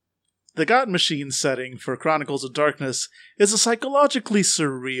The God Machine setting for Chronicles of Darkness is a psychologically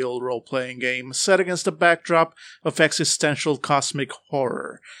surreal role-playing game set against a backdrop of existential cosmic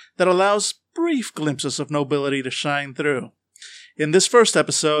horror that allows brief glimpses of nobility to shine through. In this first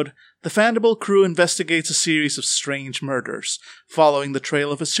episode, the Fandible crew investigates a series of strange murders, following the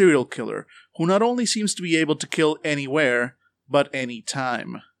trail of a serial killer who not only seems to be able to kill anywhere, but any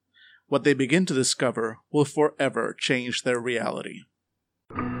time. What they begin to discover will forever change their reality.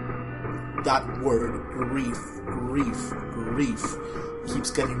 That word, grief,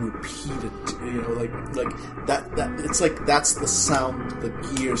 keeps getting repeated, it's like that's the sound the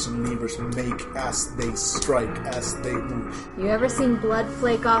gears and levers make as they strike, as they move. You ever seen blood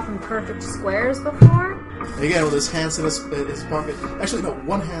flake off in perfect squares before? Again, with his hands in his pocket. Actually, no,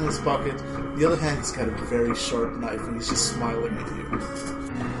 one hand in his pocket, the other hand he's got a very sharp knife, and he's just smiling at you.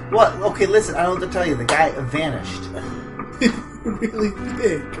 What? Okay, listen, I don't know what to tell you. The guy vanished. You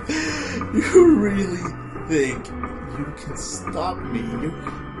really think you can stop me?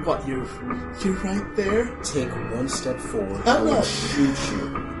 You're right there? Take one step forward. I'm I will not. shoot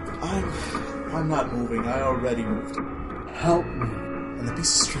you. I'm not moving. I already moved. Help me. And the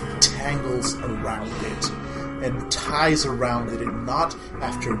piece of string tangles around it and ties around it in knot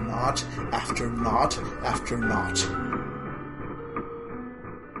after knot after knot after knot.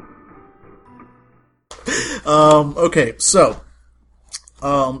 Okay, so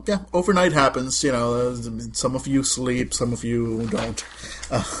overnight happens, some of you sleep, some of you don't,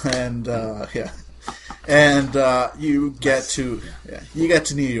 you get to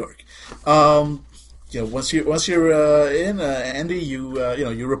New York. Once you're in, Andy,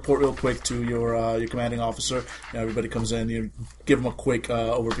 you report real quick to your commanding officer. Everybody comes in, you give them a quick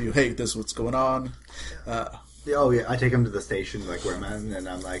overview. Hey, this is what's going on. I take him to the station, like where I'm at, and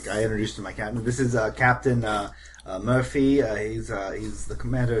I'm like, I introduce to my captain. This is Captain Murphy. He's the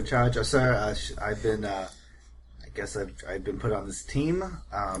commander in charge. Sir, I've been been put on this team.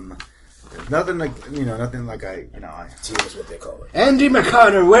 Nothing like Team is what they call it. Andy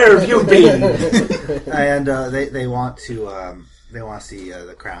McConnor, where have you been? And they want to see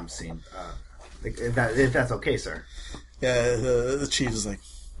the crime scene. If that's okay, sir. Yeah, the chief is like,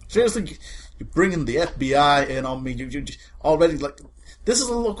 seriously. You're bringing the FBI in on me. You already, this is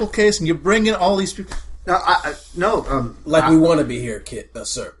a local case, and you're bringing all these people. No, we want to be here, kid.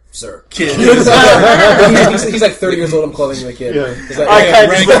 Sir. Kid. he's like 30 years old. I'm calling him a kid. Yeah. He's like, I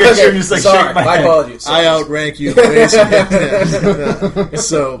can't just look at you and just sorry, shake my my head. apologies. I outrank you.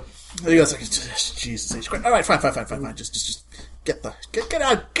 So he goes like, Jesus H. All right, fine. Just get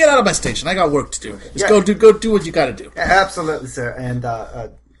out of my station. I got work to do. Just go do what you got to do. Absolutely, sir. And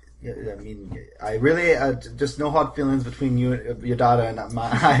I really just no hard feelings between you and your daughter and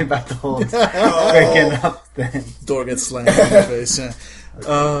I about the whole breaking up thing. Door gets slammed in your face.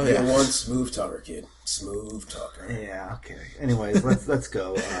 You're one smooth talker, kid. Smooth talker. Yeah. Okay. Anyways, let's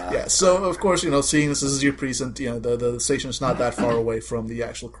go. So of course, seeing this is your precinct, the station is not that far away from the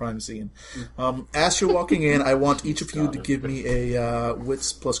actual crime scene. As you're walking in, I want each of you to give me a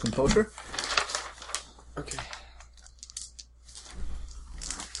wits plus composure. Okay.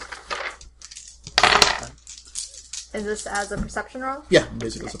 Is this as a perception roll? Yeah,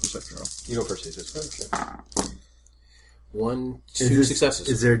 basically it's a perception roll. You go first, Jesus. Okay. 1, 2 successes.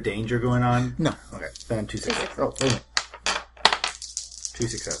 Is there danger going on? No. Okay. Then 2 successes. Oh, wait a minute. 2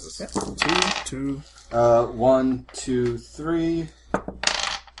 successes. Yeah. 2. 1, 2, 3,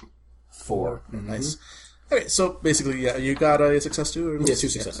 4. Nice. Okay, so basically, you got a success too? Or Yeah, 2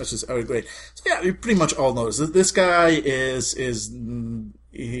 successes. That's just, great. So yeah, you pretty much all notice this guy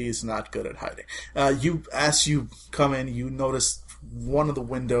he's not good at hiding. As you come in, you notice one of the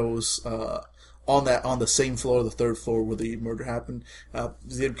windows on the same floor, the third floor where the murder happened.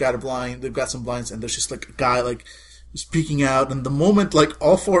 They've got some blinds, and there's just like a guy just peeking out. And the moment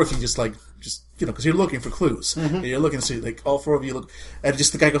all four of you just because you're looking for clues, and you're looking to see all four of you look, and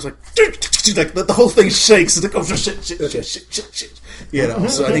just the guy goes like the whole thing shakes. It's like, oh shit.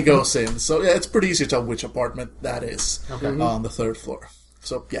 So he goes in. So yeah, it's pretty easy to tell which apartment that is on the third floor.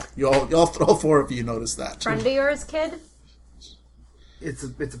 So yeah, all four of you notice that. Friend of yours, kid? It's a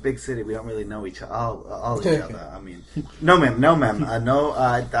big city. We don't really know each other. All each other. I mean, no, ma'am. No.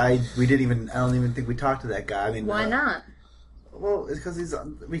 I don't even think we talked to that guy. I mean, why not? Well, it's because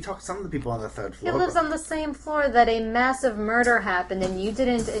we talked to some of the people on the third floor. He lives on the same floor that a massive murder happened, and you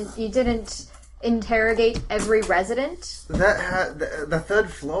didn't interrogate every resident. The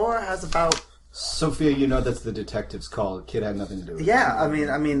third floor has about Sophia, you know that's the detective's call. The kid had nothing to do with it. Yeah,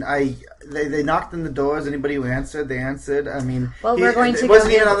 they knocked on the doors. Anybody who answered, they answered. Well, we're going to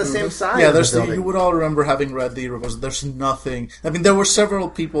wasn't go even on the same side. Yeah, of the building. you would all remember having read the reports. There's nothing. I mean, there were several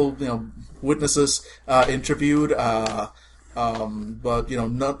people, witnesses interviewed, but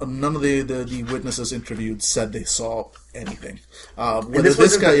none of the witnesses interviewed said they saw anything. This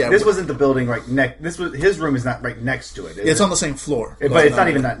wasn't the building right next. His room is not right next to it. It's on the same floor, but it's not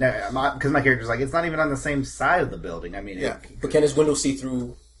even that. Because my character's like, it's not even on the same side of the building. But can his window see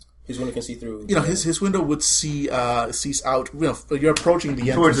through? His window can see through. His window would sees out. You're approaching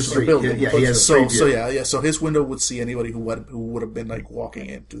the towards entrance the street. of the building. Yeah, he has So his window would see anybody who would have been walking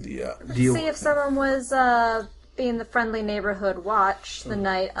into the. See if someone was being the friendly neighborhood watch the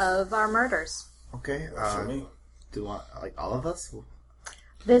night of our murders. Okay. Do you want all of us?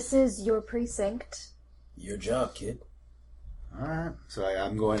 This is your precinct. Your job, kid. All right. So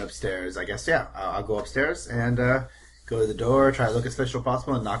I'm going upstairs. I guess. Yeah. I'll go upstairs and go to the door. Try to look as official as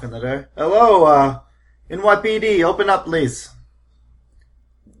possible and knock on the door. Hello. NYPD. Open up, please.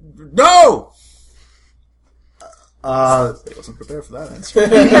 No. I wasn't prepared for that answer.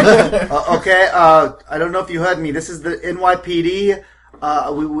 Okay. I don't know if you heard me. This is the NYPD.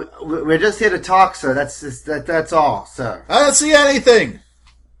 We're just here to talk, sir. That's all, sir. I don't see anything.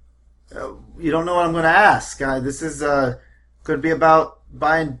 You don't know what I'm going to ask. This is could be about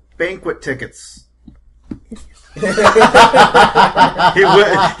buying banquet tickets. he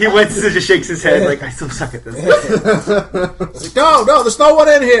went to just shakes his head like I still suck at this. No, there's no one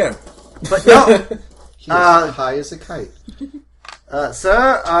in here. But no, He's high as a kite.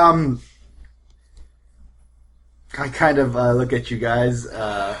 sir. I kind of look at you guys.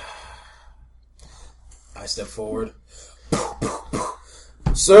 I step forward.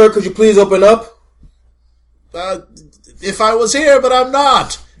 Sir, could you please open up? If I was here, but I'm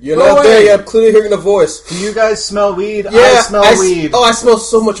not. You're not there yet. I'm clearly hearing the voice. Do you guys smell weed? Yeah, I smell weed. I smell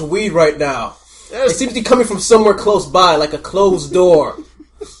so much weed right now. It seems to be coming from somewhere close by, like a closed door.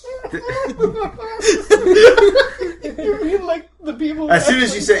 You mean like the people? As soon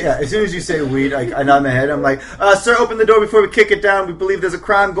as you say weed, I nod my head. I'm like, sir, open the door before we kick it down. We believe there's a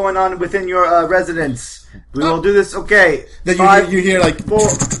crime going on within your residence. We will do this. Okay. Then you hear 4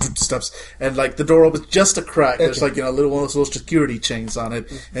 steps, and the door opens just a crack. There's little one of those security chains on it,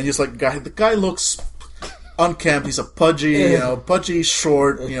 and just the guy looks unkempt. He's a pudgy,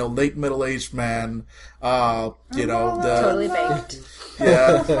 short, late middle-aged man. Totally baked.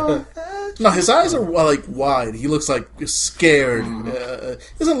 Yeah. No, his eyes are wide. He looks scared.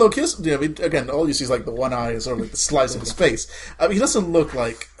 Doesn't look again. All you see is the one eye is sort of the slice of his face. He doesn't look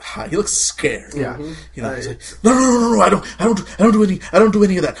high. He looks scared. Yeah. He's like, no. I don't do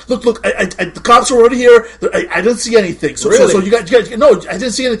any of that. Look. The cops are already here. I didn't see anything. So you guys, no, I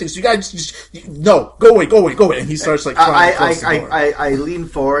didn't see anything. So you guys, no, go away. And he starts trying to close the door. I lean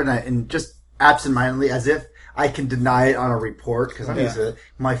forward and just absentmindedly, as if I can deny it on a report because I'm used to it.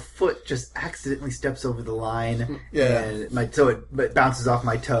 My foot just accidentally steps over the line, and my toe it bounces off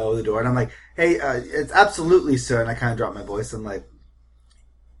my toe, the door, and I'm like, "Hey, it's absolutely, sir." And I kind of drop my voice. I'm like,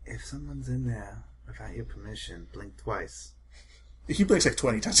 "If someone's in there without your permission, blink twice." He blinks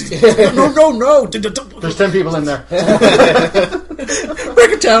 20 times. No. There's 10 people in there. Break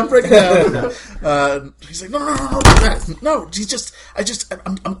it down. He's like, no.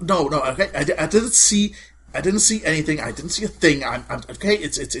 No. Okay, I didn't see anything. I didn't see a thing. I'm okay.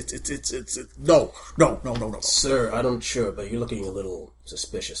 It's no. Sir, I'm not sure, but you're looking a little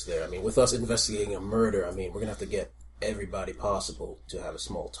suspicious there. I mean, with us investigating a murder, we're gonna have to get everybody possible to have a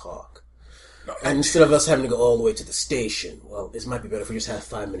small talk. No, and instead of us having to go all the way to the station, well, it might be better if we just have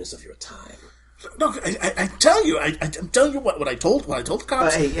 5 minutes of your time. No, I tell you, I'm telling you what I told the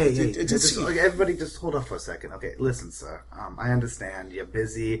cops. Hey, everybody just hold up for a second. Okay, listen, sir. I understand you're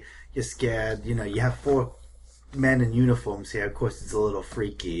busy, you're scared. You have 4 men in uniforms here. Of course, it's a little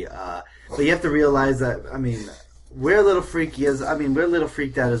freaky. But you have to realize that, we're a little freaky we're a little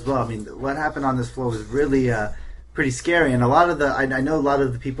freaked out as well. What happened on this floor was really pretty scary, and I know a lot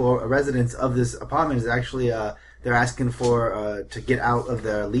of the people, residents of this apartment, is actually they're asking for to get out of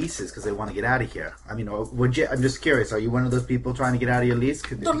their leases because they want to get out of here. Would you? I'm just curious. Are you one of those people trying to get out of your lease?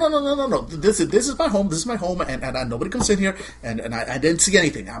 No. This is my home. This is my home, and nobody comes in here, and I didn't see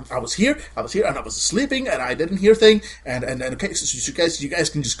anything. I was here, and I was sleeping, and I didn't hear a thing. And okay, so you guys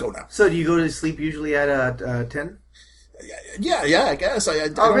can just go now. So do you go to sleep usually at 10? Yeah, I guess.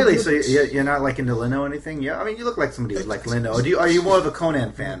 Oh, really? So you're not into Lino or anything? Yeah, you look like somebody who'd like Lino. Are you more of a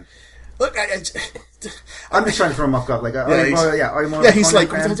Conan fan? Look, I'm just trying to throw him off guard. Like, Yeah, he's- are you more of a he's Conan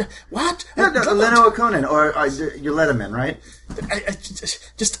like, fan? what? Yeah, no, Leno or Conan, or you're Letterman, right? I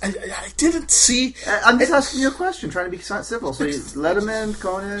didn't see. I'm just asking you a question, trying to be civil. So, Letterman,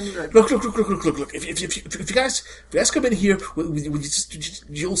 Conan. Look! If you guys come in here,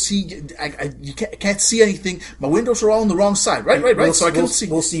 you'll see. You can't see anything. My windows are all on the wrong side. Right. So I can see.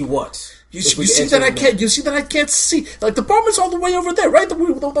 We'll see what. You see that I can't. You see that I can't see. Like the apartment's all the way over there, right? The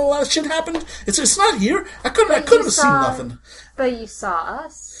last shit happened. It's not here. I couldn't have seen nothing. But you saw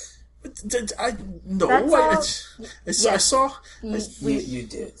us. I saw. You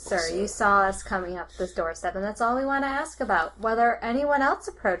did. Sir, you saw us coming up this doorstep, and that's all we want to ask about. Whether anyone else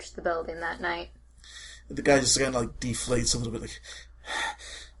approached the building that night. The guy just kind of like deflates a little bit, like.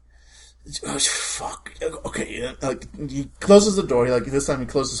 Oh, fuck. Okay, he closes the door. This time he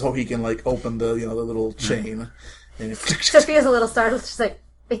closes so he can open the the little chain. And Sophia's a little startled. She's like,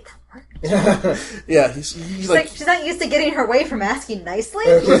 "Wait, that worked?" Yeah, he's like she's not used to getting her way from asking nicely.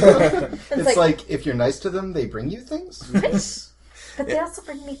 It's like if you're nice to them, they bring you things. But they also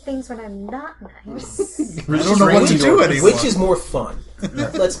bring me things when I'm not nice. I don't know what to do anymore. Which is more fun?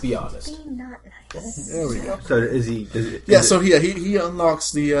 Let's be honest. Being not nice. There we go. So is he? So he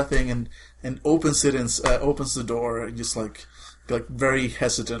unlocks the thing and opens it and opens the door just like very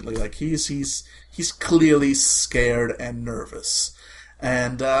hesitantly, like he's clearly scared and nervous,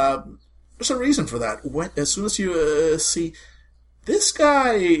 and there's a reason for that. As soon as you see this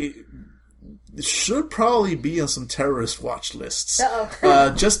guy. Should probably be on some terrorist watch lists.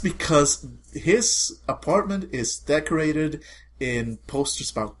 Just because his apartment is decorated in posters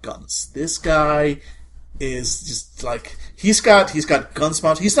about guns. This guy is just like he's got guns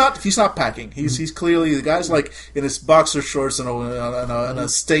mounted. He's not packing. He's clearly the guy's like in his boxer shorts and a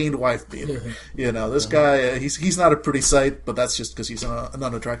stained wife beater. This guy he's not a pretty sight, but that's just because he's an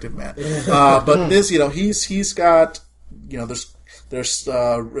unattractive man. But this he's got there's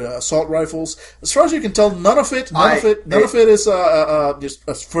assault rifles. As far as you can tell, none of it is just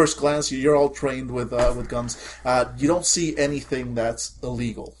at first glance. You're all trained with guns. You don't see anything that's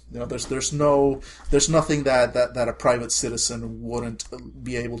illegal. There's nothing that a private citizen wouldn't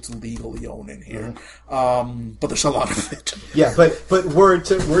be able to legally own in here. But there's a lot of it. Yeah, but were it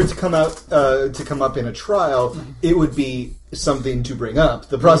to come up in a trial, it would be something to bring up.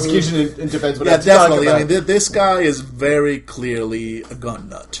 The prosecution and defense would have to definitely. talk about. I mean, this guy is very clearly a gun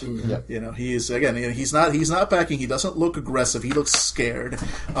nut. Yeah. He is he's not packing. He doesn't look aggressive. He looks scared.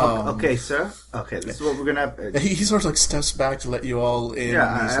 Okay, sir. Okay, this is what we're gonna have. He sort of like steps back to let you all in.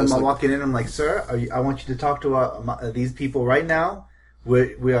 Yeah, I'm walking in. I'm like, sir, I want you to talk to these people right now.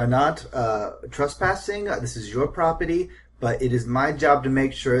 We are not trespassing. This is your property, but it is my job to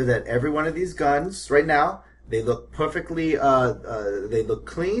make sure that every one of these guns right now. They look perfectly. They look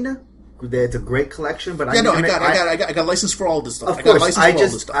clean. It's a great collection. But I got a license for all this stuff. Of course, I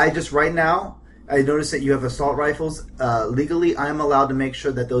just right now. I noticed that you have assault rifles. Legally, I'm allowed to make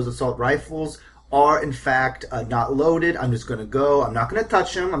sure that those assault rifles are in fact not loaded. I'm just going to go. I'm not going to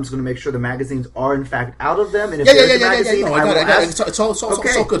touch them. I'm just going to make sure the magazines are in fact out of them. And if there's a magazine, No, I will ask. It's all good.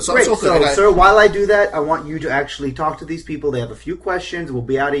 Great. So, sir, while I do that, I want you to actually talk to these people. They have a few questions. We'll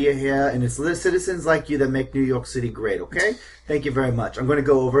be out of your hair, and it's citizens like you that make New York City great. Okay. Thank you very much. I'm going to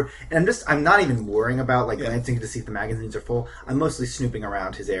go over, and I'm not even worrying about glancing to see if the magazines are full. I'm mostly snooping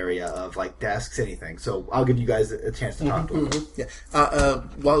around his area of desks, anything. So I'll give you guys a chance to talk to him. Yeah.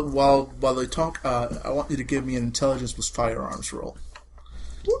 While they talk, I want you to give me an intelligence plus firearms roll.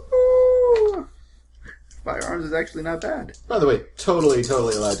 Woo! Firearms is actually not bad. By the way, totally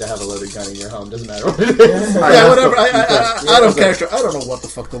allowed to have a loaded gun in your home. Doesn't matter what it is. Whatever. I don't care. I don't know what the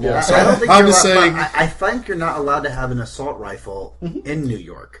fuck the law is. I don't think I'm just saying. I think you're not allowed to have an assault rifle in New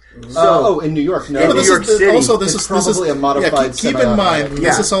York. In New York, no. In New York City, also, this is probably a modified. Keep in mind, Yeah.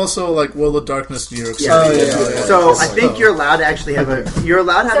 this is also like World of Darkness, New York City. Yeah. So I think you're allowed to actually have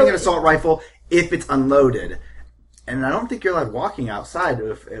having an assault rifle if it's unloaded. And I don't think you're allowed walking outside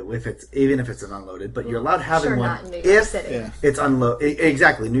if it's an unloaded, but you're allowed having one not in New York if City. it's unloaded.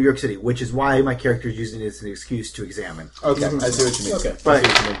 Exactly, New York City, which is why my character is using it as an excuse to examine. Okay, I see what you mean. Okay. But I see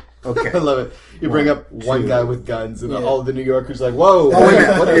what you mean. okay, I love it. You bring up one guy with guns, and all the New Yorkers like, "Whoa!" Oh wait a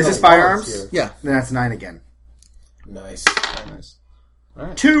minute, what is are this the laws firearms? here? Yeah. Then that's 9 again. Nice. Nice. All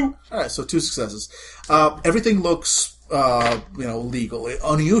right. 2. All right, so 2 successes. Everything looks, legal,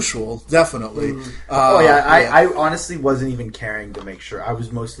 unusual, definitely. I honestly wasn't even caring to make sure. I was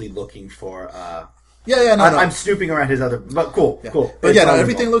mostly looking for Yeah, no. I'm snooping around his other, but cool. But yeah, no,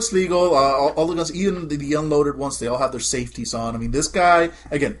 everything looks legal. All the guns, even the unloaded ones, they all have their safeties on. I mean, this guy,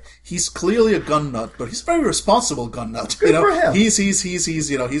 again, he's clearly a gun nut, but he's a very responsible gun nut. Good for him.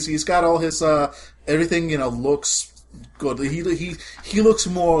 He's got all his everything. Looks good. He looks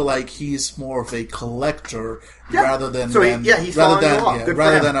more like he's more of a collector rather than he's following along. Good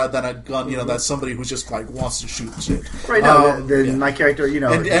for him. than a gun. That's somebody who just like wants to shoot shit. Right now, my character,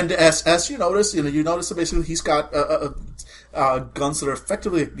 and as you notice, you notice that basically he's got guns that are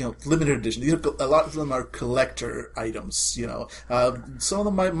effectively limited edition. A lot of them are collector items. Some of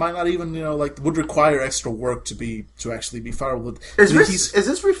them might not even would require extra work to actually be fireable. Is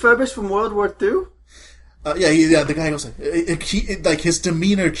this refurbished from World War II? The guy goes like his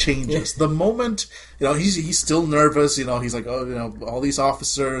demeanor changes the moment he's still nervous. He's like, all these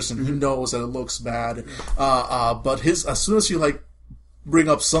officers, and he knows that it looks bad. But as soon as you bring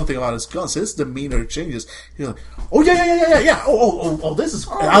up something about his guns, his demeanor changes. He's like, oh yeah. Oh, this is.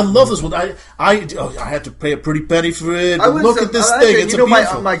 I love this one. I had to pay a pretty penny for it. Look at this thing. It's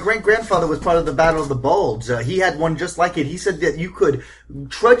beautiful. My great grandfather was part of the Battle of the Bulge. He had one just like it. He said that you could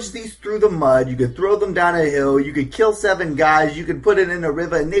trudge these through the mud. You could throw them down a hill. You could kill 7 guys. You could put it in a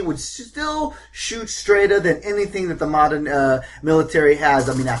river, and they would still shoot straighter than anything that the modern military has.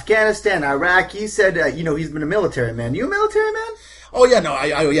 I mean, Afghanistan, Iraq. He said, he's been a military man. You a military man? Oh yeah, no,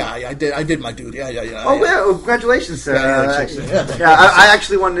 I did my duty. Yeah. Oh yeah, well, congratulations, sir. I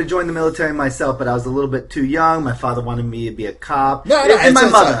actually wanted to join the military myself, but I was a little bit too young. My father wanted me to be a cop. It's my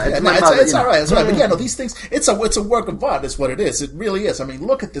mother. It's all right. But these things, it's a work of art. Is what it is. It really is. I mean,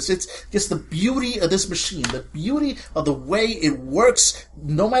 look at this. It's just the beauty of this machine, the beauty of the way it works.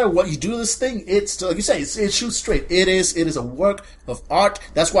 No matter what you do to this thing, it's like you say, it shoots straight. It is a work of art.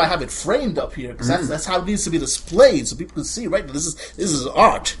 That's why I have it framed up here, because that's how it needs to be displayed, so people can see. Right, this is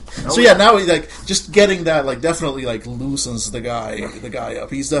art. Now just getting that definitely loosens the guy up.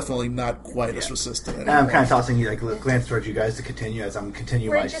 He's definitely not quite as resistant anymore. I'm kind of tossing you glance towards you guys to continue as I'm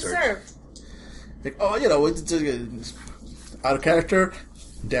continuing my search. It's out of character.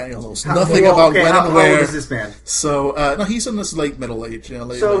 Daniel knows nothing about when and where. How old is this man? So no, he's in this late middle age.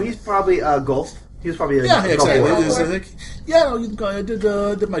 He's probably Gulf. He was probably exactly. I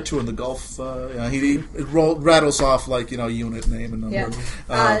did my tour in the Gulf. He rattles off unit name and number.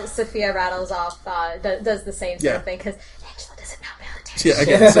 Yeah. Sophia rattles off. Does the same sort of thing because Angela doesn't know military. Yeah,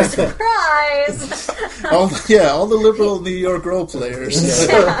 again, surprise! all the liberal New York role players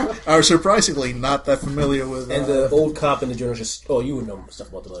are surprisingly not that familiar with. And the old cop in the journal just, you would know stuff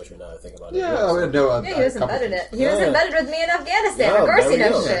about the military now. I think about it. Yeah, no, he was embedded in it. He was embedded with me in Afghanistan. Of course he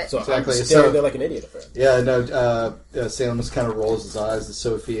knows shit. So exactly. So they're like an idiot. Salem just kind of rolls his eyes. The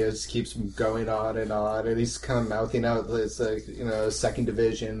Sophia just keeps going on, and he's kind of mouthing out. It's like 2nd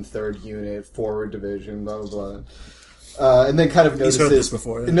Division, 3rd Unit, Forward Division, blah blah blah. And then kind of notices, he's heard this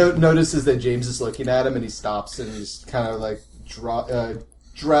before, notices that James is looking at him, and he stops and he's kind of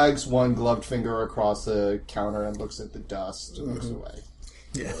drags one gloved finger across the counter and looks at the dust and looks away.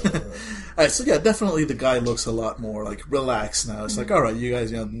 Yeah. All right, so definitely the guy looks a lot more relaxed now. It's all right, you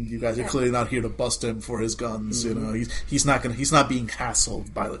guys are clearly not here to bust him for his guns. He's not being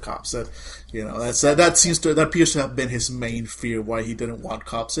hassled by the cops. That that appears to have been his main fear why he didn't want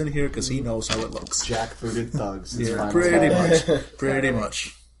cops in here, because he knows how it looks. Jackbooted thugs. Pretty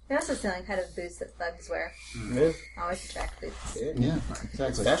much. They're also selling kind of boots that thugs wear. Always track boots. Yeah,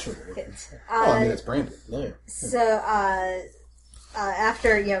 exactly. Fashion. It's branded. Yeah. So,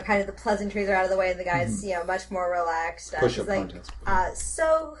 after kind of the pleasantries are out of the way, and the guy's much more relaxed. Push-up contest.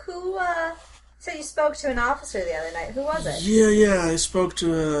 So who? So you spoke to an officer the other night. Who was it? Yeah. I spoke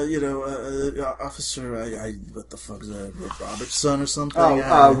to officer. What the fuck is that? Robertson or something?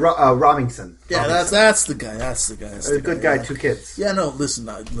 Robinson. Yeah, that's the guy. That's a good guy. 2 kids. Yeah, no. Listen,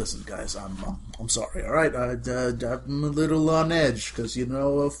 guys. I'm sorry. All right, I'm a little on edge because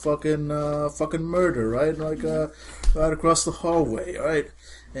a fucking murder, right? Right across the hallway, all right.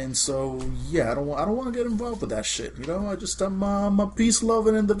 And so, I don't want to get involved with that shit. I'm a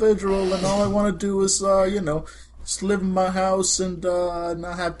peace-loving individual, and all I want to do is, just live in my house and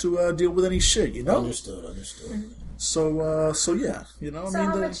not have to deal with any shit. Understood. So yeah,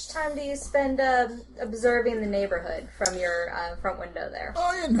 how much time do you spend observing the neighborhood from your front window there?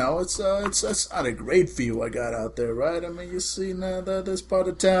 Oh, it's not a great view I got out there, right? I mean, you see now that this part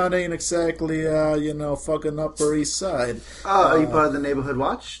of town ain't exactly, fucking Upper East Side. Are you part of the neighborhood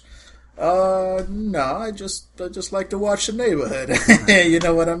watch? No, I just like to watch the neighborhood. You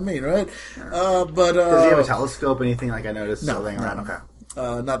know what I mean, right? But does he have a telescope? Anything I noticed? No, around? No. Okay.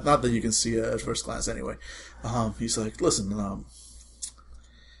 Not that you can see at first glance, anyway. He's like, listen,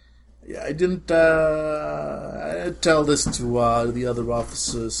 Yeah, I didn't tell this to the other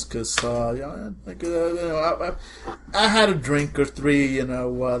officers because I had a drink or three,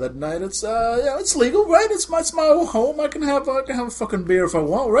 that night. It's legal, right? It's my home. I can have a fucking beer if I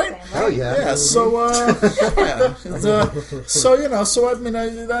want, right? Oh yeah. Yeah. So yeah. So I mean, I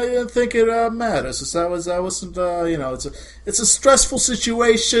didn't think it matters. I wasn't. It's a stressful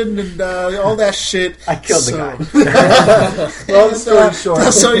situation and all that shit. I killed the guy. Long story short.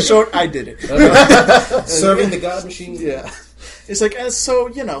 Long story short, I did it. Serving the God machine. Yeah, it's like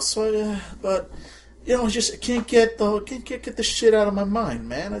but just can't get the shit out of my mind,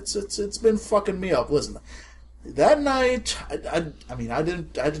 man. It's been fucking me up. Listen, that night, I mean, I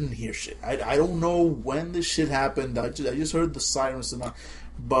didn't hear shit. I don't know when this shit happened. I just heard the sirens and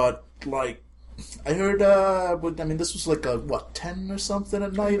but like. I heard, this was like 10 or something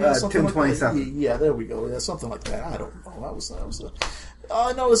at night or something 10:27. like that. Yeah, there we go. Yeah, something like that. I don't know.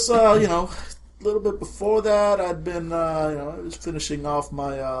 I know it's, a little bit before that, I'd been, I was finishing off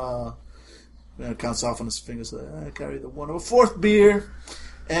my, counts off on his fingers. I carry the 104th beer,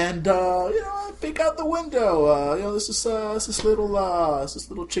 and, I peek out the window. This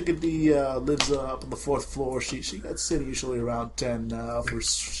little chickadee lives up on the 4th floor. She gets in usually around 10 for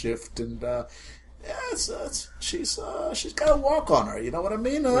shift, and she's got a walk on her. You know what I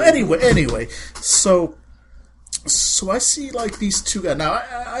mean? Anyway, so I see like these two guys. Now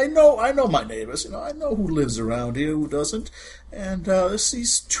I know my neighbors. I know who lives around here, who doesn't, and there's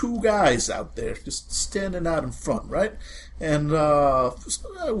these two guys out there just standing out in front, right? And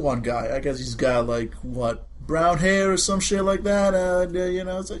one guy, I guess he's got like brown hair or some shit like that.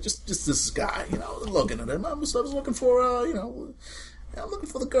 It's like just this guy. Looking at him, I was looking for I'm looking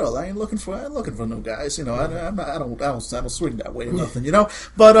for the girl. I ain't looking for no guys. I don't swing that way or nothing.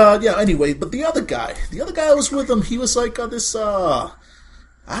 But anyway. But the other guy I was with him. He was like this. I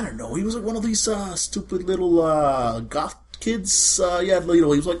don't know. He was like one of these stupid little goth kids. He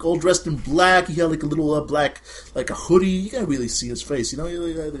was like all dressed in black. He had like a little black, like a hoodie. You can't really see his face. He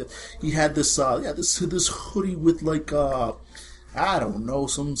had this this hoodie with like I don't know,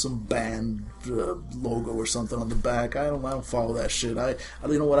 some band logo or something on the back. I don't follow that shit. I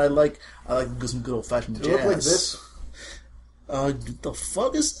what I like? I like some good old fashioned jazz. Does it look like this? What the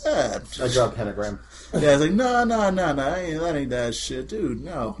fuck is that? I draw a pentagram. Yeah, it's like no, that ain't that shit, dude.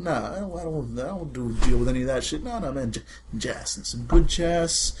 No, I don't deal with any of that shit. No, man, jazz and some good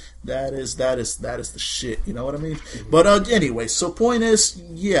jazz. That is the shit. You know what I mean? But anyway, so point is,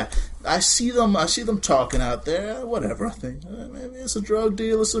 yeah, I see them talking out there. Whatever, I think maybe it's a drug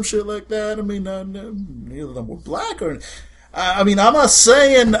deal or some shit like that. I mean, neither of them were black or. I'm not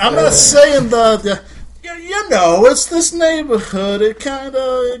saying the. It's this neighborhood. It kind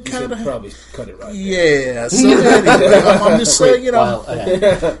of probably cut it right. Yeah. So anyway, I'm just saying,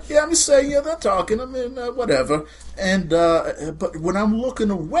 I'm just saying, they're talking. I mean, whatever. And but when I'm looking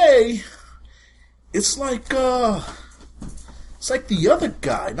away, it's like the other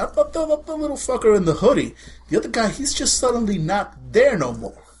guy, not the little fucker in the hoodie. The other guy, he's just suddenly not there no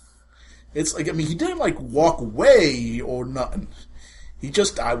more. It's like, he didn't like walk away or nothing. He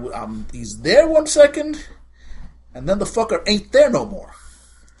just, he's there 1 second, and then the fucker ain't there no more.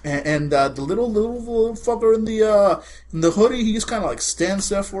 And the little fucker in the hoodie, he just kind of like stands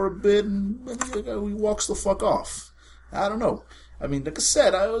there for a bit, and he walks the fuck off. I don't know. I mean, like I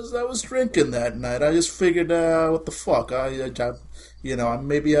said, I was drinking that night. I just figured, what the fuck?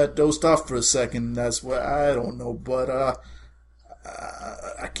 Maybe I dozed off for a second. That's what I don't know, but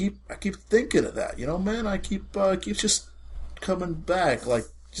I keep thinking of that. Man, I keep just coming back, like,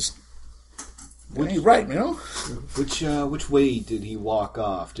 just ain't right, Which way did he walk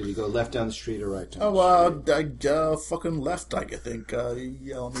off? Did he go left down the street or right down the street? I fucking left, I think.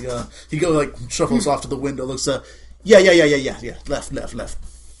 He goes, like, shuffles off to the window, looks, yeah, left.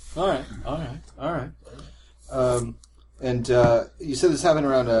 All right. And you said this happened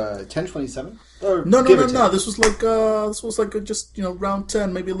around 10:27? No. This was like just round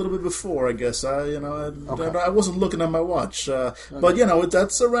 10, maybe a little bit before, I guess. I wasn't looking at my watch, but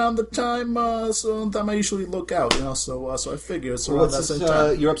that's around the time. So the time I usually look out, So I figure it's around that same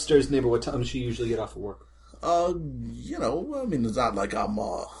time. Your upstairs neighbor, what time does she usually get off of work? It's not like I'm.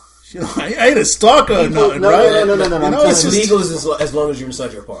 I ain't a stalker or nothing, right? No. It's legal as long as you're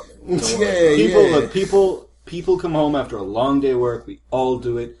inside your apartment. Look, people come home after a long day of work. We all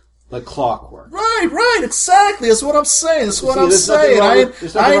do it. Like clockwork. Right, exactly. That's what I'm saying.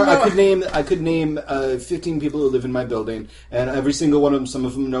 I could name 15 people who live in my building, and every single one of them, some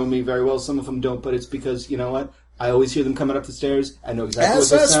of them know me very well, some of them don't, but it's because, you know what? I always hear them coming up the stairs. I know exactly what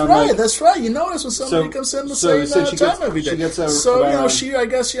they That's sound right. like. That's right. You notice when somebody So- comes in the so same she time gets- every day. she gets So around- I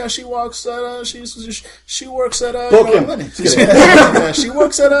guess she works at she works at Book him. Lenny's. Yeah, she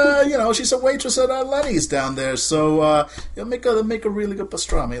works at she's a waitress at Lenny's down there. So make a really good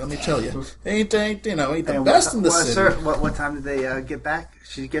pastrami. Let me tell you, ain't the best in the city. Sir, what time did they get back?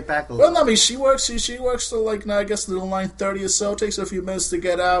 She get back a Well, little. no, I mean, she works till like, I guess, little 9:30 or so. It takes her a few minutes to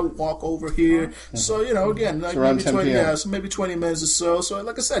get out, walk over here. So, again, like around maybe 10 20, p.m. yeah, so maybe 20 minutes or so. So,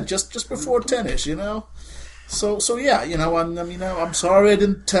 like I said, just before 10ish, So yeah, I'm sorry I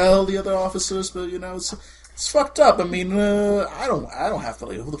didn't tell the other officers, but it's fucked up. I mean, I don't have to,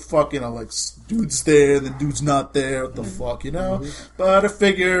 like, who the fuck, like, dude's there, the dude's not there, what the fuck, But I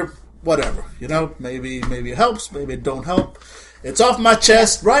figure, whatever, maybe it helps, maybe it don't help. It's off my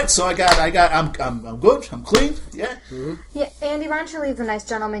chest, right? So I'm good, I'm clean, yeah. Yeah, Andy, why don't you leave the nice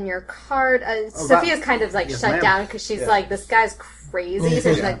gentleman your card? Sophia's kind of like Yes, shut ma'am. down because she's like, this guy's crazy,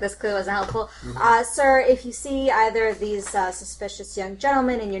 so she's like, this clearly wasn't helpful. Sir, if you see either of these suspicious young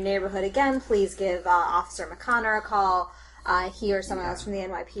gentlemen in your neighborhood again, please give Officer McConnor a call. He or someone else from the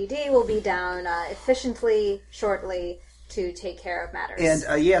NYPD will be down efficiently, shortly, to take care of matters.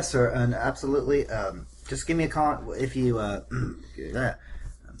 And yes, sir, and absolutely. Just give me a call if you.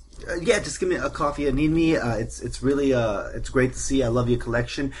 Just give me a call if you need me. It's really it's great to see. I love your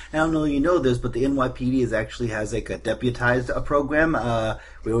collection. I don't know if you know this, but the NYPD actually has like a deputized program.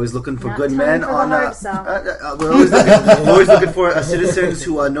 We're always looking for Not good time men for the on. hard sell. We're always looking for citizens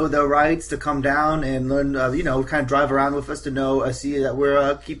who know their rights to come down and learn. Kind of drive around with us to know, see that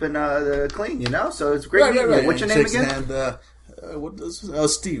we're keeping clean. So it's great. meeting you. What's your name Shakes his again? hand, what does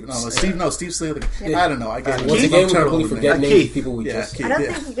Steve? Steve's the other guy. I don't know. I get Once Keith? again, I'm we terrible only with forget names. names Keith. of people we Yeah, just... Keith. I don't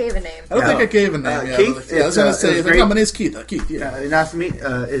yeah. think he gave a name. I don't think I gave a name. Yeah, Keith, I was going to say, it's great. my name's Keith. Keith, yeah. Nice to meet.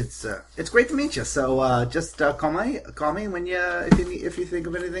 It's great to meet you. So just call me when if you think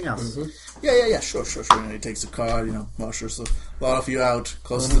of anything else. Yeah. Sure. He takes the card, ushers a lot of you out,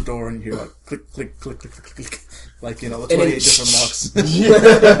 closes the door, and you hear like click, click, click, click, click, click, like the 28 different locks.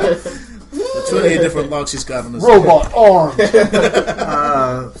 The 28 different locks he's got on his Robot armed.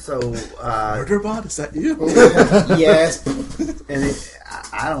 Murderbot, is that you? Yes. And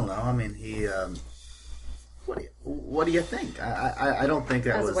I don't know. I mean, he. What do you think? I don't think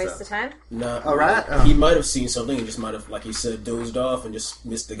that That was was a waste of time. No. All right. He might have seen something and just might have, like he said, dozed off and just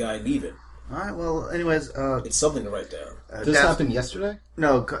missed the guy leaving. All right. Well, anyways, It's something to write down. This happened yesterday?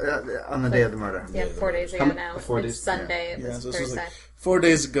 No, on the day of the murder. Yeah, 4 days ago now. 4 It's days? Sunday. It Yeah, was so this was Thursday. like 4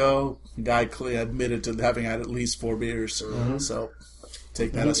 days ago. The guy admitted to having had at least 4 beers. So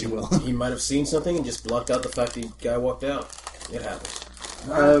take that as you will. He might have seen something and just blocked out the fact the guy walked out. It happens.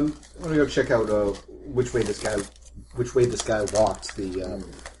 I'm gonna go check out which way this guy walked. The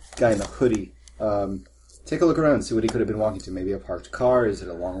guy in the hoodie. Take a look around, see what he could have been walking to. Maybe a parked car. Is it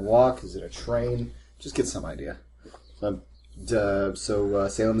a long walk? Is it a train? Just get some idea. So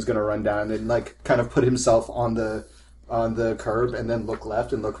Salem's gonna run down and kind of put himself on the curb, and then look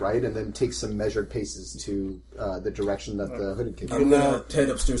left and look right, and then take some measured paces to the direction that the hooded kid. I'm going to head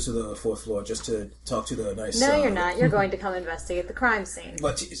upstairs to the 4th floor just to talk to the nice... No, you're not. You're going to come investigate the crime scene.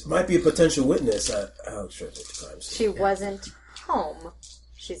 But it might be a potential witness at... I'll try to take the crime scene. She wasn't home.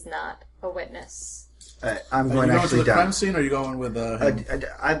 She's not a witness. I'm Are going you going to actually the crime down. scene, or are you going with him?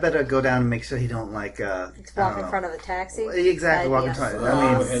 I better go down and make sure he don't Walk I in don't know. front of a taxi. Exactly, walk in Yes. front. We're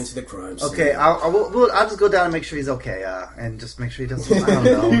I mean, heading to the crime scene. okay, I'll just go down and make sure he's okay, and just make sure he doesn't. I don't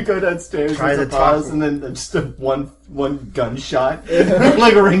know. You go downstairs, Try there's a to talk. pause, and then just one gunshot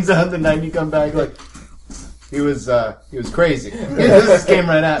rings out. The night you come back, he was crazy. He just came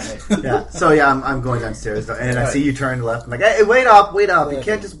right at me. Yeah. So I'm going downstairs, and I see you turn left. I'm like, hey, wait up! You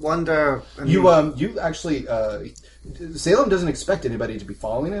can't just wander. You actually Salem doesn't expect anybody to be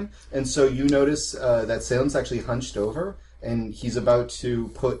following him, and so you notice that Salem's actually hunched over, and he's about to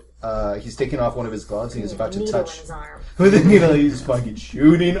put. He's taking off one of his gloves, and he's about to Needle touch. in his arm. With a needle, he's fucking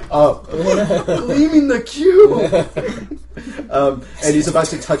shooting up, gleaming the cube. And he's about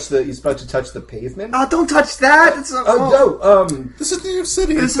to touch the pavement. Oh, don't touch that! It's This is New York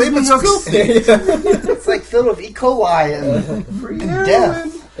City. This This is New pavement's York filthy. it's like filled with E. coli and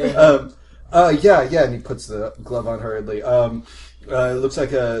death. Yeah, and he puts the glove on hurriedly. It looks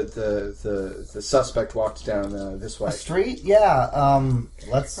like the suspect walked down this way. Street, yeah.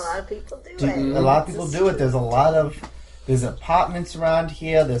 Let's. A lot of people do it. A lot of people do it. There's apartments around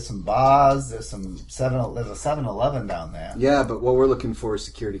here. There's some bars. There's a 7-Eleven down there. Yeah, but what we're looking for is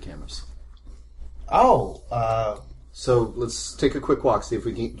security cameras. Oh, So let's take a quick walk, see if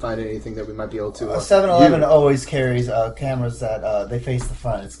we can find anything that we might be able to. 7-Eleven view. always carries cameras that they face the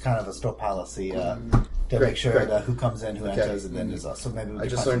front. It's kind of a store policy to Great, make sure great. that who comes in, who Okay. enters, and then there's us. So maybe we I can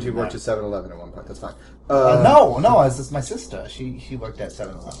just find learned you something worked at there. 7-Eleven at one point. That's fine. No, it's my sister. She worked at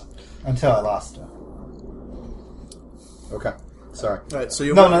 7-Eleven until I lost her. Okay. Sorry. All right, so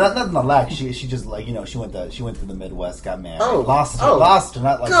you No, not the lack. She just like she went to the Midwest, got married, lost her,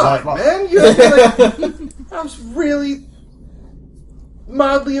 not like God, lost. man, you're really, I was really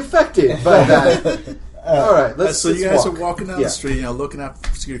mildly affected by that. All right, let's. So you let's guys walk. are walking down Yeah. the street, looking at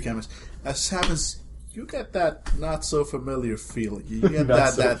security cameras. As this happens, you get that not so familiar feeling. You get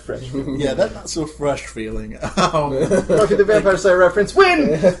Not that so fresh. that not so fresh feeling. Okay, the Vampire Slayer reference.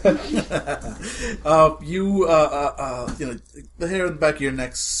 Win. The hair in the back of your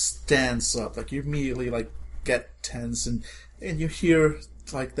neck stands up. Like you immediately get tense, and you hear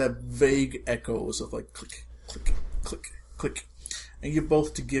like that vague echoes of like click, click, click, click. And you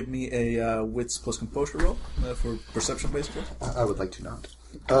both to give me a wits plus composure roll for perception, basically. I would like to not.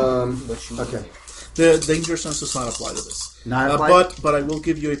 Okay. The danger sense does not apply to this. Not apply? But I will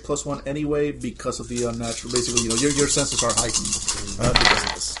give you a +1 anyway because of the unnatural. Basically, your senses are heightened because of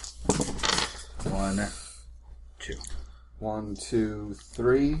this. 1, 2. 1, 2,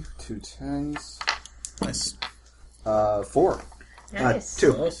 3. 2 10s. Nice. 4. Nice.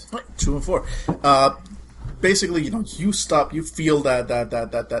 2. Nice. 2 and 4. Basically, you stop. You feel that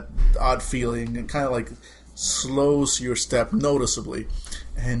odd feeling, and kind of like slows your step noticeably,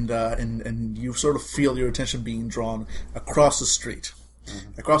 and you sort of feel your attention being drawn across the street.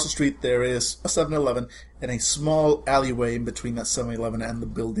 Mm-hmm. Across the street, there is a 7-Eleven and a small alleyway in between that 7-Eleven and the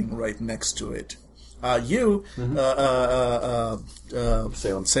building right next to it. Salem.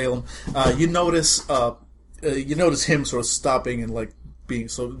 You notice him sort of stopping and being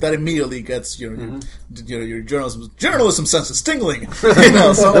so that immediately gets your journalism senses tingling.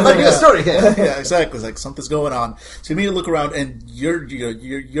 Something like a story. yeah, exactly. It's like something's going on. So you immediately look around, and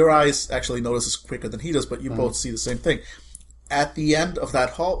your eyes actually notice this quicker than he does, but you both see the same thing. At the end of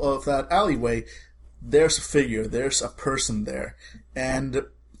that alleyway, there's a figure. There's a person there, and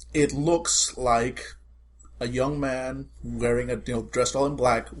it looks like a young man wearing dressed all in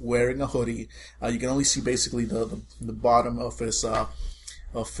black, wearing a hoodie. You can only see basically the bottom of his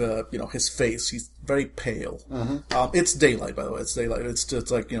his face. He's very pale. Mm-hmm. It's daylight, by the way. It's daylight. It's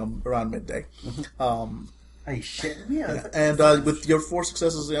around midday. Are you shitting me? And with your 4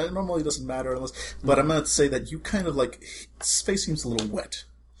 successes, it normally doesn't matter unless. But I'm going to say that you kind of his face seems a little wet.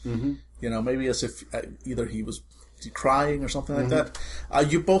 Mm-hmm. Maybe as if either he was crying or something like that.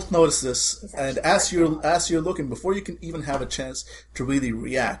 You both notice this, and as you're looking, before you can even have a chance to really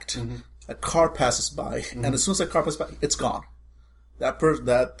react, a car passes by, and as soon as that car passes by, it's gone. That person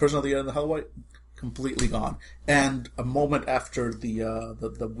at the end of the hallway, completely gone. And a moment after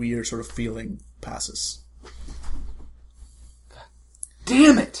the weird sort of feeling passes.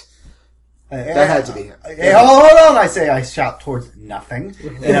 Damn it! That had to be him. Hey, hold on! I shout towards nothing,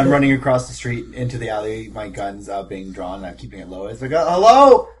 and I'm running across the street into the alley. My gun's being drawn, and I'm keeping it low. It's like,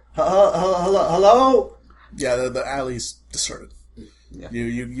 hello, hello. Yeah, the alley's deserted. Yeah.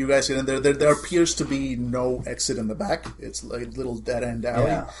 You guys get in there. There appears to be no exit in the back. It's like a little dead end alley.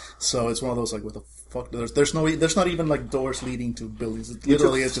 Yeah. So it's one of those what the fuck? There's not even doors leading to buildings.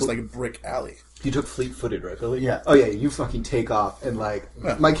 It's just like a brick alley. You took fleet-footed, right, Billy? Yeah. Oh yeah, you fucking take off, and my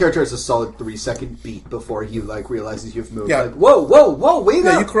character has a solid 3-second beat before he realizes you've moved. Yeah. Whoa, wait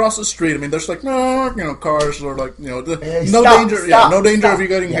up! You cross the street. I mean, there's cars or no stop, danger. stop, Yeah, no danger stop. of you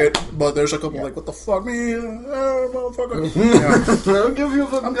getting hit. But there's a couple what the fuck, me, motherfucker. I'll give you a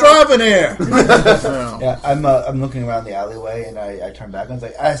fucking I'm driving here. Yeah, I'm looking around the alleyway, and I turn back and I was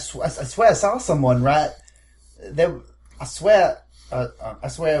like, I swear I saw someone right there. I swear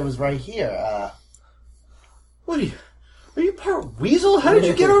it was right here. What are you part weasel? How did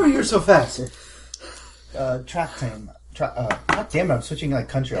you get over here so fast? Track team. God damn it, I'm switching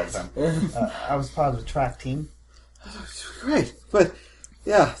country all the time. I was part of the track team. Great, but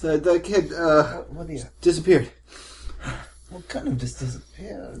yeah, the kid What do you? disappeared. What kind of just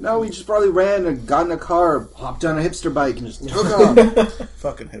disappeared? No, he just probably ran and got in a car, hopped on a hipster bike, and just took off.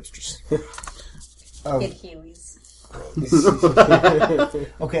 Fucking hipsters. Get Huey's.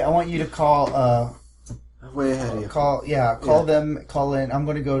 Okay, I want you to call. Way ahead of you. Call them. Call in. I'm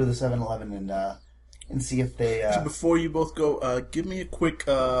going to go to the 7-Eleven and see if they. Before you both go, give me a quick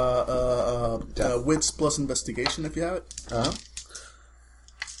wits plus investigation if you have it. Uh-huh.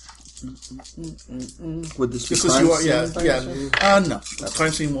 Would this be Just as you are, crime scene? no,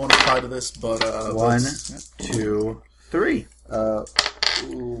 crime scene won't apply to this, but 1, 2, 3.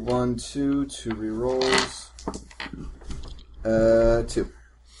 1, 2, 2 rerolls. 2.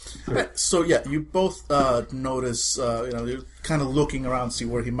 Right, so yeah, you both notice. You're kind of looking around, see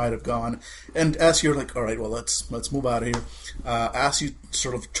where he might have gone, and as you're like, all right, well, let's move out of here. As you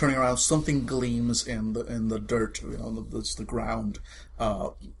sort of turning around, something gleams in the dirt, it's the ground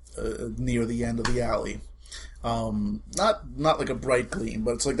near the end of the alley. Not like a bright gleam,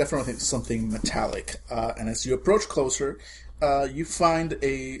 but it's like definitely something metallic. And as you approach closer, you find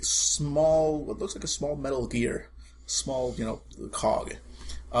what looks like a small metal gear, small cog.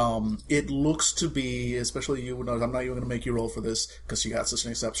 It looks to be, especially you would know, I'm not even going to make you roll for this because you got such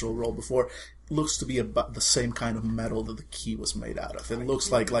an exceptional roll before. Looks to be about the same kind of metal that the key was made out of. It looks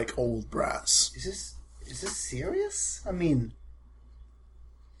like old brass. Is this serious? I mean,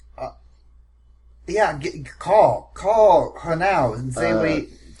 yeah, call her now and say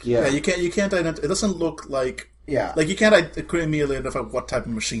wait. Yeah, you can't identify. It doesn't look like. Yeah, like you can't immediately identify what type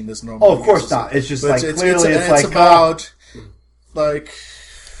of machine this normally. Oh, of course not. It's just like clearly it's about like.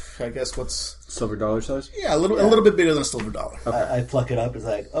 I guess what's silver dollar size? Yeah, a little bit bigger than a silver dollar. Okay. I pluck it up. It's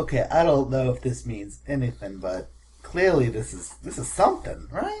like, okay, I don't know if this means anything, but clearly this is something,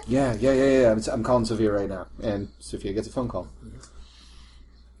 right? Yeah. I'm calling Sophia right now, and Sophia gets a phone call.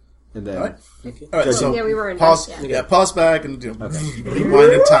 And then, all right. So we were in pause. Yeah, pause back and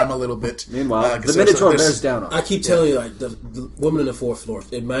rewind in time a little bit. Meanwhile, the Minotaur bears down on. I keep telling you, like the woman on the fourth floor,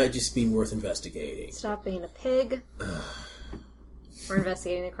 it might just be worth investigating. Stop being a pig. We're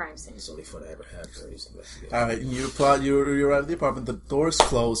investigating the crime scene. It's the only fun I ever had. So I used to investigate. All right, you arrive at the apartment. The door is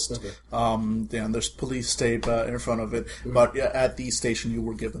closed. Okay. There's police tape in front of it. Mm-hmm. But at the station, you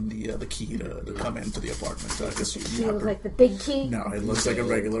were given the key to come into the apartment. I guess you look like the big key. No, it looks like a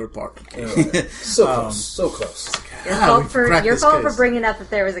regular apartment key. Right. So close. Your fault for bringing up that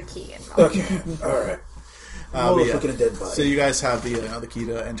there was a key involved. Okay, all right. Looking at a dead body. So you guys have the key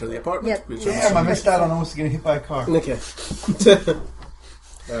to enter the apartment. Yep. Damn, I missed out on almost getting hit by a car. Okay.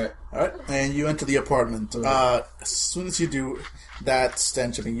 All right, and you enter the apartment. As soon as you do, that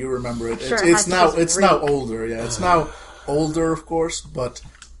stench. I mean, you remember it. Sure, it's now older. Yeah, it's now older, of course, but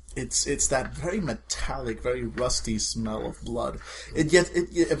it's that very metallic, very rusty smell of blood. It's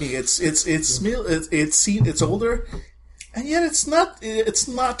older, and yet it's not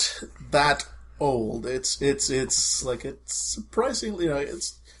that old. It's surprisingly,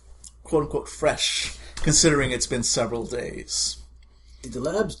 it's quote unquote fresh, considering it's been several days. Did the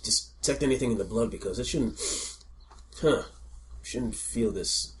labs detect anything in the blood? Because it shouldn't feel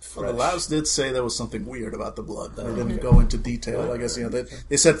this fresh. Well, the labs did say there was something weird about the blood. They didn't go into detail. I guess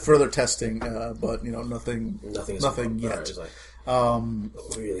they said further testing, but nothing yet. We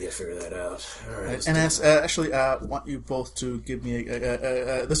really gotta figure that out. All right, and I want you both to give me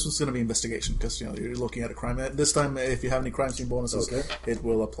this was going to be investigation because you're looking at a crime. This time, if you have any crime scene bonuses, it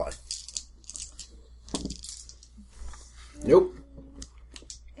will apply. Nope.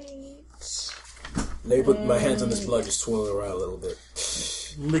 Let me put my hands on this blood, just swirl it around a little bit.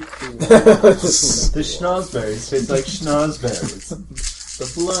 Lick the walls. The schnozberries taste like schnozberries.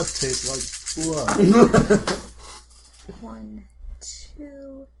 The blood tastes like blood. 1,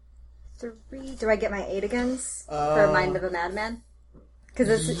 2, 3. Do I get my 8 again for Mind of a Madman?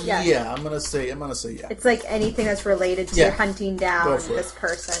 Because it's yeah. I'm gonna say yeah. It's like anything that's related to hunting down this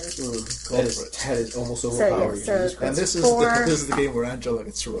person. That is almost overpowering. And this is the game where Angela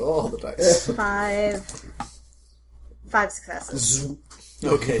gets to roll all the dice. 5 successes.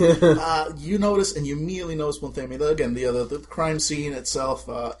 Okay. You notice, and you immediately notice one thing. I mean, again, the crime scene itself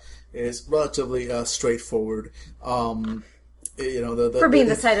is relatively straightforward. For being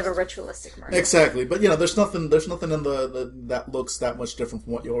the site of a ritualistic murder. Exactly, but there's nothing in that looks that much different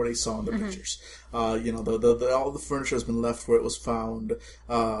from what you already saw in the pictures. All the furniture has been left where it was found,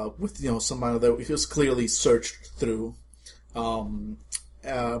 with some minor that it was clearly searched through.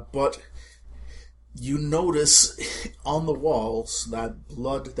 But you notice on the walls that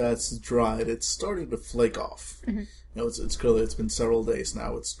blood that's dried, it's starting to flake off. Mm-hmm. It's clearly it's been several days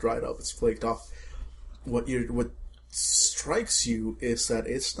now. It's dried up. It's flaked off. What strikes you is that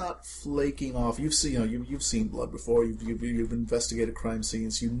it's not flaking off. You've seen blood before. You've investigated crime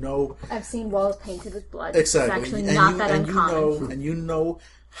scenes. I've seen walls painted with blood. Exactly. It's actually not that uncommon. You know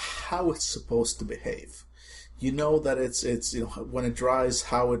how it's supposed to behave. You know that it's when it dries,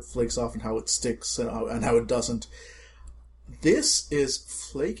 how it flakes off and how it sticks and how it doesn't. This is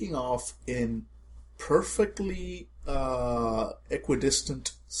flaking off in perfectly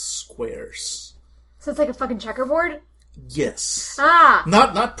equidistant squares. So it's like a fucking checkerboard? Yes. Ah!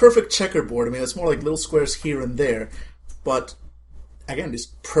 Not perfect checkerboard. I mean, it's more like little squares here and there. But, again, these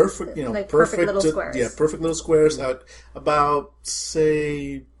perfect, perfect little squares. Yeah, perfect little squares at about,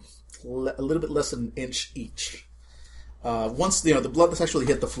 say, a little bit less than an inch each. once the blood has actually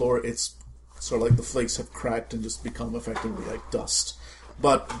hit the floor, it's sort of like the flakes have cracked and just become effectively like dust.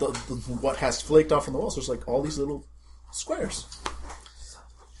 But what has flaked off from the walls is like all these little squares.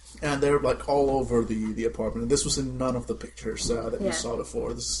 And they're like all over the apartment. And this was in none of the pictures that you saw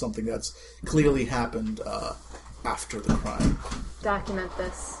before. This is something that's clearly happened after the crime. Document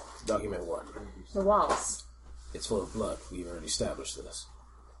this. Document what? The walls. It's full of blood. We've already established this.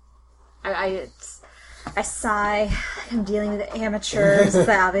 I sigh. I'm dealing with amateurs, as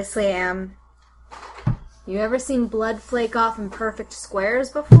I obviously am. You ever seen blood flake off in perfect squares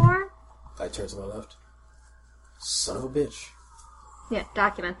before? I turn to my left. Son of a bitch. Yeah,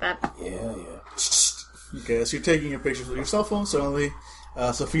 document that. Yeah. Okay, so you're taking your pictures with your cell phone. Suddenly,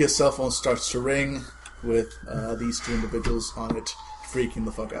 Sophia's cell phone starts to ring with these two individuals on it freaking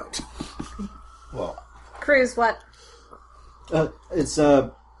the fuck out. Well, Cruz, what? it's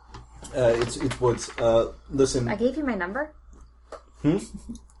Woods. Listen. I gave you my number?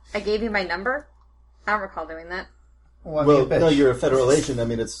 I gave you my number? I don't recall doing that. Well, no, you're a federal agent. I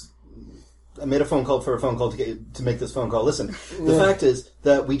mean, I made a phone call for a phone call to make this phone call. Listen, the fact is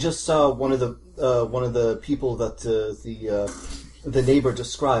that we just saw one of the people that the neighbor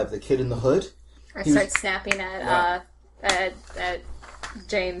described, the kid in the hood. I start snapping at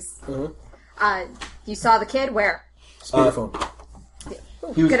James. Mm-hmm. You saw the kid? Where? Speakerphone.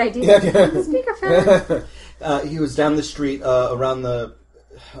 Good idea. Speakerphone. He was down the street, around the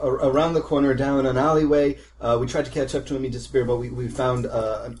corner, down an alleyway. We tried to catch up to him. He disappeared, but we found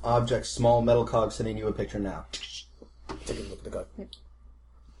an object, small metal cog, sending you a picture now. Take a look at the cog.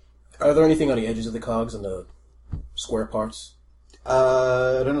 Are there anything on the edges of the cogs and the square parts?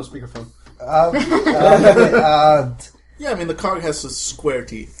 I don't know, speakerphone. Yeah, I mean the cog has square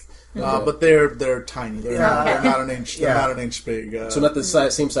teeth. But they're tiny. They're not an inch. They're not an inch big. So not the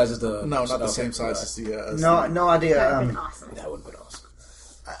same size as the. No, not the same size as the. No idea. That would have been awesome. That would have been awesome.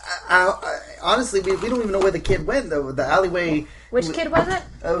 Honestly, we don't even know where the kid went. The alleyway. Which kid was it?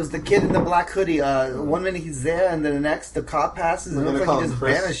 It was the kid in the black hoodie. One minute he's there, and then the next the cop passes, and it looks like he just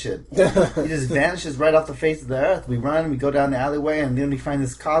vanishes. He just vanishes right off the face of the earth. We run, we go down the alleyway, and then we find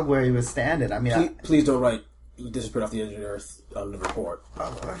this cog where he was standing. I mean, please don't write. He disappeared off the edge of the earth on the report.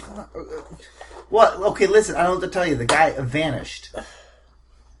 What? Okay, listen. I don't know what to tell you. The guy vanished.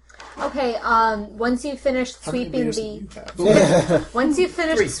 Okay. Once you finish sweeping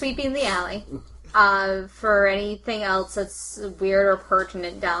sweeping the alley, for anything else that's weird or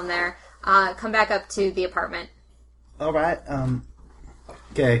pertinent down there, come back up to the apartment. All right.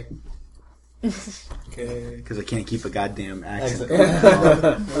 Okay. Okay. Because I can't keep a goddamn accent.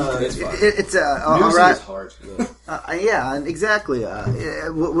 It's all right. is hard. Yeah. Yeah, exactly.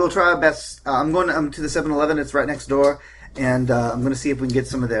 We'll try our best. I'm going to the 7-Eleven. It's right next door, and I'm going to see if we can get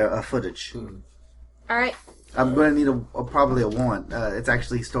some of their footage. All right. I'm going to need probably a warrant. It's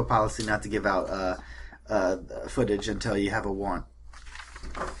actually store policy not to give out footage until you have a warrant.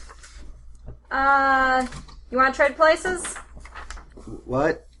 You want to trade places?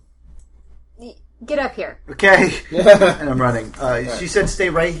 What? Get up here. Okay. And I'm running. She said stay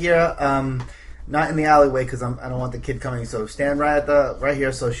right here, not in the alleyway because I don't want the kid coming. So stand right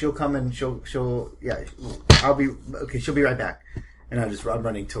here. So she'll come and she'll I'll be okay. She'll be right back. And I'm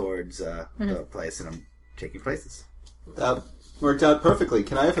running towards the place and I'm taking places. That worked out perfectly.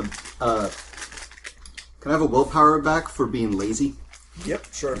 Can I have a willpower back for being lazy? Yep,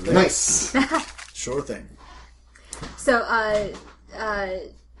 sure thing. Nice. Sure thing. So,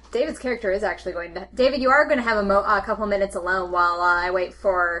 David's character is actually going to... David, you are going to have a couple minutes alone while I wait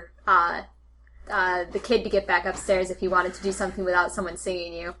for the kid to get back upstairs if you wanted to do something without someone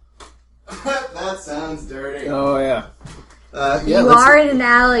singing you. That sounds dirty. Oh, yeah. You are in an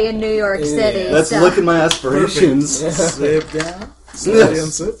alley in New York City. Let's look at my aspirations. Sip down.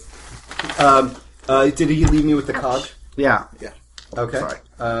 Sip. Did he leave me with the cog? Yeah. Yeah. Okay. Sorry.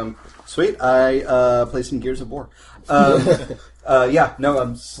 Sweet. I play some Gears of War.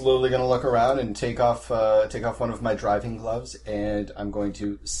 I'm slowly going to look around and take off one of my driving gloves, and I'm going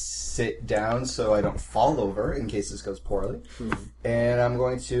to sit down so I don't fall over in case this goes poorly. And I'm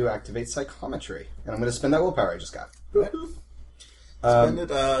going to activate psychometry, and I'm going to spend that willpower I just got. Spend it.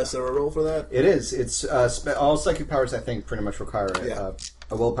 Is there a roll for that? It is. It's all psychic powers. I think pretty much require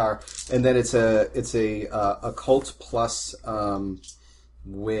a willpower, and then it's a occult plus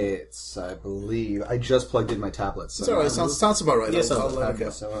wits, I believe. I just plugged in my tablet. So it's alright. Sounds about right. Yes, I'll let it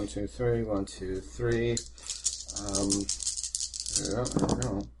go. So 1, 2, 3. 1, 2, 3. There we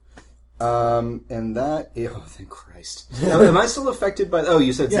go. And that. Oh, thank Christ! Now, am I still affected by? Oh,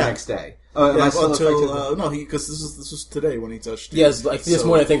 you said it's the next day. Am I still affected? No, because this was today when he touched. Yes, like this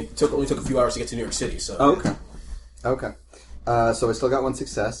morning I think only took a few hours to get to New York City. So. Oh, okay. Okay. So I still got one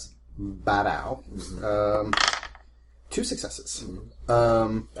success. Bad-ow. 2 successes.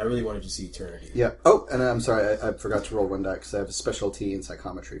 I really wanted to see Eternity. Yeah. Oh, and I'm sorry, I forgot to roll one die because I have a specialty in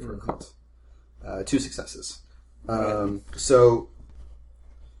psychometry for a cult. 2 successes. So,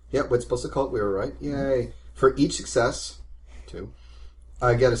 yeah, wits plus occult, we were right. Yay. For each success, 2,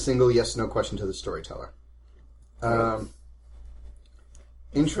 I get a single yes/no question to the storyteller.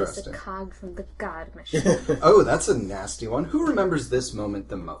 Interesting. Just a cog from the God machine. Oh, that's a nasty one. Who remembers this moment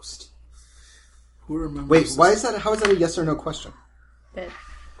the most? Who remembers? Wait, this? why is that? How is that a yes or no question?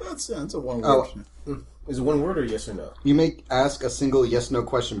 That's a one Oh. word. Is it one word or yes or no? You may ask a single yes/no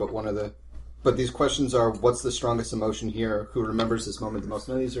question, but these questions are: what's the strongest emotion here? Who remembers this moment the most?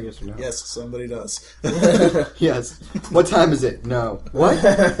 None of these are yes or no. Yes, somebody does. Yes. What time is it? No. What?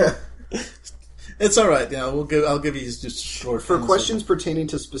 It's all right. Yeah, I'll give you just a short. For answer. questions pertaining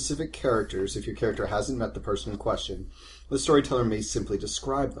to specific characters, if your character hasn't met the person in question, the storyteller may simply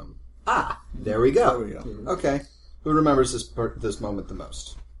describe them. Ah, there we go. There we go. Okay. Who remembers this moment the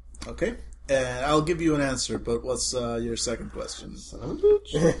most? Okay, and I'll give you an answer. But what's your second question? Son of a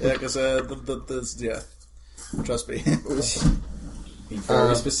bitch. Yeah, because yeah, trust me. Be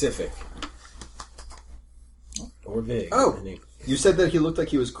very specific. Or vague. Oh. depending. You said that he looked like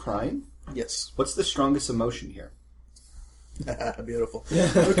he was crying? Yes. What's the strongest emotion here? Beautiful.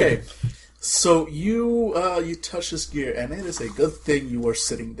 Okay, so you touch this gear, and it is a good thing you are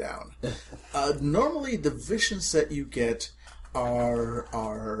sitting down. Normally, the visions that you get are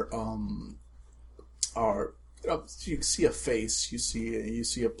you see a face, you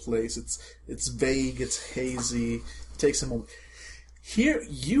see a place. It's vague, it's hazy. It takes a moment. Here,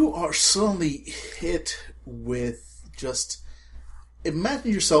 you are suddenly hit with just.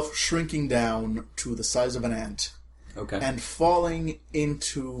 Imagine yourself shrinking down to the size of an ant Okay. and falling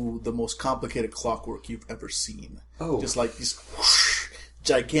into the most complicated clockwork you've ever seen. Oh. Just like these whoosh,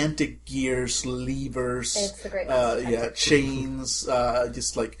 gigantic gears, levers, It's the Great Mass Effect. chains,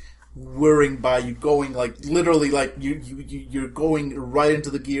 just like whirring by you, going like literally like you're going right into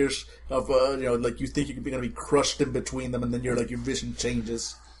the gears of like you think you're going to be crushed in between them, and then your vision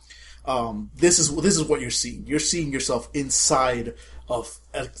changes. This is what you're seeing. You're seeing yourself inside of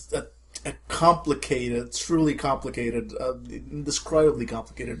a complicated, truly complicated, indescribably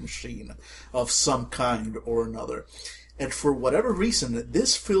complicated machine of some kind or another. And for whatever reason,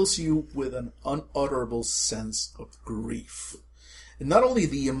 this fills you with an unutterable sense of grief. And not only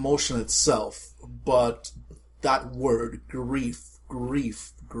the emotion itself, but that word, grief,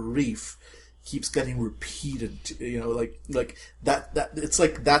 keeps getting repeated, like that it's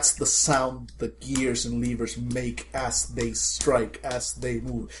like that's the sound the gears and levers make as they strike, as they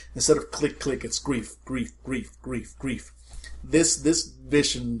move. Instead of click click, it's grief. This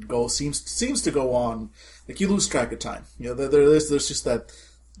vision seems to go on, like you lose track of time. There's just that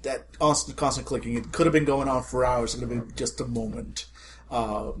constant clicking. It could have been going on for hours. It could have been just a moment,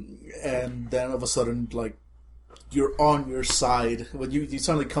 and then all of a sudden, like you're on your side. When you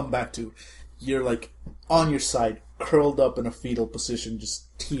suddenly come back to. You're like on your side, curled up in a fetal position, just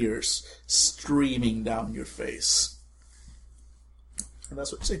tears streaming down your face. And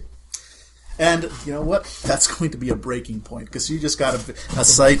that's what you see. And you know what? That's going to be a breaking point, because you just got a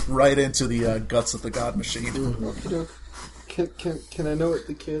sight right into the guts of the God machine. Can I know what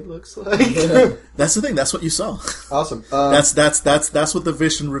the kid looks like? That's the thing. That's what you saw. Awesome. That's what the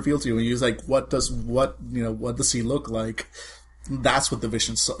vision revealed to you. And you was like, what does he look like? That's what the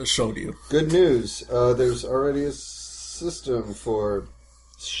vision showed you. Good news. There's already a system for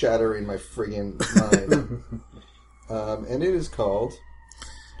shattering my friggin' mind. And it is called...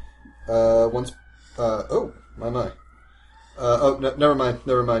 never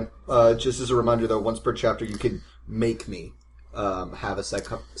mind. Just as a reminder, though, once per chapter, you can make me have a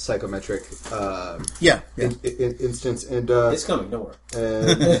psychometric instance. And It's coming, don't worry.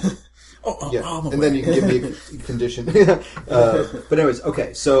 And then you can give me a condition. But anyways,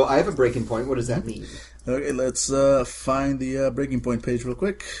 okay, so I have a breaking point. What does that mean? Okay, let's find the breaking point page real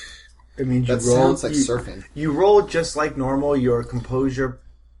quick. It means That sounds like surfing. You roll just like normal. Your composure.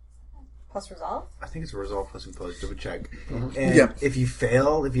 Plus resolve? I think it's a resolve plus composure. Double check. Mm-hmm. And if you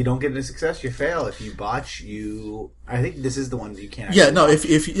fail, if you don't get a success, you fail. If you botch, you. I think this is the one that you can't. Yeah, no.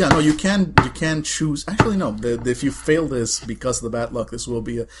 You can choose. Actually, no. If you fail this because of the bad luck, this will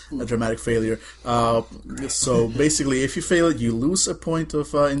be a dramatic failure. So basically, if you fail it, you lose a point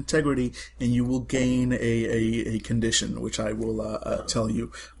of integrity, and you will gain a condition, which I will tell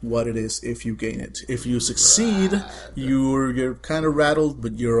you what it is if you gain it. If you succeed, you're kind of rattled,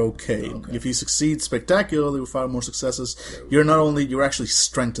 but you're okay. If you succeed, succeed spectacularly with 5 more successes, you're actually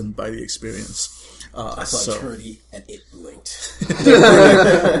strengthened by the experience. I saw eternity and it blinked.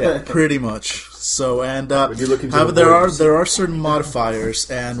 Yeah, pretty much. So, and you look into however, the there are certain modifiers,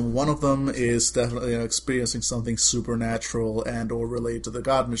 and one of them is definitely experiencing something supernatural and or related to the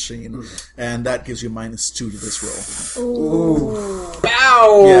God Machine, and that gives you -2 to this roll. Ooh.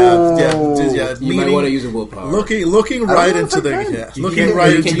 Ow! Yeah. You might want to use a willpower. Looking right into the You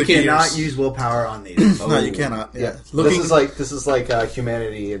gears. cannot use willpower on these. No, you cannot. Yeah, This is like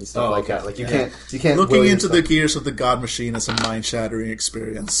humanity and stuff like that. Like you can't looking will into the yourself. gears of the God Machine is a mind-shattering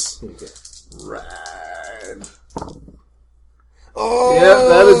experience. Rad. Oh, yep,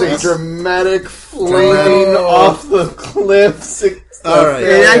 that is a dramatic flaming off the cliffs. All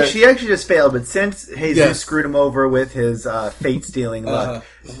right. He actually just failed, but since Jesus screwed him over with his fate-stealing luck,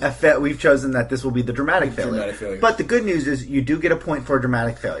 we've chosen that this will be the dramatic failure. But the good news is you do get a point for a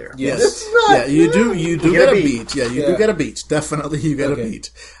dramatic failure. Yes. Yeah, you do get a beat. Yeah, you do get a beat. Definitely you get a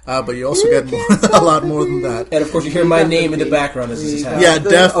beat. But you also get a lot more than that. And of course you hear my name in the background as this is happening. Yeah,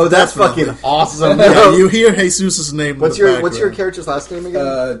 that's definitely. fucking awesome. Yeah, you hear Jesus' name What's in the background. What's your character's last name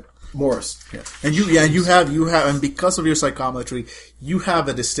again? Morris. Yeah. And you have, and because of your psychometry, you have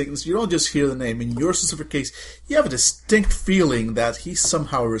a distinct. You don't just hear the name. In your specific case, you have a distinct feeling that he's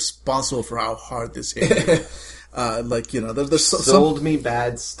somehow responsible for how hard this hit. There's sold me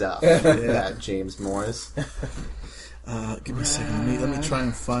bad stuff. That James Morris. Give me a second. Let me try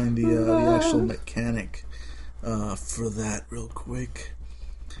and find the actual mechanic for that real quick.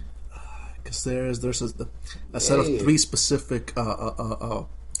 Because there's a set of 3 specific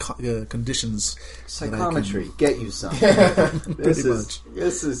conditions. Psychometry, get you some. Pretty much.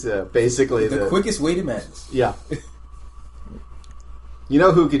 This is basically the quickest way to madness. Yeah. You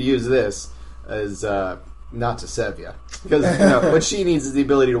know who could use this is not to Sevia, because what she needs is the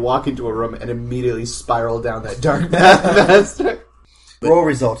ability to walk into a room and immediately spiral down that dark path. Roll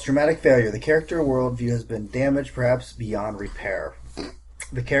results. Dramatic failure. The character worldview has been damaged, perhaps beyond repair.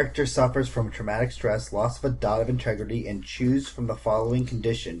 The character suffers from traumatic stress, loss of a dot of integrity, and choose from the following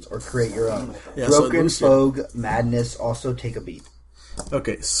conditions, or create your own. Yeah, Broken, Fogue, Madness, also take a beat.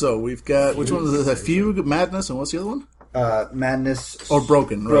 Okay, so we've got, which one is it? Fugue, Madness, and what's the other one? Madness. Or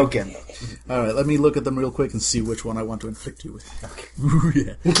Broken, right? Broken. Alright, let me look at them real quick and see which one I want to inflict you with. Okay.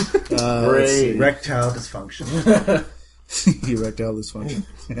 Yeah. Great. Erectile dysfunction. Erectile dysfunction.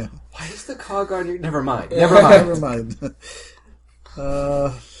 Yeah. Why is the cog on your... Never mind. Never mind.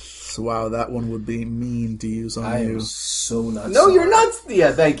 Wow, that one would be mean to use on you. I am so not. No, sorry. you're not.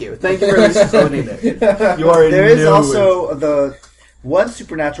 Yeah, thank you. Thank you for explaining it. You are. There is also the one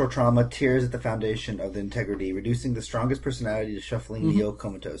supernatural trauma tears at the foundation of the integrity, reducing the strongest personality to shuffling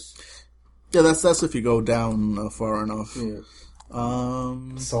neo-comatose. Yeah, that's if you go down far enough. Yeah.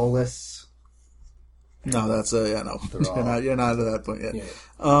 Soulless. No, that's no. You're not at that point yet. Yeah.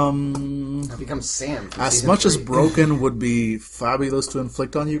 I've become Sam. As much as Broken would be fabulous to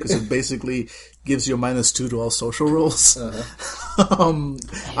inflict on you, because it basically gives you a -2 to all social rolls. I'm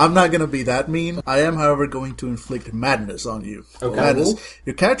not going to be that mean. I am, however, going to inflict Madness on you. Okay. Madness.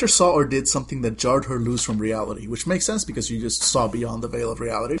 Your character saw or did something that jarred her loose from reality, which makes sense because you just saw beyond the veil of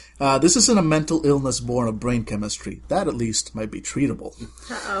reality. This isn't a mental illness born of brain chemistry. That, at least, might be treatable.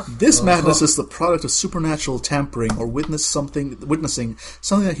 This madness is the product of supernatural tampering or witnessing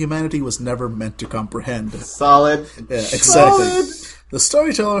something that humanity was never meant to comprehend. Solid. Yeah, exactly. Solid. The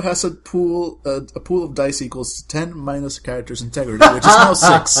storyteller has a pool of dice equals 10 minus the character's integrity, which is now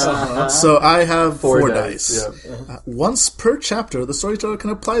 6. So I have 4 dice. Yeah. Once per chapter, the storyteller can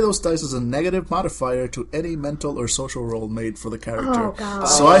apply those dice as a negative modifier to any mental or social roll made for the character. Oh, God.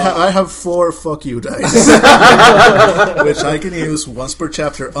 So I have 4 fuck you dice, which I can use once per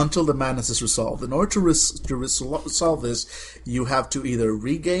chapter until the madness is resolved. In order to resolve this, you have to either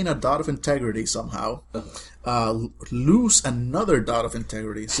regain a dot of integrity somehow, lose another dot of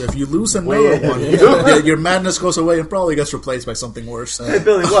integrity. So if you lose another one, your madness goes away and probably gets replaced by something worse. Hey,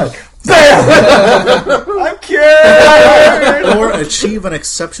 Billy, what? I'm cured! Or achieve an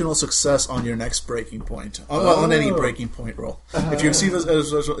exceptional success on your next breaking point. On any breaking point roll. If you achieve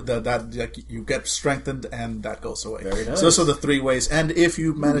that you get strengthened and that goes away. Very nice. So those are the 3 ways. And if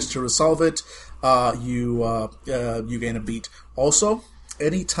you manage to resolve it, you gain a beat. Also,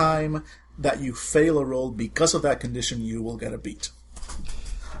 any time that you fail a roll because of that condition, you will get a beat.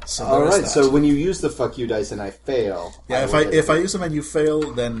 So all right. So when you use the fuck you dice and I fail, yeah. If I use them and you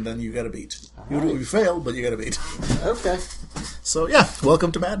fail, then you get a beat. You fail, but you get a beat. Okay. So yeah,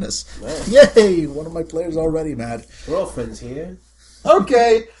 welcome to Madness. Nice. Yay! One of my players already mad. We're all friends here.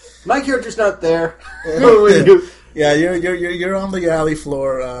 Okay. My character's not there. Yeah, you're on the alley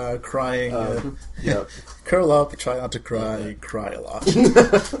floor crying. Yeah. Curl up, try not to cry, cry a lot.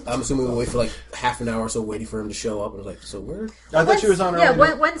 I'm assuming we'll wait for like half an hour or so waiting for him to show up. And I was like, so where? I thought she was on her Yeah,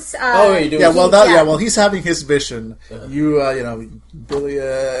 own. once. Oh, you're doing While he's having his vision, Billy,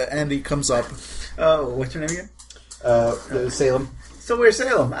 Andy comes up. Oh, what's your name again? Salem. So where's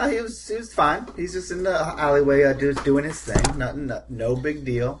Salem? He was fine. He's just in the alleyway, doing his thing. No big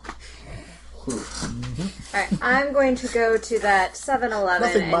deal. Alright, I'm going to go to that 7-Eleven.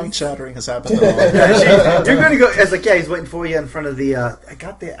 Nothing and- mind-shattering has happened at all. You're going to go. It's like, yeah, he's waiting for you in front of the. I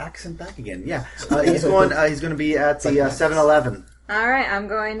got the accent back again. Yeah, he's going. He's going to be at the 7-Eleven. Alright, I'm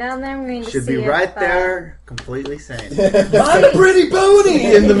going down there. I'm going to Should see be if, right there, completely sane. I'm pretty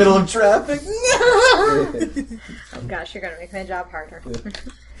bony in the middle of traffic. Oh gosh, you're going to make my job harder.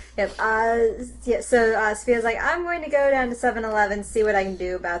 Yep. So Sophia's like, I'm going to go down to 7-Eleven, see what I can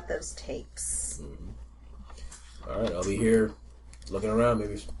do about those tapes. All right, I'll be here looking around.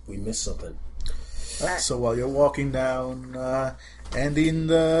 Maybe we missed something. So while you're walking down, Andy and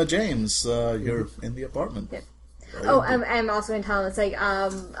James, you're in the apartment. Yep. Oh, I'm also going to tell him, it's like,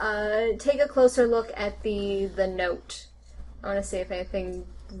 take a closer look at the note. I want to see if anything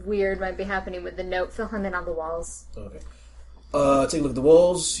weird might be happening with the note. Fill him in on the walls. Okay. Take a look at the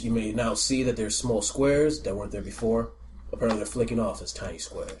walls. You may now see that there's small squares that weren't there before. Apparently they're flicking off as tiny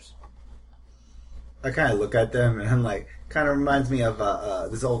squares. I kind of look at them and I'm like, kind of reminds me of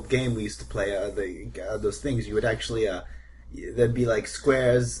this old game we used to play. Those things you would actually, there'd be like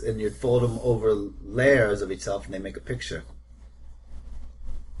squares and you'd fold them over layers of itself and they make a picture.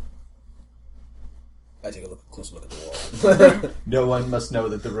 I take a closer look at the wall. No one must know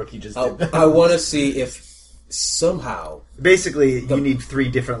that the rookie just did that. I want to see if somehow... Basically, you need 3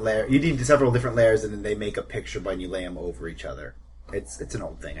 different layers. You need several different layers, and then they make a picture when you lay them over each other. It's an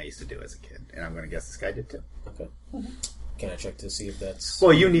old thing I used to do as a kid, and I'm going to guess this guy did too. Okay. Can I check to see if that's...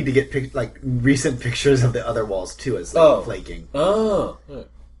 Well, you need to get recent pictures of the other walls too, as flaking. Oh. Right.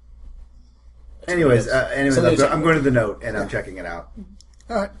 Anyways, Somebody's I'm going to the note and I'm checking it out.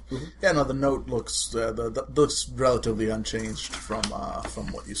 All right. Yeah, no, the note looks looks relatively unchanged from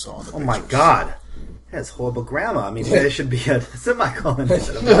what you saw in the Oh pictures. my god. That's horrible grammar. I mean, there should be a semicolon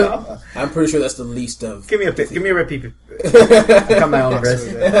instead of a... I'm pretty sure that's the least of... Give me a repeat. I cut my own wrist.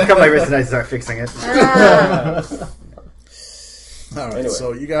 I cut my wrist and I start fixing it. All right, Anyway.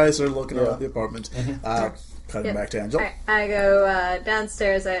 so you guys are looking around the apartment. Cutting Yep. back to Angel. I go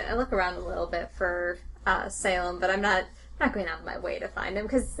downstairs. I look around a little bit for Salem, but I'm not going out of my way to find him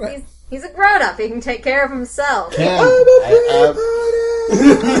because he's a grown up. He can take care of himself. As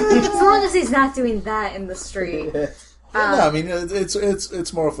long as he's not doing that in the street. No, I mean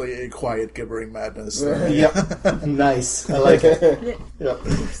it's more of a quiet gibbering madness. Yep. Nice. I like it. Yep.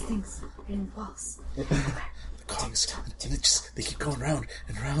 Those things are in walls. Cogs, and they keep going round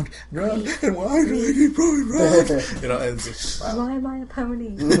and round and round. And why do they keep going round? And it's just, Why am I a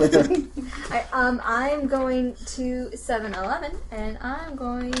pony? I'm going to 7-Eleven, and I'm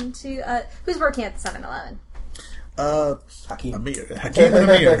going to... who's working at the 7-Eleven? Hakeem. Hakeem and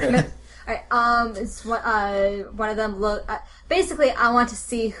Amir. Alright, it's one of them basically, I want to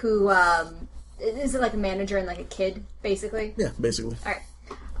see who, is it like a manager and like a kid, basically? Yeah, basically. Alright,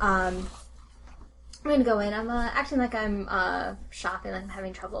 I'm gonna go in. I'm acting like I'm shopping, like I'm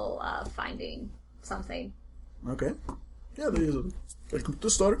having trouble finding something. Okay. Yeah, the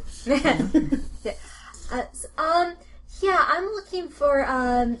starter. Yeah. Yeah, I'm looking for.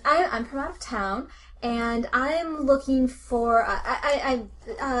 I'm from out of town, and I'm looking for.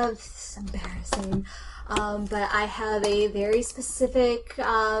 It's embarrassing. But I have a very specific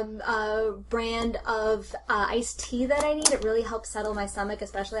brand of iced tea that I need. It really helps settle my stomach,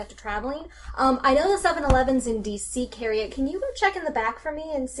 especially after traveling. I know the 7-Elevens in DC carry it. Can you go check in the back for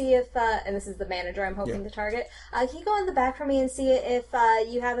me and see if, and this is the manager I'm hoping to target, can you go in the back for me and see if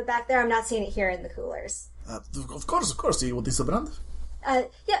you have it back there? I'm not seeing it here in the coolers. Of course. What is the brand?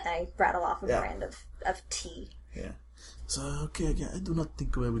 Yeah, I rattle off a brand of tea. Yeah. So okay, I do not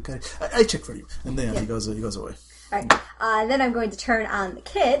think we can. I check for you, and then he goes away. All right. Then I'm going to turn on the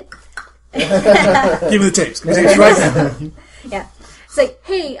kid. Give me the tapes. Give me the tapes right now. Yeah. It's like,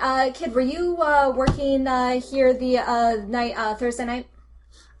 hey, kid, were you working here the Thursday night?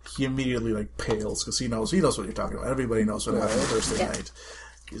 He immediately pales because he knows what you're talking about. Everybody knows what happened Thursday night.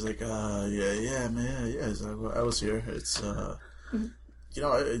 He's like, yeah, man, yes, I was here. It's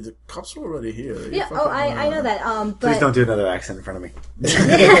the cops were already here. Yeah. I know that. But Please don't do another accent in front of me.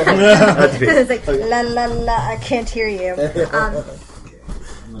 It's like la la la. I can't hear you.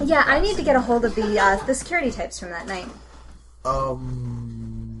 Yeah, I need to get a hold of the security types from that night.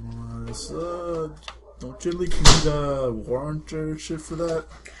 don't you need a warrant or shit for that?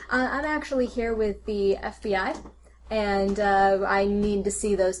 I'm actually here with the FBI, and I need to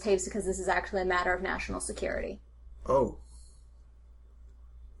see those tapes because this is actually a matter of national security. Oh.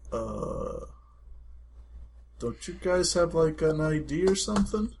 Don't you guys have, like, an ID or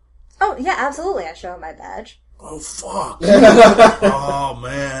something? Oh, yeah, absolutely. I show him my badge. Oh, fuck. Oh,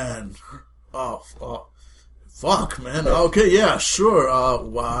 man. Oh, fuck, man. Okay, yeah, sure.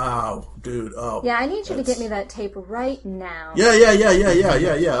 Wow, dude. Oh. Yeah, I need you to get me that tape right now.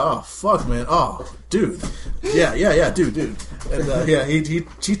 Yeah. Oh, fuck, man. Oh, dude. Yeah, dude. And yeah,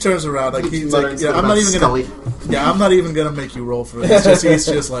 he turns around like he's like, yeah, I'm not even gonna. Yeah, I'm not even gonna make you roll for it. He's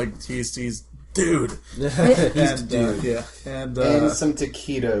just like he's dude. And yeah, and some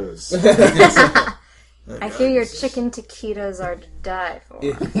taquitos. I hear your chicken taquitos are to die for.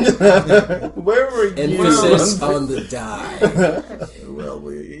 Where were you? Emphasis on the die. Well,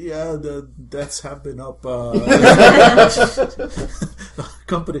 the deaths have been up.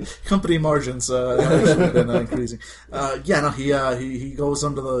 Company margins have been increasing. He goes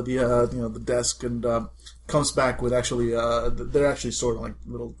under the desk and comes back with they're actually sort of like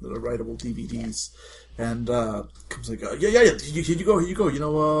little writable DVDs. And comes like, here you go. You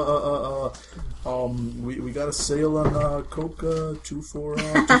know, we got a sale on Coke, two for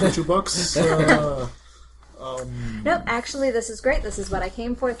 $2. Nope, actually, this is great. This is what I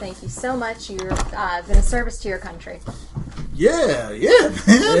came for. Thank you so much. You've been a service to your country. Yeah, man.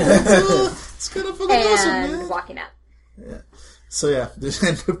 It's kind of fucking awesome, man. And walking out. Yeah. So yeah,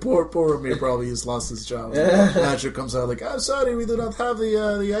 and poor Ramir probably has lost his job. Manager comes out like, I'm sorry, we do not have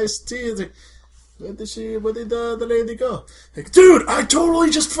the iced tea. It's like, where did the lady go? Like, dude, I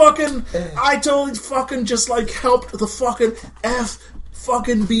totally fucking just like helped the fucking F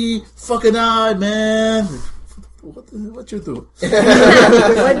fucking B fucking I, man. What you do?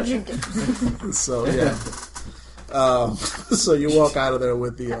 What did you do? So yeah. So you walk out of there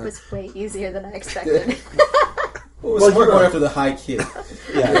with the. That was way easier than I expected. Well, we're going after the high kid.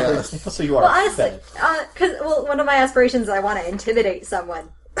 Yeah. So you are. Well, honestly, because one of my aspirations is I want to intimidate someone.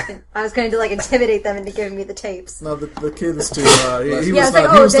 I was going to intimidate them into giving me the tapes. No, the kid is too. He was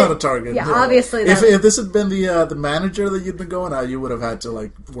not a target. Yeah, obviously. If this had been the manager that you'd been going at, you would have had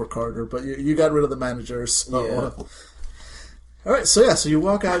to work harder. But you got rid of the manager. So. Yeah. All right, so you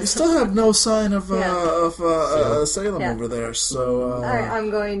walk out. You still have no sign of Salem over there. So all right,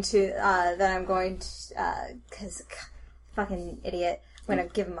 I'm going to because fucking idiot. I'm going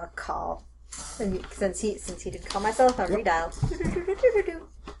to give him a call. Since he didn't call my cell phone, redial.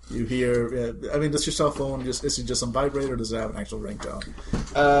 You hear? Does your cell phone is it just on vibrate or does it have an actual ringtone?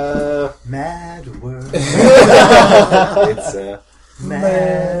 Mad world. It's a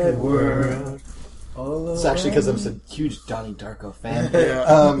mad world. It's actually because I'm a huge Donnie Darko fan. Yeah.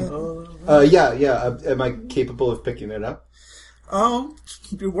 Am I capable of picking it up?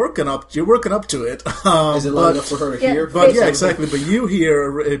 You're working up to it. Is it loud enough for her to hear? But yeah, exactly. But you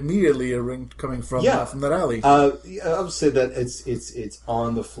hear immediately a ring coming from that alley. I would say that it's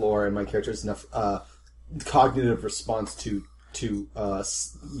on the floor, and my character has enough cognitive response to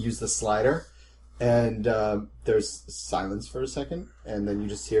use the slider. And there's silence for a second, and then you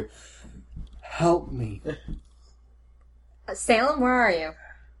just hear, "Help me." Salem, where are you?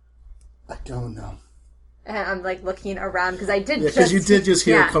 I don't know. And I'm looking around because I did. Yeah, because you did just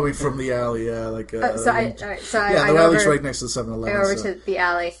hear it coming from the alley. Yeah, the alley's right next to the 7-Eleven. I go over to the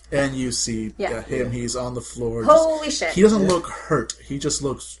alley, and you see him. He's on the floor. Holy shit! He doesn't look hurt. He just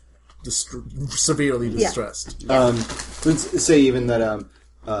looks severely distressed. Let's say even that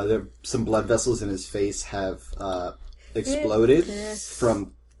there some blood vessels in his face have exploded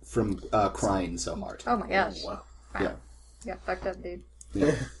from crying so hard. Oh my gosh! Wow. Yeah, fucked up, dude.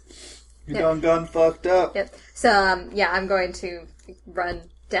 Yeah. You done gone fucked up. Yep. So, I'm going to run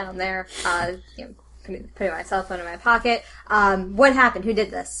down there, putting my cell phone in my pocket. What happened? Who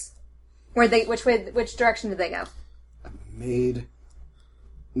did this? Which direction did they go?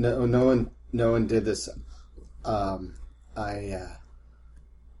 No one did this. I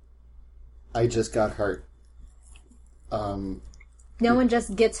just got hurt. No one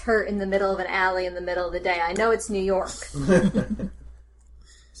just gets hurt in the middle of an alley in the middle of the day. I know it's New York.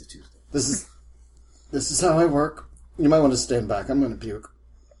 This is how I work. You might want to stand back. I'm going to puke.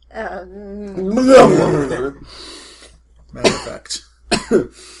 Matter of fact.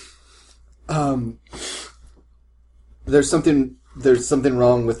 There's something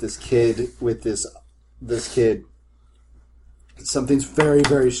wrong with this kid. This kid. Something's very,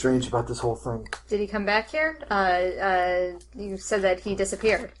 very strange about this whole thing. Did he come back here? You said that he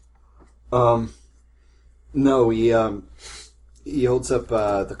disappeared. No, he holds up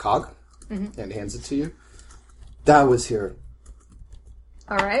the cog. and hands it to you. That was here.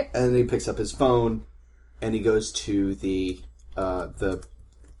 All right. And then he picks up his phone, and he goes to the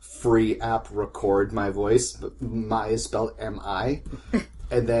free app Record My Voice. My is spelled M-I.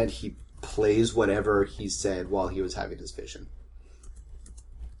 And then he plays whatever he said while he was having his vision.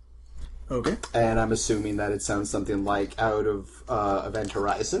 Okay. And I'm assuming that it sounds something like out of Event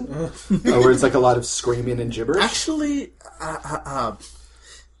Horizon, where it's like a lot of screaming and gibberish. Actually,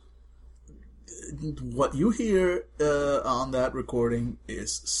 what you hear on that recording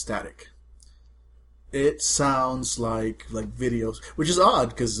is static. It sounds like videos, which is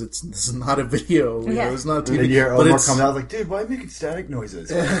odd because it's not a video. You know, it's not a TV. And you're but Omar it's coming out like, dude, why are you making static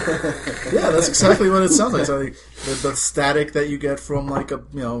noises? yeah, that's exactly what it sounds like. So the static that you get from a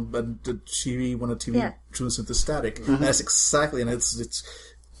TV when a TV tunes into static. That's exactly, and it's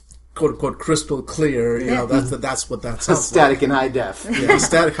quote unquote crystal clear. You know, that's what that sounds Static like. in high def. Yeah,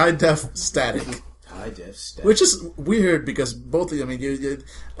 static, high def, static. High def static. Which is weird because both of you, I mean,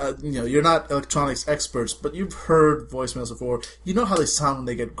 you're not electronics experts, but you've heard voicemails before. You know how they sound when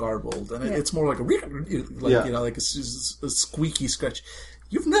they get garbled, and it's more like like a squeaky scratch.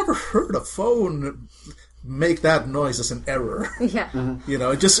 You've never heard a phone make that noise as an error. Yeah. You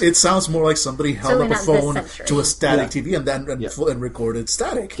know, it sounds more like somebody held up a phone to a static TV and recorded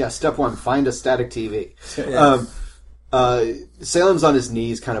static. Yeah, step one, find a static TV. Salem's on his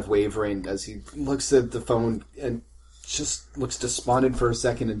knees, kind of wavering as he looks at the phone and just looks despondent for a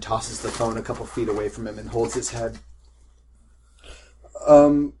second and tosses the phone a couple feet away from him and holds his head.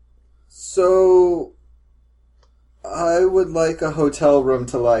 So I would like a hotel room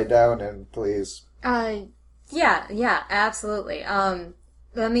to lie down in, please. Yeah, absolutely.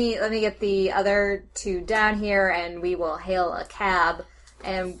 Let me get the other two down here, and we will hail a cab.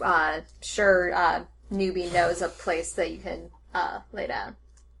 And Newbie knows a place that you can lay down.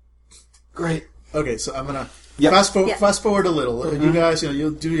 Great. Okay, so I'm gonna Yep. fast forward a little. You guys,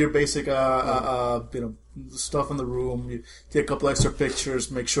 you'll do your basic, stuff in the room. You take a couple extra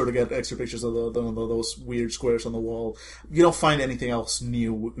pictures. Make sure to get extra pictures of those weird squares on the wall. You don't find anything else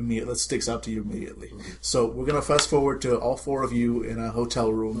new that sticks out to you immediately. So we're gonna fast forward to all four of you in a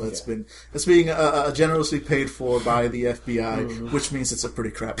hotel room that's being generously paid for by the FBI, which means it's a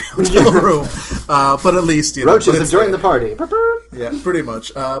pretty crappy hotel room. But at least roaches enjoying the party. Yeah, pretty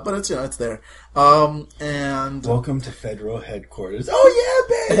much. But it's it's there. And Welcome to federal headquarters. Oh yeah,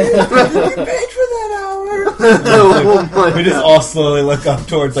 baby! You paid for that hour. We just all slowly look up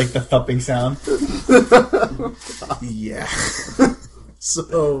towards the thumping sound. Yeah.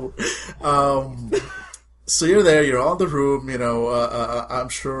 So you're there. You're on the room. I'm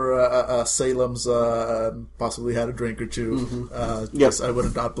sure Salem's possibly had a drink or two. Yes, I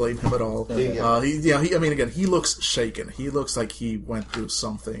would not blame him at all. He looks shaken. He looks like he went through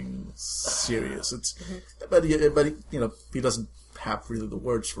something serious. But he doesn't have really the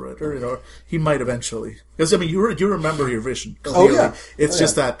words for it, or he might eventually. Because you remember your vision. Clearly. It's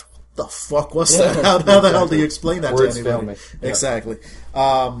just that. The fuck was that? How the hell do you explain that Words to fail anybody? me. Exactly.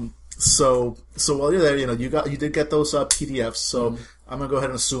 So while you're there, you did get those PDFs. So I'm gonna go ahead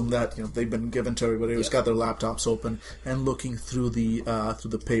and assume that they've been given to everybody who's got their laptops open and looking through the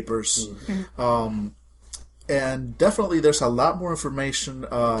papers. And definitely, there's a lot more information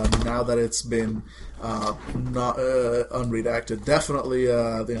now that it's been not unredacted. Definitely,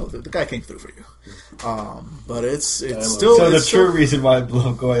 the guy came through for you. But it's still So the true reason why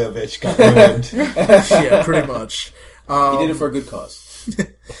Blagojevich got ruined. yeah, pretty much. He did it for a good cause.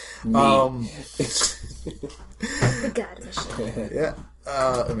 The God of the show. Yeah.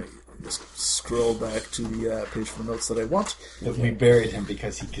 Let me just scroll back to the page for notes that I want. We buried him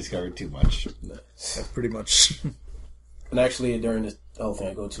because he discovered too much. Yeah, pretty much. And actually, during this whole thing,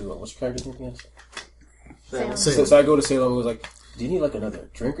 I go to what's your character's name again? Salem. So I go to Salem and was like, "Do you need another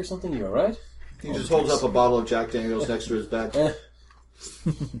drink or something? You all right?" He just holds up a bottle of Jack Daniels next to his bed.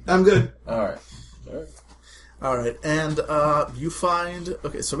 I'm good. All right. All right, and you find...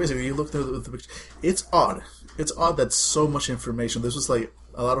 Okay, so basically, you look through the picture. It's odd. It's odd that so much information... This was a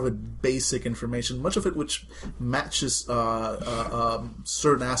lot of it basic information, much of it which matches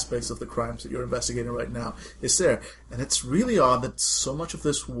certain aspects of the crimes that you're investigating right now is there. And it's really odd that so much of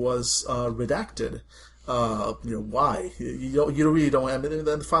this was redacted. Why? You really don't... I mean,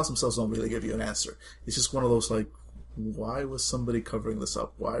 the files themselves don't really give you an answer. It's just one of those, why was somebody covering this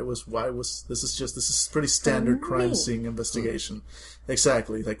up? Why was this is pretty standard crime scene investigation.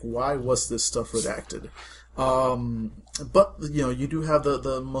 Exactly. Why was this stuff redacted? But you do have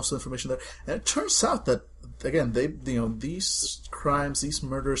the most information there. And it turns out that again, these crimes, these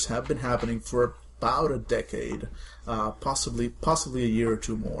murders have been happening for about a decade, possibly a year or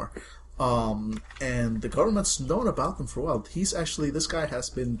two more. And the government's known about them for a while. This guy has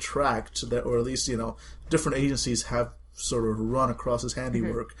been tracked, or at least, different agencies have sort of run across his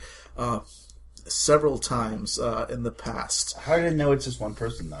handiwork several times in the past. How did I know it's just one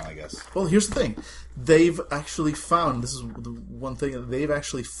person, though, I guess? Well, here's the thing. They've actually found, this is the one thing that they've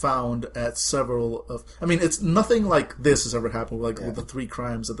actually found at several of, it's nothing like this has ever happened, with the 3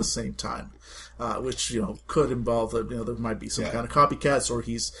 crimes at the same time, which, could involve, there might be some kind of copycats, or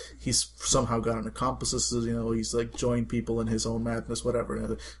he's somehow gotten accomplices, he's like joined people in his own madness,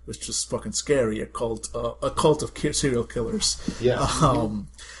 whatever, which is just fucking scary, a cult of serial killers. Yeah.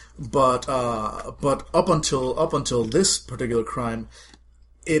 But up until this particular crime,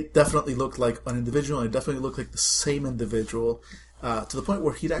 it definitely looked like an individual, and it definitely looked like the same individual, to the point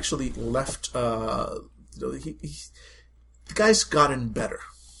where he'd actually left. The guy's gotten better,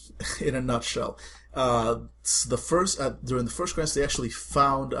 in a nutshell. During the first crimes, they actually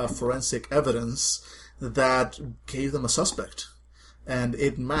found forensic evidence that gave them a suspect. And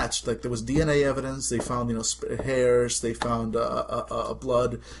it matched. Like, there was DNA evidence. They found, hairs. They found a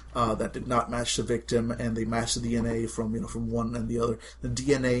blood that did not match the victim, and they matched the DNA from one and the other. The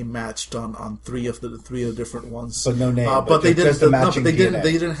DNA matched on three of the different ones. But no name. But they didn't. They DNA.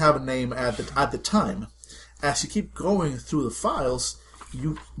 didn't have a name at the time. As you keep going through the files,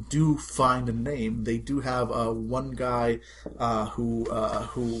 you do find a name. They do have one guy who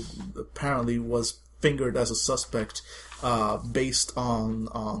apparently was fingered as a suspect based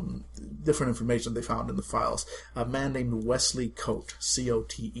on different information they found in the files. A man named Wesley Cote,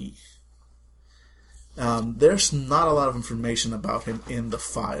 C-O-T-E. There's not a lot of information about him in the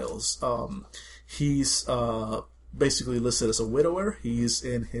files. He's basically listed as a widower. He's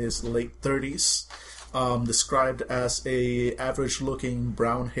in his late 30s. Described as a average-looking,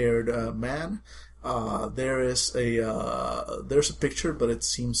 brown-haired man. There's a picture, but it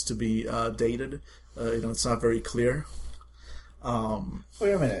seems to be dated. It's not very clear.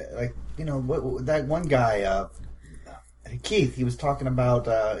 Wait a minute, what that one guy, Keith, he was talking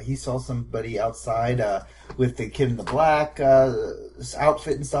about. He saw somebody outside with the kid in the black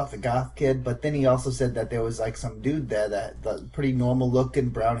outfit and stuff, the goth kid. But then he also said that there was like some dude there that pretty normal looking,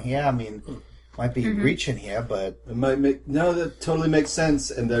 brown hair. Might be reaching here, but it might make that totally makes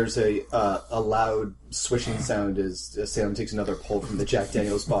sense. And there's a loud swishing sound as Salem takes another pull from the Jack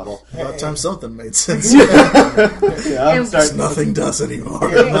Daniels bottle. About time something made sense. Nothing does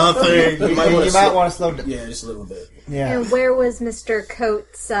anymore. Nothing. You might want to slow down. Yeah, just a little bit. Yeah. And where was Mr.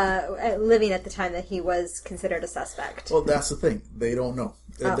 Coates living at the time that he was considered a suspect? Well, that's the thing. They don't know.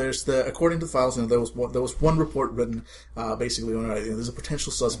 There's according to the files, there was one report written, basically, there's a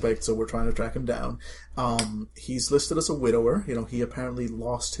potential suspect, so we're trying to track him down. He's listed as a widower. He apparently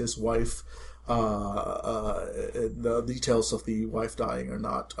lost his wife. The details of the wife dying are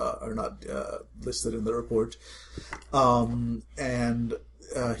not listed in the report.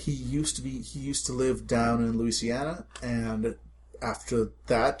 He used to live down in Louisiana, and after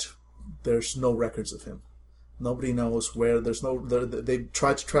that, there's no records of him. Nobody knows where. They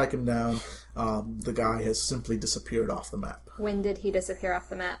tried to track him down. The guy has simply disappeared off the map. When did he disappear off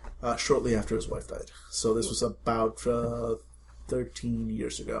the map? Shortly after his wife died. So this was about 13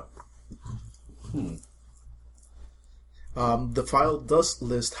 years ago. The file does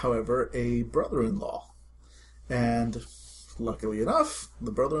list, however, a brother-in-law. And luckily enough,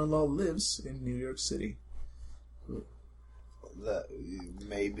 the brother-in-law lives in New York City.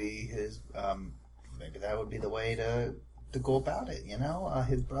 Maybe that would be the way to go about it,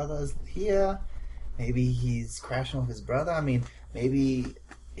 his brother's here. Maybe he's crashing with his brother. Maybe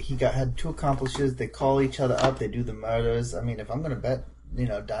he had 2 accomplices. They call each other up. They do the murders. If I'm going to bet,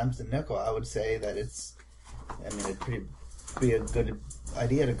 dimes and nickel, I would say that it'd be a good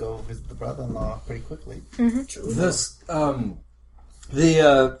idea to go visit the brother-in-law pretty quickly. Mm-hmm. This,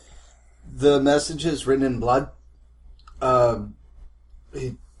 the messages written in blood,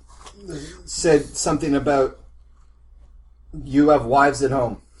 he said something about you have wives at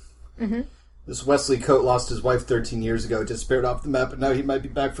home. Mm-hmm. This Wesley Coate lost his wife 13 years ago, disappeared off the map, and now he might be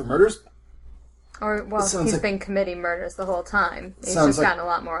back for murders? He's been committing murders the whole time. He's just gotten a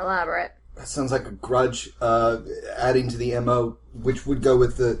lot more elaborate. That sounds like a grudge adding to the MO, which would go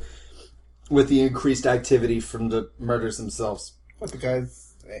with the increased activity from the murders themselves. What, the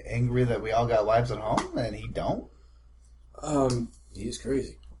guy's angry that we all got wives at home and he don't? He is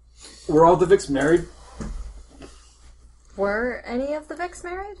crazy. Were all the Vicks married? Were any of the Vicks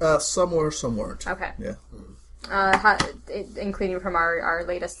married? Some were, some weren't. Okay. Yeah. Including from our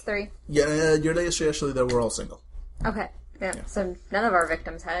latest 3? Yeah, your latest 3, actually, they were all single. Okay. Yeah. So none of our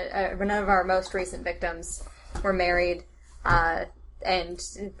victims none of our most recent victims were married. and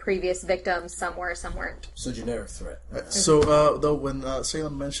previous victims. Some were, some weren't. It's a generic threat. So, though, when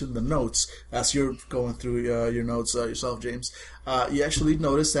Salem mentioned the notes, as you're going through your notes yourself, James, you actually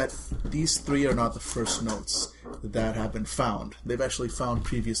notice that these 3 are not the first notes that have been found. They've actually found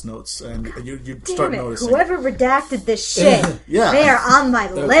previous notes, and you start noticing. Whoever redacted this shit, Yeah. they are on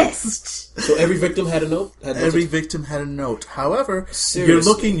my list. So every victim had a note? Every victim had a note. However,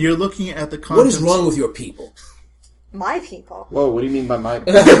 Seriously? you're looking at the contents. What is wrong with your people? My people. Whoa, what do you mean by my...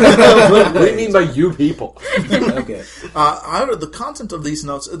 what do you mean by you people? Okay. However, the content of these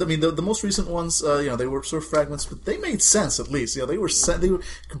notes, I mean, the most recent ones, they were sort of fragments, but they made sense at least. They were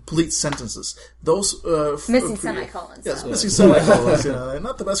complete sentences. Those Missing semicolons. Yes, though. missing semicolons.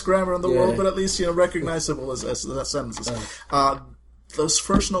 Not the best grammar in the world, but at least recognizable as sentences. Those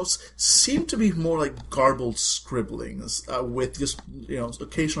first notes seem to be more like garbled scribblings with just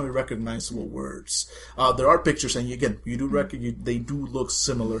occasionally recognizable words. There are pictures, and again, you do they do look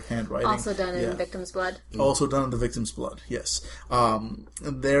similar handwriting. Also done in victim's blood. Also done in the victim's blood. Yes. And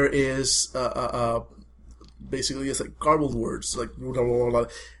there is basically it's like garbled words, like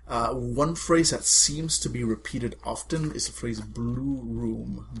one phrase that seems to be repeated often is the phrase "blue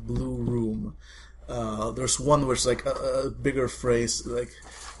room." Blue room. There's one where it's like a bigger phrase, like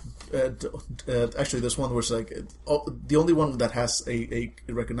actually there's one where it's like the only one that has a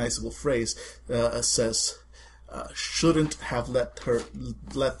recognizable phrase says shouldn't have let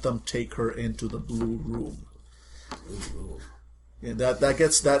them take her into the blue room. Yeah,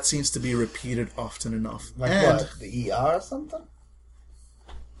 that seems to be repeated often enough. Like and, what? The ER or something?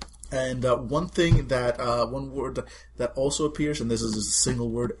 And one word that also appears, and this is a single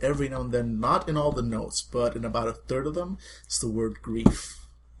word every now and then, not in all the notes, but in about a third of them, is the word grief,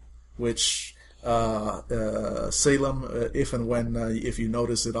 which Salem, if and when if you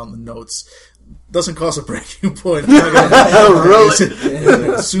notice it on the notes, doesn't cause a breaking point. Really?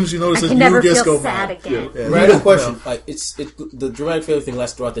 As soon as you notice it, you just go mad. Again. Yeah. Random question. Like the dramatic failure thing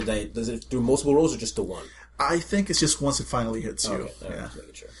lasts throughout the day. Does it do multiple rolls or just the one? I think it's just once it finally hits you. Okay, Yeah.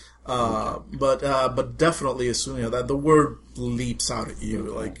 Sure. But definitely as soon that the word leaps out at you,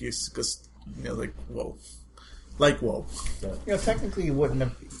 like because like whoa, Technically he wouldn't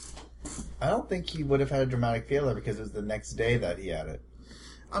have. I don't think he would have had a dramatic failure because it was the next day that he had it.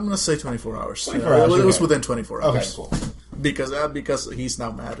 I'm gonna say 24 hours. 24 hours, It was okay. within 24 hours. Okay, cool. Because he's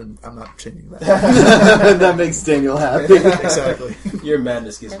now mad, and I'm not changing that. That makes Daniel happy. Exactly. Your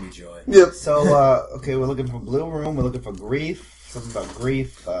madness gives me joy. Yep. So okay, we're looking for blue room. We're looking for grief. Something about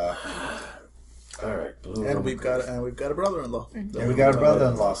grief. All right, blue And room. we've got a brother-in-law. And we got a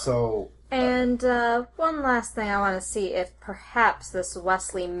brother-in-law. So And one last thing, I want to see if perhaps this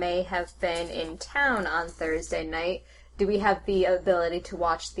Wesley may have been in town on Thursday night. Do we have the ability to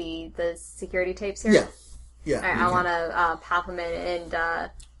watch the security tapes here? Yeah. All right, I want to pop them in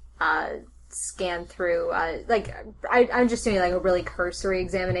and scan through. I'm just doing like a really cursory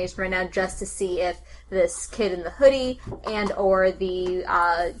examination right now, just to see if this kid in the hoodie and or the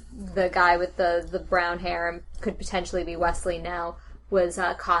guy with the brown hair could potentially be Wesley now was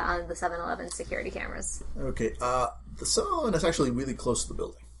caught on the 7-Eleven security cameras. Okay. The 7-Eleven is actually really close to the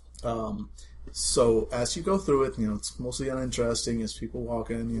building. So as you go through it, it's mostly uninteresting as people walk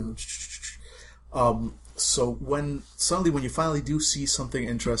in, so when you finally do see something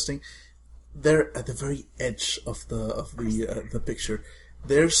interesting, there at the very edge of the picture,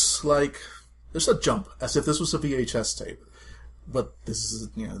 there's a jump, as if this was a VHS tape, but this is a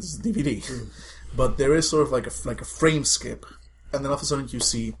DVD. But there is sort of like a frame skip, and then all of a sudden you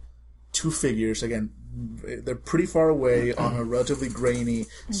see two figures. Again, they're pretty far away on a relatively grainy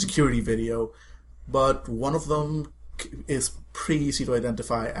security video, but one of them is pretty easy to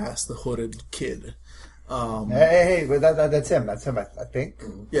identify as the hooded kid. hey, that's him. That's him. I think.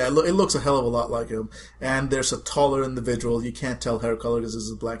 Yeah, it looks a hell of a lot like him. And there's a taller individual. You can't tell hair color because this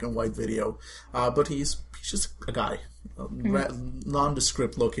is a black and white video, but he's just a guy,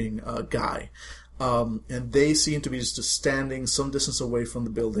 nondescript looking guy. And they seem to be just standing some distance away from the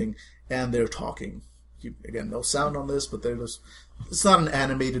building, and they're talking. Again, no sound on this, but it's not an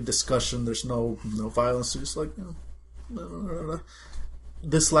animated discussion. There's no violence. It's just like,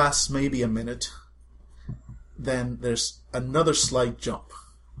 this lasts maybe a minute. Then there's another slight jump,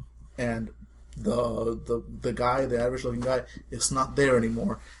 and the guy, the average looking guy, is not there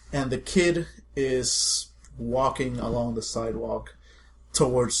anymore, and the kid is walking along the sidewalk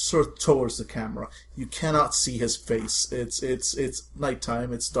towards the camera. You cannot see his face. It's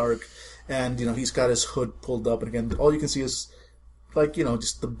nighttime. It's dark, and he's got his hood pulled up, and again, all you can see is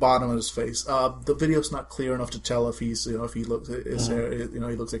just the bottom of his face. The video's not clear enough to tell if he looks he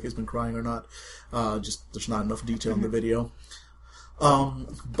looks like he's been crying or not. Just there's not enough detail in the video.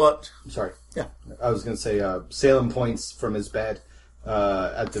 But Sorry. yeah, I was going to say, Salem points from his bed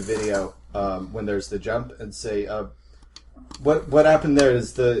at the video when there's the jump and say, what happened there?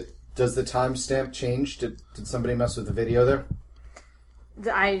 Does the timestamp change? Did somebody mess with the video there?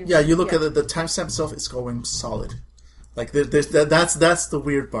 you look at it, the timestamp itself is going solid. Like that's the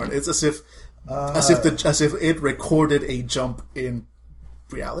weird part. It's as if it recorded a jump in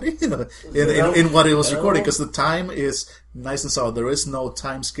reality, in what it was recording, because the time is nice and solid. There is no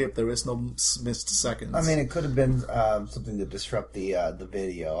time skip. There is no missed seconds. I mean, it could have been something to disrupt the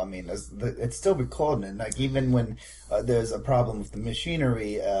video. I mean, it's still recording, and like even when there's a problem with the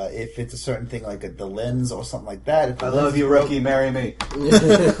machinery, if it's a certain thing like the lens or something like that. If I love you, rookie. Marry me.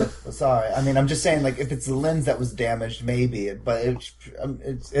 Sorry, I mean, I'm just saying, like, if it's the lens that was damaged, maybe. But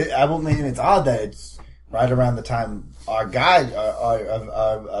I won't mean it's odd that it's right around the time our guy,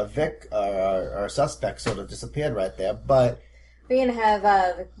 our Vic, our suspect, sort of disappeared right there. But we're gonna have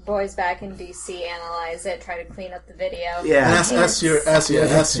the boys back in DC analyze it, try to clean up the video. yeah, And as you're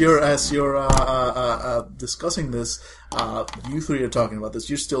discussing this, you three are talking about this.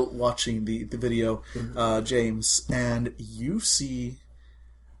 You're still watching the video, James, and you see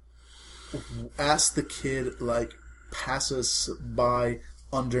as the kid passes by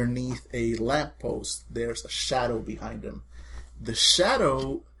underneath a lamppost, there's a shadow behind him. The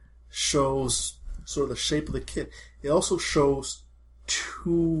shadow shows sort of the shape of the kid. It also shows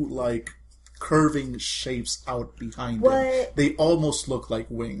two curving shapes out behind him. What? They almost look like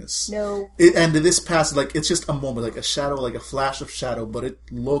wings. No. And this passes it's just a moment, like a shadow, like a flash of shadow, but it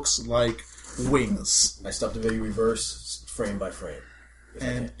looks like wings. I stopped the video, reverse frame by frame,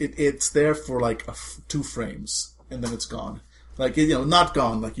 And it's there for 2 frames, and then it's gone. Not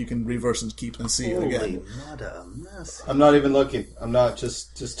gone. Like you can reverse and keep and see it again. holy mother mercy. I'm not even looking. I'm not.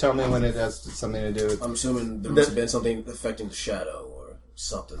 Just tell me when it has something to do with. I'm assuming there must have been something affecting the shadow or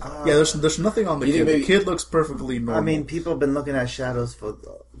something. Yeah, there's nothing on the You kid. think maybe- The kid looks perfectly normal. I mean, people have been looking at shadows for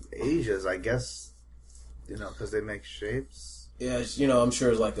ages, I guess. Because they make shapes. Yeah, I'm sure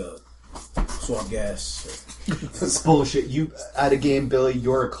it's like a swamp gas. That's bullshit. You at a game, Billy.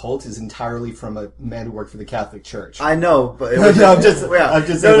 Your occult is entirely from a man who worked for the Catholic Church. I know, but I'm just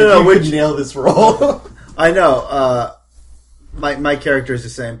saying you could nail this role. I know. My character is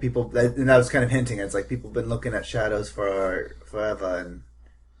just saying people, and I was kind of hinting. It's like people have been looking at shadows for forever,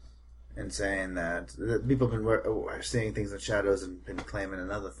 and saying that people have been seeing things in shadows and been claiming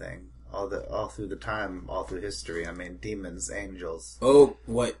another thing all through the time, all through history. I mean, demons, angels. Oh,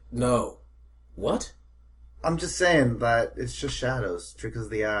 wait, no. What? I'm just saying that it's just shadows, trick of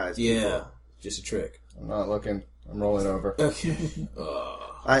the eyes. Yeah, people. just a trick. I'm not looking. I'm rolling over. Okay.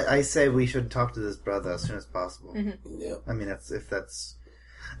 I say we should talk to this brother as soon as possible. Yeah. I mean, if that's.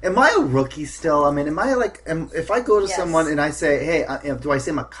 Am I a rookie still? I mean, am I if I go to Yes. someone and I say, hey, do I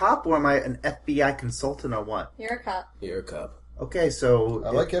say I'm a cop or am I an FBI consultant or what? You're a cop. You're a cop. Okay, so. I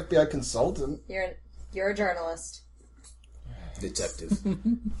like FBI consultant. You're a journalist. Detective.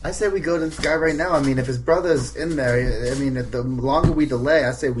 I say we go to this guy right now. I mean, if his brother's in there, I mean, the longer we delay,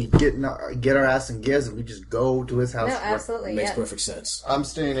 I say we get our ass in gears and we just go to his house. No, absolutely. Makes Yeah. perfect sense. I'm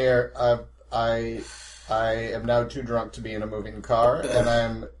staying here. I am now too drunk to be in a moving car,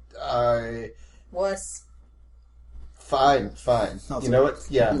 and Wuss. Fine. Not You so know what?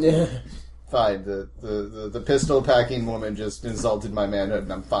 Yeah. Fine. The pistol packing woman just insulted my manhood,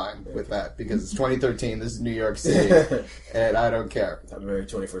 and I'm fine with that because it's 2013. This is New York City, and I don't care. I'm very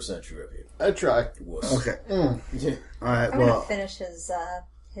 21st century of you. I try. Wuss. Okay. Yeah. All right. I'm Well, gonna finish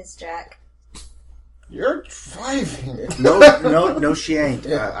his jack. You're driving. no, she ain't.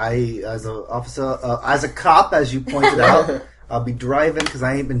 I, as an officer, as a cop, as you pointed out, I'll be driving because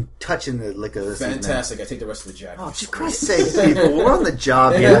I ain't been touching the liquor this evening. Fantastic. I take the rest of the jacket. Oh, for Christ's sake, people, we're on the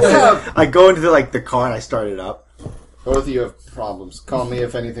job here. I go into the car and I start it up. Both of you have problems. Call me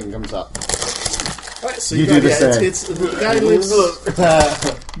if anything comes up. Alright, so You do the same. it's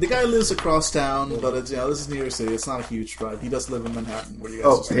the guy lives across town, but it's this is New York City. It's not a huge drive. He does live in Manhattan, where you guys.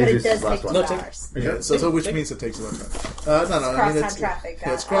 Oh, are But it Jesus, does last take one. 2 hours. Yeah, so which means it takes a long time. No, I mean Crosstown traffic,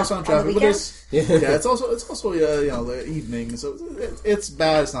 Yeah, it's on crosstown the traffic, but weekends? it's also the evening, so it's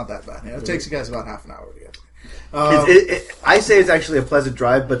bad. It's not that bad. It takes you guys about half an hour to get. I say it's actually a pleasant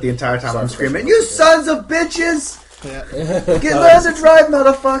drive, but the entire time I'm screaming, "You sons of bitches! Yeah. Get learn to drive,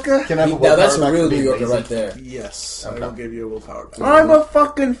 motherfucker! Can I have a Now that's willpower a real back New for Yorker being lazy? right there. Yes, I will give you a willpower back. I'm a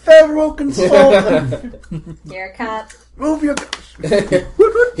fucking federal consultant. You're a cop. Move your."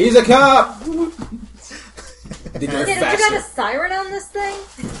 He's a cop! Did you Did you got a siren on this thing?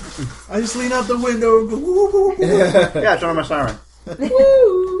 I just lean out the window and go, woo, woo, woo. Yeah, turn on my siren.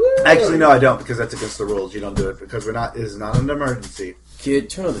 Actually, no, I don't, because that's against the rules. You don't do it because it is not an emergency. Kid,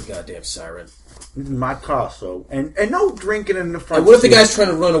 turn on the goddamn siren. This is my car, so and no drinking in the front. And what if the seat. guy's trying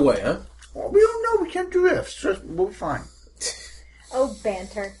to run away, huh? Well, we don't know. We can't do this. We'll be fine. Oh,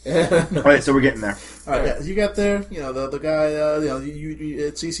 banter. All right, so we're getting there. All right, yeah, you get there. You know the guy. You know,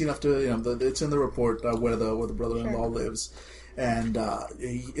 it's easy enough to it's in the report where the brother-in-law lives, and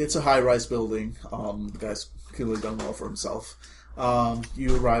it's a high-rise building. The guy's clearly done well for himself.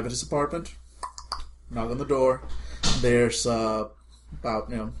 You arrive at his apartment, knock on the door. There's about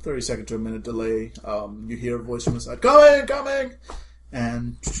 30 second to a minute delay. You hear a voice from inside, coming,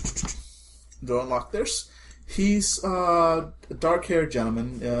 and door unlocked. He's a dark-haired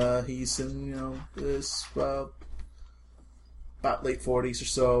gentleman. He's in his about late 40s or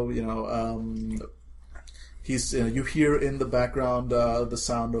so. He's you hear in the background the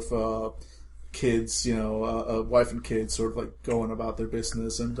sound of kids, a wife and kids sort of like going about their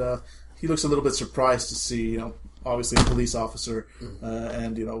business, and he looks a little bit surprised to see obviously a police officer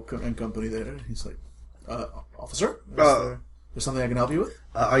and and company there. He's like, officer, is there something I can help you with?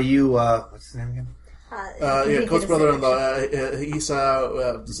 Are you what's his name again? Coach brother-in-law. He's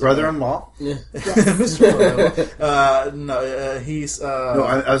Brother-in-law? Yeah. Mr. Brother-in-law. No, he's No,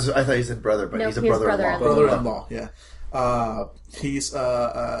 I thought you said brother, but No, he's a he's brother-in-law. brother-in-law. Yeah. He's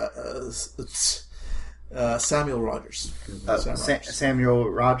Samuel Rogers. Samuel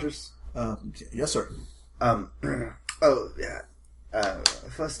Rogers. Yes, sir.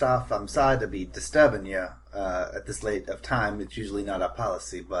 First off, I'm sorry to be disturbing you at this late of time. It's usually not our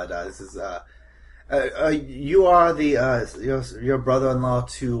policy, but this is. You are your brother-in-law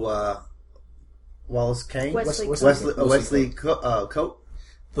to Wallace Kane? Wesley Coate?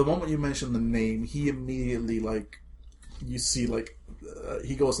 The moment you mention the name, he immediately you see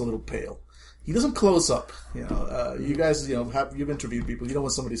he goes a little pale. He doesn't close up. You guys, you've interviewed people. You know when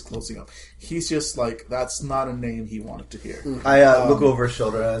somebody's closing up. He's just like, that's not a name he wanted to hear. I look over his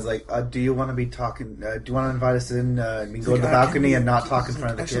shoulder and I was like, do you want to be talking? Do you want to invite us in? We can go to the balcony and not talk in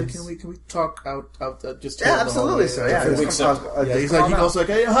front of the kids? Can we talk out just absolutely, sir. Yeah, he's like, he goes like,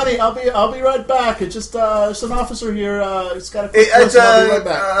 hey, honey, I'll be right back. It's just it's an officer here. He's got a quick question. I'll be right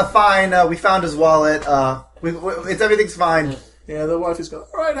back. Fine. We found his wallet. Everything's fine. Yeah, the wife is going,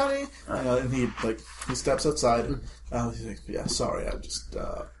 all right, honey. And he steps outside. He's like, yeah, sorry, I just,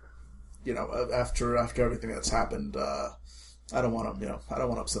 after everything that's happened, I don't want to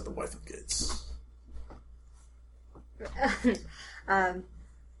upset the wife and kids.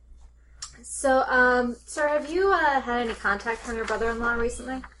 Sir, have you had any contact from your brother-in-law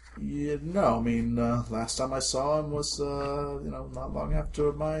recently? Yeah, no, I mean, last time I saw him was, not long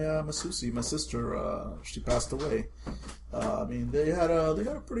after my Masusi, my sister, she passed away. I mean, they had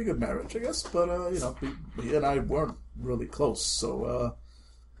a pretty good marriage, I guess, but, he and I weren't really close, so,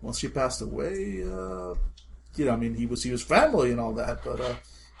 once she passed away, he was family and all that, but,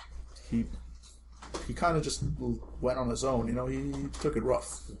 he kind of just went on his own, he took it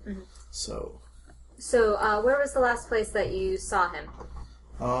rough, So, where was the last place that you saw him?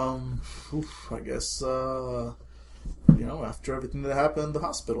 I guess, after everything that happened, the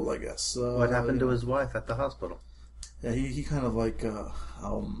hospital, I guess. What happened to his wife at the hospital? Yeah, he kind of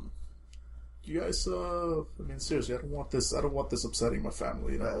you guys, seriously, I don't want this upsetting my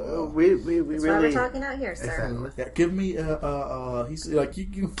family, we That's really... why we're talking out here, sir. Exactly. Yeah, give me, he's like, you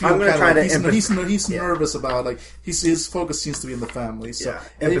can feel I'm gonna try to he's nervous about, his focus seems to be in the family, so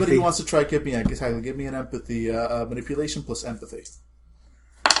anybody empathy. who wants to try, give me an empathy, manipulation plus empathy.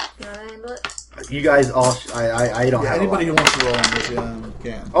 You want to handle it? You guys all... I don't have anybody a who lot. wants to roll on this,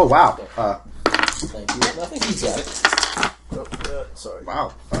 can. Oh, wow. Thank you. I think he's got it. Sorry.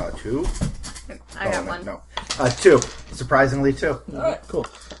 Wow. 2? I got one. No. 2. Surprisingly, 2. All right, cool.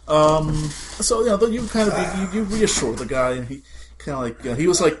 So you kind of you reassure the guy, and he kind of he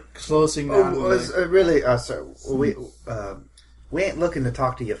was closing down. Really, sir, we ain't looking to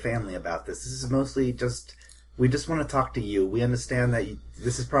talk to your family about this. This is mostly just... We just want to talk to you. We understand that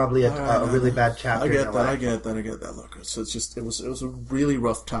this is probably a really bad chapter. I in get your that. life. I get that. Look, so it's just it was a really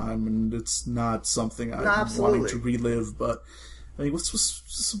rough time, and it's not something I'm absolutely. wanting to relive. But I mean, what's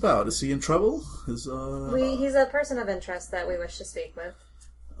this about? Is he in trouble? He's a person of interest that we wish to speak with.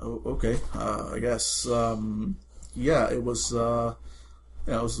 Oh, okay. I guess. Yeah, it was. It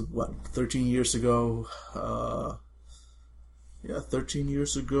was what 13 years ago. 13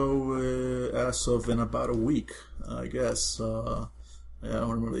 years ago, as of in about a week, I guess. I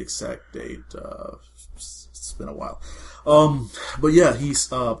don't remember the exact date. It's been a while. But yeah,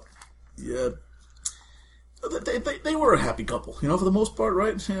 he's They were a happy couple, for the most part,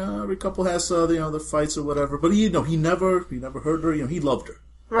 right? Yeah, every couple has their fights or whatever, but he never hurt her. He loved her.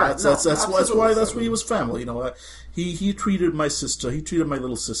 Right. That's why he was family. He treated my sister. He treated my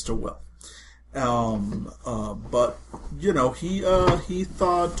little sister well. But he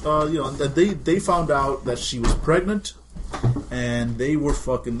thought that they found out that she was pregnant, and they were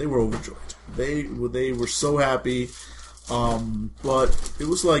overjoyed. They were so happy. But it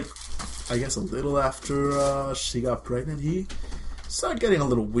was like, I guess a little after she got pregnant, he started getting a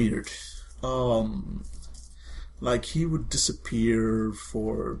little weird. Like he would disappear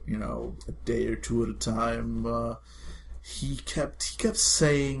for a day or two at a time. He kept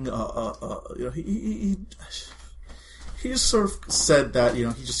saying he just sort of said that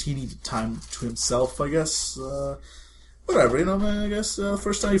he needed time to himself, I guess. Whatever, I guess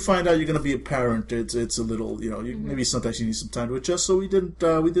first time you find out you're going to be a parent, it's a little, maybe sometimes you need some time to adjust. So we didn't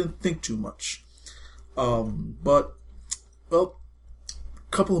think too much. But well,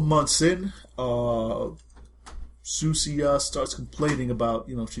 a couple of months in, Susie starts complaining about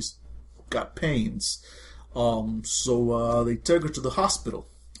she's got pains. So they take her to the hospital,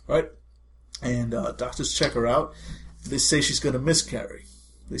 right? And doctors check her out. They say she's going to miscarry.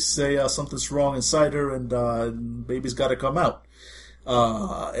 They say something's wrong inside her, and baby's got to come out.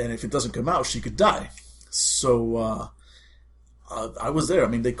 And if it doesn't come out, she could die. So I was there. I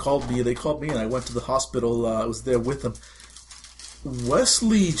mean, they called me, and I went to the hospital. I was there with them.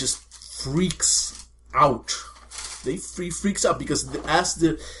 Wesley just freaks out. He freaks out because it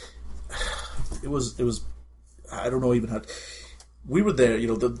was I don't know even how. We were there,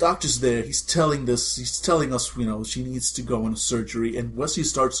 the doctor's there, he's telling us, she needs to go into surgery, and Wesley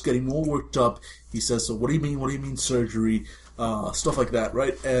starts getting more worked up. He says, so what do you mean surgery? Stuff like that,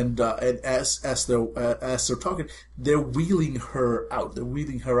 right? And as they're talking, they're wheeling her out. They're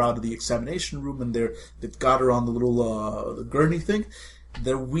wheeling her out of the examination room, and they've got her on the little, the gurney thing.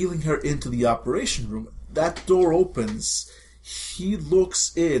 They're wheeling her into the operation room. That door opens. He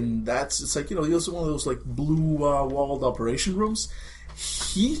looks in. It's like, he was one of those like blue walled operation rooms.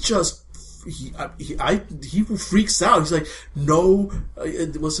 He freaks out. He's like, no,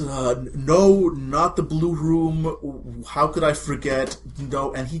 no, not the blue room. How could I forget?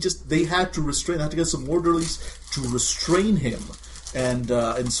 No, and they had to get some orderlies to restrain him, and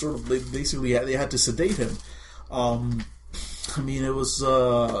sort of basically they had to sedate him. I mean, it was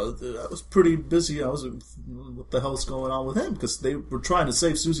I was pretty busy. What the hell's going on with him? Because they were trying to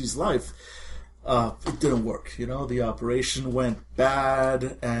save Susie's life. It didn't work. The operation went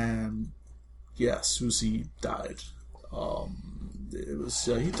bad, and yeah, Susie died. It was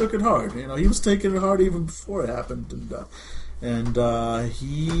he took it hard. He was taking it hard even before it happened, and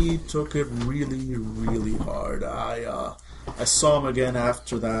he took it really, really hard. I saw him again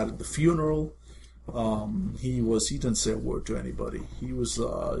after that at the funeral. He didn't say a word to anybody. He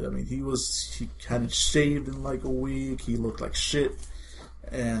hadn't shaved in like a week. He looked like shit.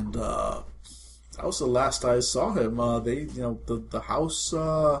 And, that was the last I saw him. The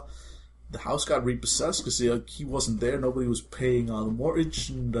house got repossessed because he wasn't there. Nobody was paying the mortgage,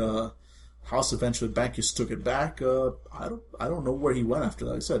 and, house eventually bankers took it back. I don't know where he went after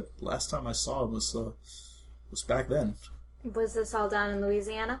that. Like I said, last time I saw him was back then. Was this all down in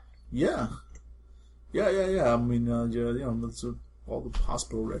Louisiana? Yeah. Yeah. I mean, that's all the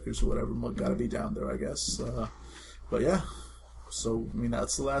hospital records or whatever got to be down there, I guess. But yeah, so I mean,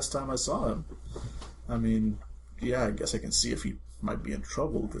 that's the last time I saw him. I mean, yeah, I guess I can see if he might be in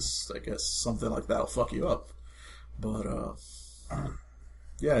trouble, because I guess something like that'll fuck you up. But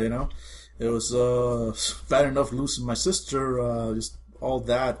yeah, it was bad enough losing my sister. Just all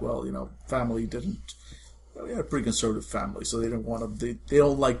that. Well, family didn't. We had a pretty conservative family, so they didn't want to. They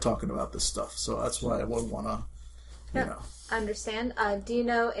don't like talking about this stuff, so that's why I wouldn't want to. Yeah, I understand. Do you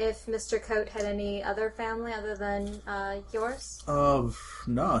know if Mr. Coate had any other family other than yours?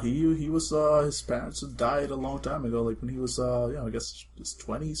 No. He was. His parents had died a long time ago, like when he was, I guess his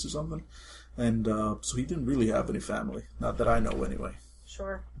 20s or something, and so he didn't really have any family. Not that I know, anyway.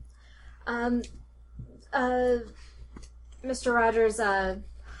 Sure. Mr. Rogers.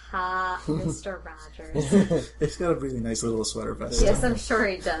 Mr. Rogers. He's got a really nice little sweater vest. Yes, I'm sure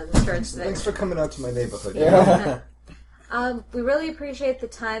he does. Thanks for coming out to my neighborhood. Yeah. We really appreciate the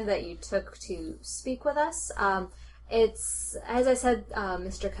time that you took to speak with us. It's, as I said,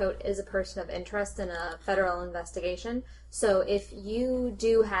 Mr. Coate is a person of interest in a federal investigation. So if you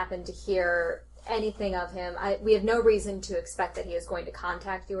do happen to hear anything of him, we have no reason to expect that he is going to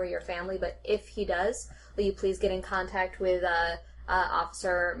contact you or your family, but if he does, will you please get in contact with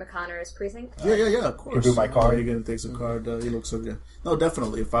Officer McConnor's precinct? Yeah, of course. Give you my card? He takes a card. He looks over. No,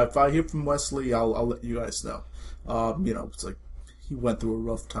 definitely. If I hear from Wesley, I'll let you guys know. It's like he went through a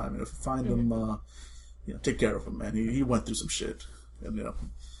rough time, and if I find him, take care of him, man. He went through some shit, and he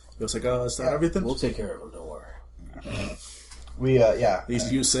was like, "Oh, is that everything?" We'll take care of him. Don't worry. At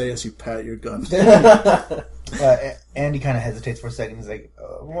least you say as you pat your gun. Andy kind of hesitates for a second. He's like,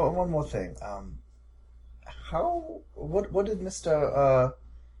 one more thing. What did Mr.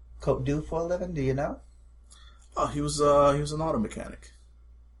 Cope do for a living? Do you know? Oh, he was an auto mechanic.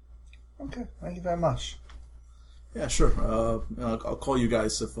 Okay, thank you very much. Yeah, sure. I'll call you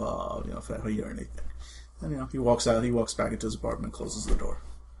guys if I hear anything. And he walks out. He walks back into his apartment, closes the door.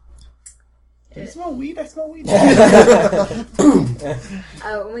 I smell weed. When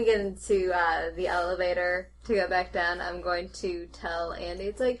we get into the elevator to go back down, I'm going to tell Andy,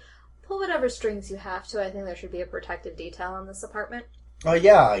 it's like, pull whatever strings you have to. I think there should be a protective detail in this apartment. Oh,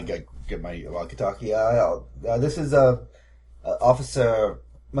 yeah, I get my walkie-talkie. This is Officer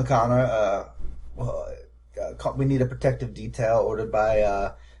McConnor. We need a protective detail ordered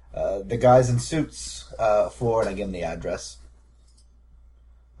by the guys in suits and I give them the address.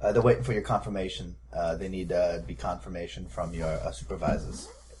 They're waiting for your confirmation. They need to be confirmation from your supervisors.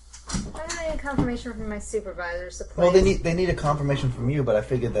 I need confirmation from my supervisors. So well, they need a confirmation from you, but I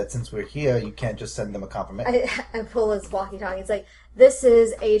figured that since we're here, you can't just send them a confirmation. I pull his walkie-talkie. It's like, this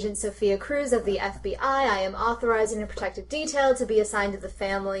is Agent Sophia Cruz of the FBI. I am authorizing a protective detail to be assigned to the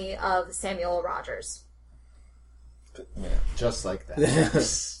family of Samuel Rogers. Yeah, just like that.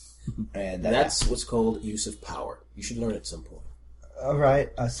 And that's what's called use of power. You should learn at some point. All right.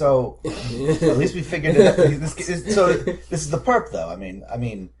 So at least we figured it out. So this is the perp, though. I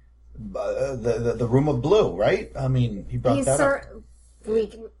mean, the room of blue, right? I mean, he brought that up.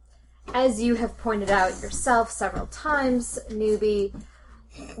 As you have pointed out yourself several times, newbie,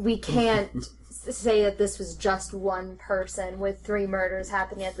 we can't say that this was just one person with 3 murders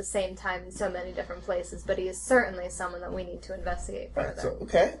happening at the same time in so many different places, but he is certainly someone that we need to investigate further.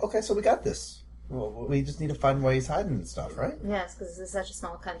 Right, okay, so we got this. Well, we just need to find where he's hiding and stuff, right? Yes, because this is such a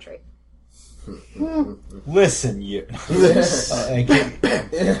small country. Listen, you.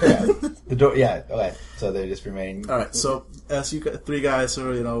 The door. Yeah. Okay. So they just remain. All right. So as you 3 guys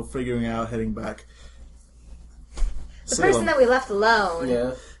are figuring out heading back. The person that we left alone.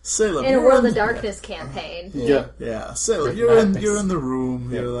 Yeah. Salem, in a World of Darkness campaign. Yeah. Salem, you're in the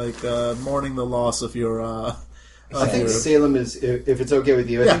room. You're like mourning the loss of your. I think Salem is, if it's okay with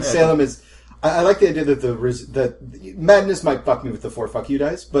you. I think Salem is. I like the idea that that madness might fuck me with the 4 fuck you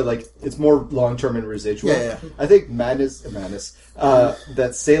dice, but like it's more long term and residual. Yeah. I think madness.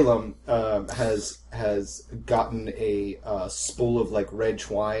 That Salem has gotten a spool of like red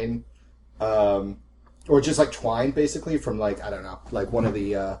twine, or just like twine basically from like I don't know, like one of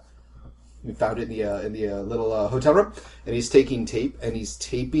the. We found it in the little hotel room, and he's taking tape and he's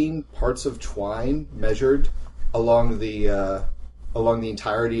taping parts of twine measured along the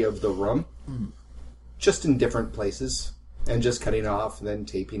entirety of the room. Just in different places, and just cutting off, and then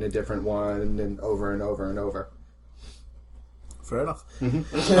taping a different one, and over and over and over. Fair enough.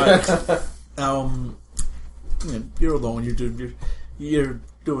 You're alone. You're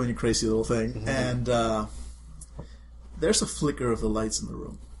doing your crazy little thing, and there's a flicker of the lights in the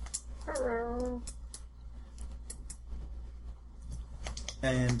room.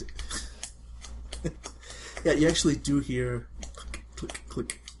 And yeah, you actually do hear click,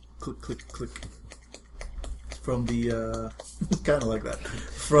 click, click, click, click from the kind of like that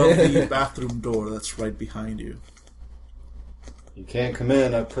from the bathroom door that's right behind you. You can't come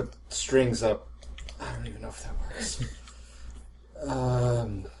in. I put strings up. I don't even know if that works.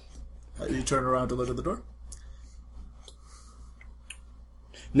 You turn around to look at the door.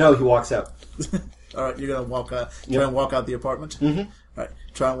 No, he walks out. All right, you're gonna walk out. Try and walk out the apartment. Mm-hmm. All right,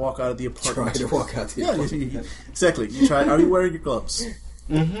 try and walk out of the apartment. Try to walk out the apartment. Yeah, exactly. You try. Are you wearing your gloves?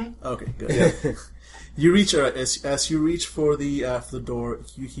 Mm-hmm. Okay, good. Yeah. You reach as you reach for the door.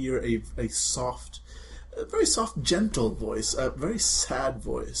 You hear a very soft, gentle voice, a very sad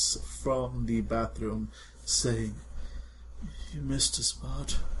voice from the bathroom, saying, "You missed a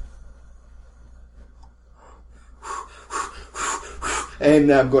spot."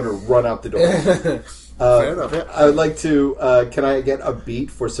 And I'm going to run out the door. Fair enough. Yeah. I would like to. Can I get a beat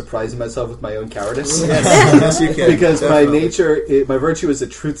for surprising myself with my own cowardice? Yes, you can. Because definitely. my virtue is a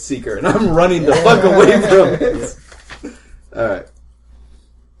truth seeker, and I'm running the fuck away from it. All right.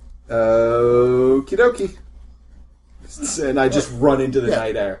 Okie dokie. And I just run into the Yeah.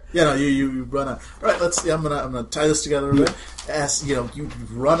 night air. Yeah, no, you run out. All right, let's. I'm gonna tie this together a bit. As you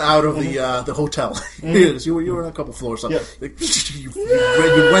run out of the hotel. Because you were in a couple floors. So Yeah.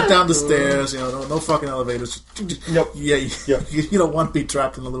 you went down the stairs. No fucking elevators. Nope. Yeah, Yep. you don't want to be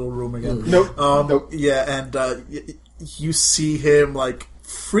trapped in a little room again. Nope. Nope. Yeah, and you see him like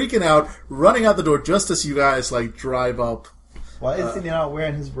freaking out, running out the door just as you guys like drive up. Why is he not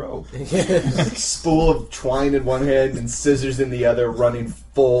wearing his robe? Spool of twine in one hand and scissors in the other, running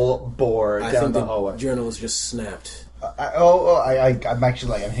full bore I down think the the hallway. journalist just snapped. I'm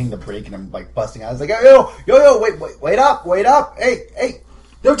actually like, I'm hitting the brake and I'm like busting out. I was like, yo, wait up, hey.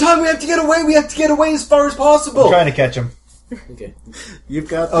 No time, we have to get away. We have to get away as far as possible. I'm trying to catch him. Okay. You've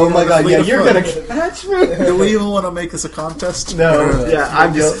got. Oh my god, fleet yeah, of you're foot. gonna catch me. Do we even want to make this a contest? No. Yeah,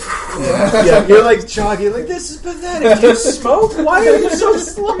 I'm just. Yeah, you're like jogging, like, this is pathetic. Do you smoke? Why are you so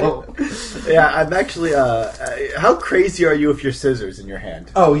slow? Yeah, I'm actually. How crazy are you with your scissors in your hand?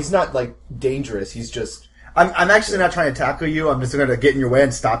 Oh, he's not, like, dangerous. He's just... I'm actually not trying to tackle you. I'm just going to get in your way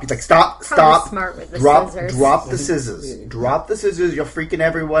and stop you. Like, stop. Smart with the Drop scissors. the scissors. Drop the scissors. You're freaking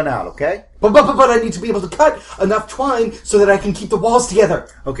everyone out, okay? But I need to be able to cut enough twine so that I can keep the walls together.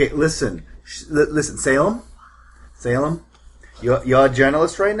 Okay, listen, Salem, you're a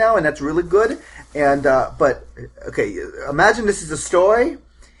journalist right now, and that's really good. And but okay, imagine this is a story.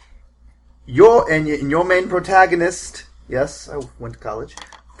 Your main protagonist. Yes, I went to college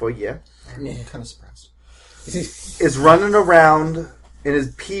for a year. I'm kind of surprised. Is running around in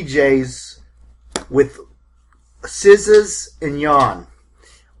his PJs with scissors and yarn.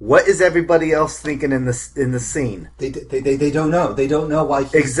 What is everybody else thinking in the scene? They don't know. They don't know why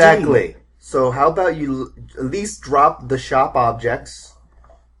he's doing Exactly. it. So how about you at least drop the shop object,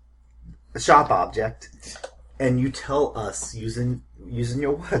 and you tell us using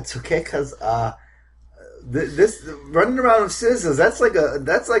your words, okay? Because this running around with scissors, that's like a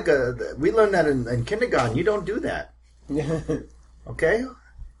we learned that in kindergarten. You don't do that, okay?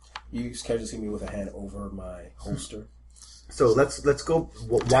 You casually see me with a hand over my holster. So let's go.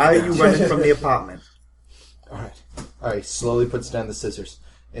 Why are you running from the apartment? All right. Slowly puts down the scissors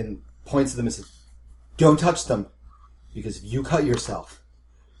and points at them and says, "Don't touch them, because if you cut yourself,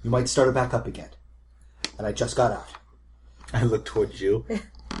 you might start it back up again." And I just got out. I look towards you.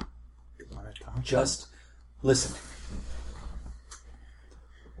 Just listen.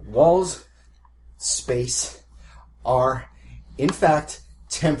 Walls, space, are, in fact,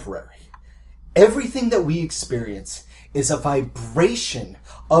 temporary. Everything that we experience is a vibration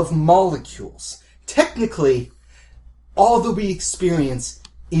of molecules. Technically, all that we experience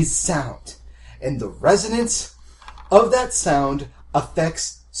is sound. And the resonance of that sound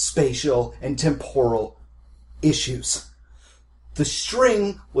affects spatial and temporal issues. The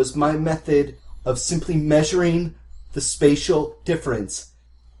string was my method of simply measuring the spatial difference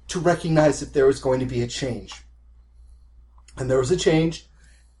to recognize if there was going to be a change. And there was a change,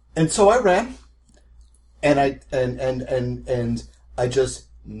 and so I ran. And I just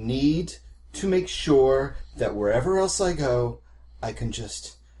need to make sure that wherever else I go, I can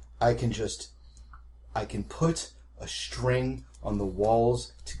put a string on the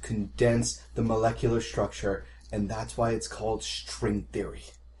walls to condense the molecular structure, and that's why it's called string theory.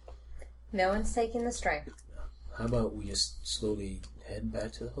 No one's taking the string. How about we just slowly head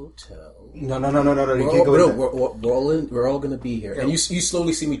back to the hotel? No, you can't go in there. We're all going to be here. And you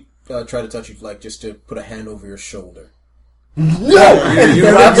slowly see me try to touch you, like, just to put a hand over your shoulder. No! And he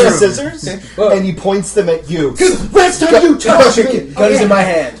grabs the scissors, and he points them at you. Last time you touched me! Gun is in my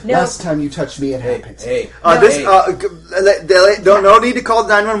hand. No. Last time you touched me, it happened. Hey. No need to call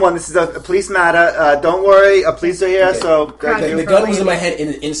 911. This is a police matter. Don't worry, police are here. Okay. So The gun was in my hand in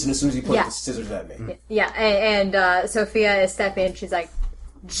an instant as soon as he put Yeah. the scissors at me. Yeah, and Sophia is stepping in. She's like,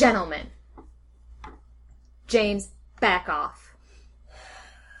 "Gentlemen, James, back off."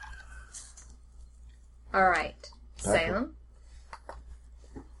 All right, Salem.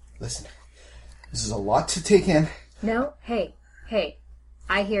 Listen, this is a lot to take in. No, hey,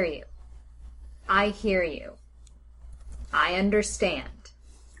 I hear you. I understand.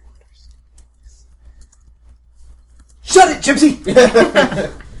 Shut it, Gypsy!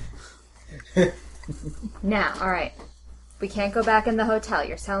 Now, all right, we can't go back in the hotel.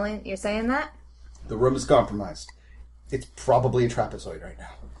 You're saying that? The room is compromised. It's probably a trapezoid right now.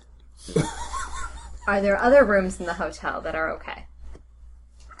 Are there other rooms in the hotel that are okay?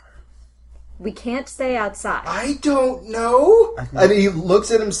 We can't stay outside. I don't know. And he looks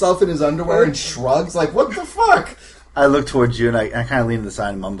at himself in his underwear and shrugs, like, what the fuck? I look towards you and I kind of lean to the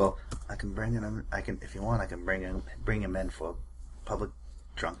side and mumble. I can bring him. I can, if you want, I can bring him in for public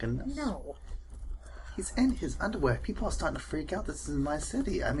drunkenness. No. He's in his underwear. People are starting to freak out. This is my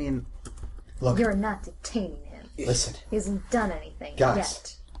city. I mean... Look, You're not detaining him. listen, He hasn't done anything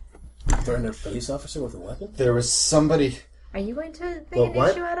Guys. yet. Threaten a police officer with a weapon? there was somebody Are you going to make Well, an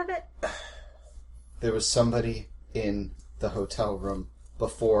what? issue out of it? in the hotel room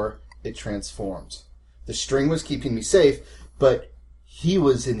before it transformed. The string was keeping me safe, but he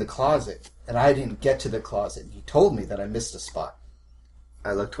was in the closet, and I didn't get to the closet. He told me that I missed a spot.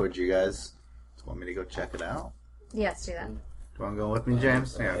 I look towards you guys. Do you want me to go check it out? Yes, do that. Do you want to go with me,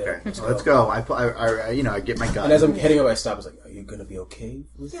 James? Yeah, okay. let's So let's go. I get my gun. And as I'm heading up, I stop. I was like, "Are you gonna be okay?"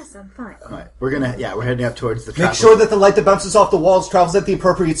 Yes, I'm fine. All right, we're heading up towards the. Make sure that the light that bounces off the walls travels at the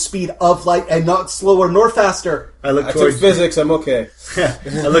appropriate speed of light and not slower nor faster. I look I took towards. physics. I'm okay.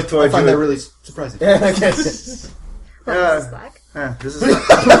 I look I towards find you. that really surprising. I guess. What is this, Black? This is.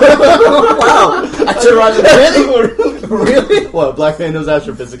 Wow! I should have Really? What? Black man knows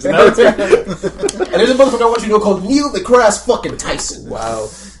astrophysics. And there's a motherfucker I want you to know called Neil deGrasse fucking Tyson. Wow.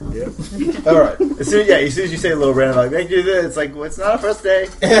 All right. As soon as you say a little random, like, "Make do this," it's like, well, it's not a first day.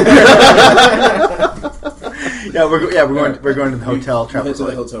 We're going to the hotel. Head to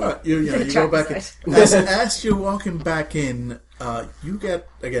the hotel. You go back in. As you're walking back in, you get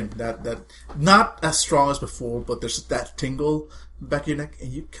again that not as strong as before, but there's that tingle back of your neck,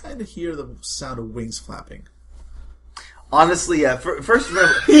 and you kind of hear the sound of wings flapping. Honestly, first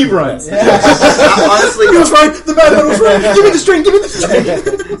remember He runs. honestly, He was right. The madman was right. Give me the string. Give me the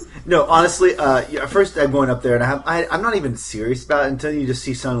string. no. Honestly, first I'm going up there, and I'm not even serious about it until you just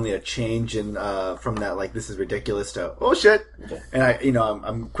see suddenly a change in from that like this is ridiculous to oh shit, and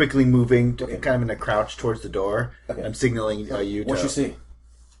I'm quickly moving, kind of in a crouch towards the door. Okay. I'm signaling you. What you see?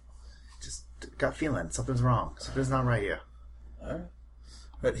 Just got feeling something's wrong. Something's not right here.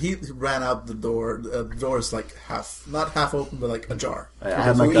 But he ran out the door. The door is like not half open, but like ajar. I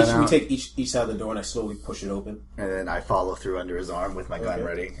have So my gun we out, take each side of the door and I slowly push it open. and then I follow through under his arm with my gun Okay.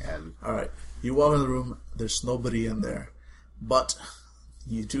 ready. And All right, you walk in the room. There's nobody in there, but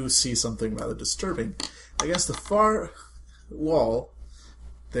you do see something rather disturbing. Against the far wall,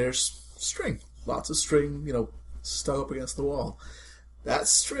 there's string. Lots of string, stuck up against the wall. That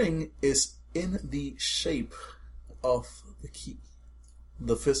string is in the shape of the key.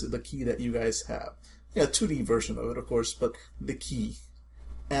 The key that you guys have. 2D version of it, of course, but the key.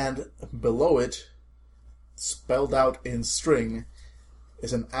 And below it, spelled out in string,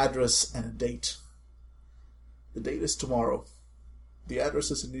 is an address and a date. The date is tomorrow. The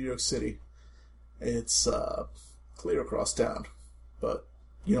address is in New York City. It's clear across town, but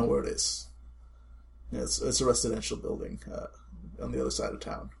you know where it is. It's a residential building on the other side of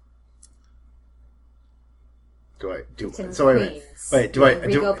town. do I do? It's in So wait, Queens. wait. Do I?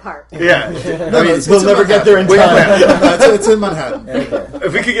 Regal Park. Yeah. We'll never get there in Wait, time. It's in Manhattan.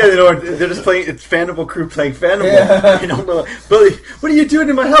 If we could get it over, they're just playing. It's Fandible crew playing Fandible. I don't know, Billy. What are you doing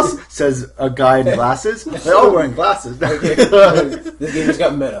in my house? Says a guy in glasses. They're all wearing glasses. This game just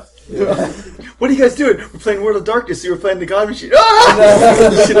got meta. What are you guys doing? We're playing World of Darkness. You were playing the God Machine.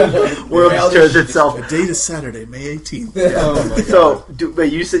 Ah! World stirs itself. The date is Saturday, May 18th. So,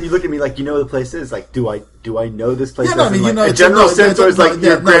 but you said you look at me like you know where the place is. Like, do I know this place? Yeah, no, I mean, in, like, a it's general no, sense, or it's like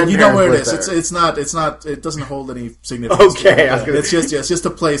your you know where it is. grandparents lived It's not. It doesn't hold any significance. Okay, I was gonna- it's just a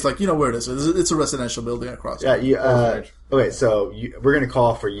place. Like you know where it is. It's a residential building across. there. Yeah. Okay, so we're gonna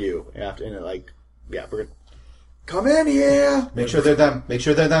call for you after, and we're gonna come in here. Make sure they're them. Make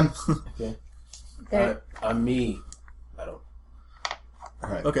sure they're them. There- I'm me. I don't. All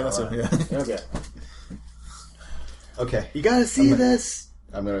right. Okay, that's it. Yeah. Okay. Okay. You gotta see this.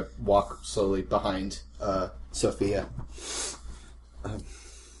 I'm gonna walk slowly behind Sophia.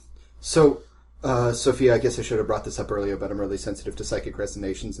 Sophia, I guess I should have brought this up earlier, but I'm really sensitive to psychic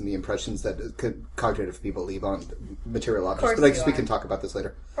resonations and the impressions that cognitive people leave on material objects. course But I you guess we are. can talk about this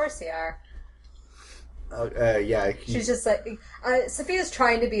later. Of course you are. Yeah. She's just like Sophia's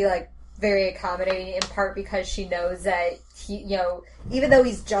trying to be like very accommodating in part because she knows that he, even though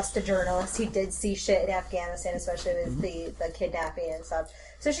he's just a journalist, he did see shit in Afghanistan, especially with the kidnapping and stuff.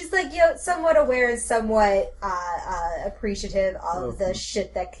 So she's like, somewhat aware and somewhat appreciative of the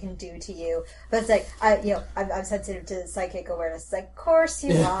shit that can do to you. But it's like, I'm sensitive to psychic awareness. It's like, of course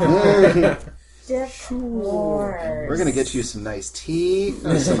you are. Of course. We're gonna get you some nice tea,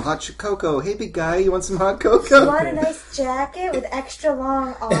 some hot cocoa. Hey, big guy, you want some hot You cocoa? want a nice jacket with extra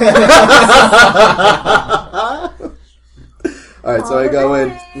long arms? All right, so I go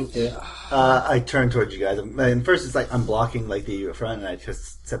in. Okay. I turn towards you guys, and first it's like I'm blocking like the front, and I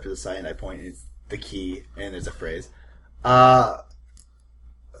just step to the side and I point. It's the key, and there's a phrase.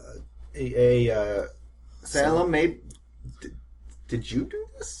 Salem, maybe. Did you do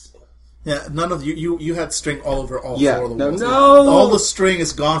this? Yeah, none of you had string all over all Yeah, four of the no, walls. no! All the string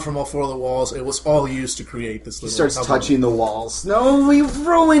is gone from all four of the walls. It was all used to create this He little... starts cupboard. touching the walls. No, we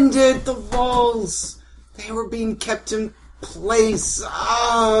ruined it! The walls! They were being kept in place.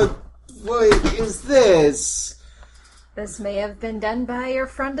 What is this? This may have been done by your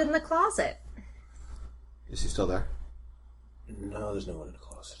friend in the closet. Is he still there? No, there's no one in the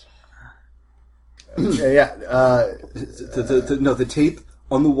closet. No, the tape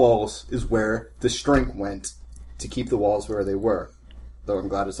on the walls is where the string went to keep the walls where they were. Though I'm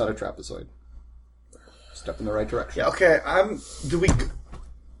glad it's not a trapezoid. Step in the right direction. Yeah, okay.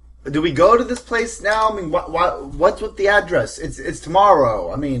 Do we go to this place now? I mean, what's with the address? It's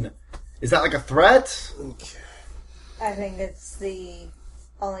tomorrow. I mean, is that like a threat? I think it's the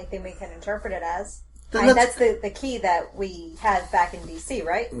only thing we can interpret it as. Then That's the key that we had back in DC,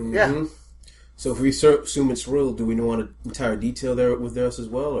 right? Yeah. So if we assume it's real, do we want an entire detail there with us as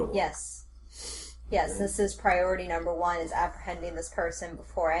well? Or what? Yes. Yes, this is priority number one, is apprehending this person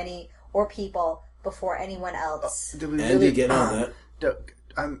before before anyone else. Do we Andy, get on that.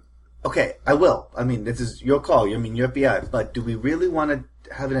 Okay, I will. I mean, this is your call. I mean, you're FBI. But do we really want to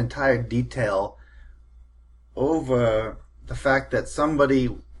have an entire detail over the fact that somebody...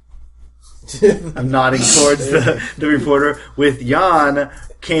 I'm nodding towards the reporter, with Jan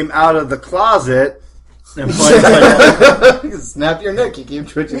came out of the closet and Snap your neck, you keep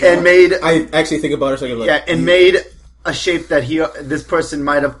twitching. and made... I actually think about it a second. Like, and made a shape that this person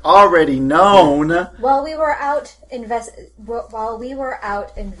might have already known. While we were out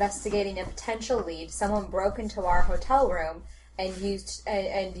investigating a potential lead, someone broke into our hotel room and used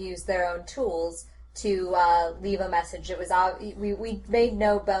their own tools to leave a message. It was we made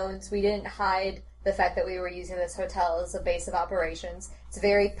no bones. We didn't hide the fact that we were using this hotel as a base of operations. It's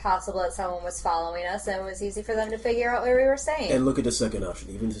very possible that someone was following us, and it was easy for them to figure out what we were saying. And look at the second option.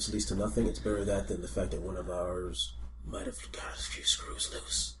 Even if this leads to nothing, it's better that than the fact that one of ours might have got a few screws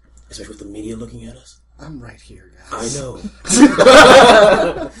loose. Especially with the media looking at us. I'm right here, guys. I know.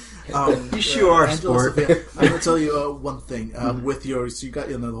 You sure are, Angela, sport. Sophia, I'm going to tell you one thing. With yours, so you got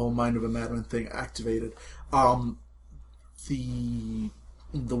the whole Mind of a Madman thing activated.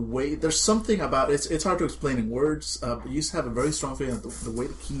 The way, there's something about it. It's hard to explain in words, but you just have a very strong feeling that the way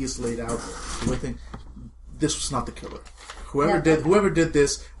the key is laid out, the way this was not the killer. Whoever did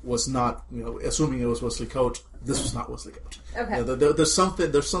this was not, assuming it was Wesley Coach, this was not Wesley Coach. Okay. There's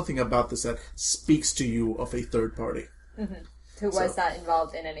something about this that speaks to you of a third party. Mm-hmm. Who was not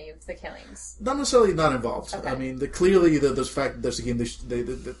involved in any of the killings. Not necessarily not involved. Okay. I mean, clearly there's fact that there's a game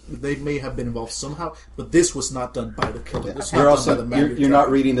they may have been involved somehow, but this was not done by the killer. This was You're not also done by the you're not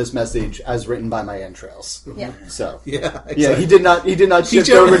reading this message as written by my entrails. Yeah. So Yeah, exactly. yeah, he did not shift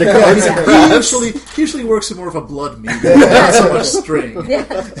He over to he usually works in more of a blood medium, not so much string. Yeah.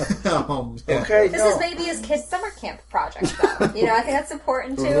 Yeah. Okay, This no. is maybe his kid's summer camp project, though. I think that's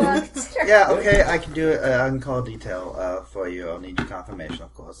important to consider. Yeah, okay, I can do it. I can call a detail for you. I'll need your confirmation,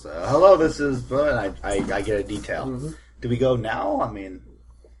 of course. Hello, this is... And I get a detail. Mm-hmm. Do we go now? I mean...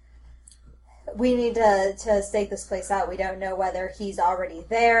 We need to stake this place out. We don't know whether he's already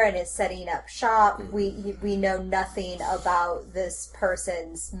there and is setting up shop. We know nothing about this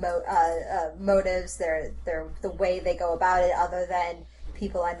person's motives, their the way they go about it, other than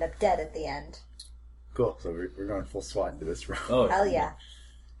people end up dead at the end. Cool, so we're going full SWAT into this room. Oh, Hell yeah.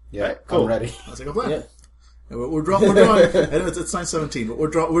 Yeah, Right, cool. I'm ready. That's like a plan. Yeah. We're drawing. I know it's 9:17, but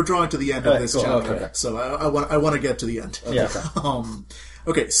we're drawing to the end of this cool. chapter. Okay. So I want to get to the end. Yeah.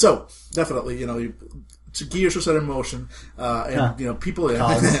 Okay, so definitely, gears are set in motion, and people, and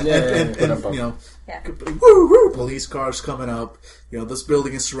Yeah. police cars coming up. This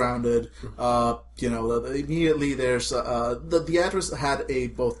building is surrounded. Immediately there's the address had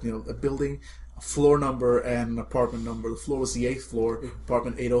both a building, a floor number, and an apartment number. The floor was the 8th floor,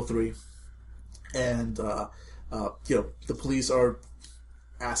 apartment 803, and the police are,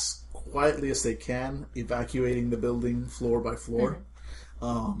 as quietly as they can, evacuating the building floor by floor.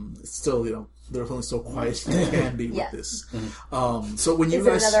 It's still, they're only so quiet as they can be Yeah. with this. So when you Is it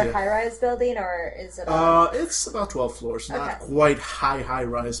guys, another high-rise building, or is it? it's about 12 floors, not Okay. quite high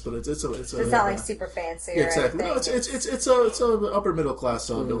rise, but it's a. It's not like super fancy or exactly. No, anything. it's a upper middle class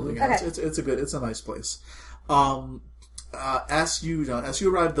building. Okay. It's a nice place. As you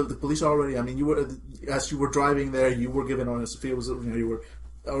arrived, the police already. I mean, as you were driving there, you were given orders. Sophia was, you were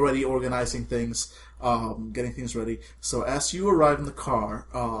already organizing things, getting things ready. So as you arrive in the car,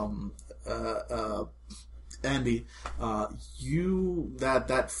 Andy,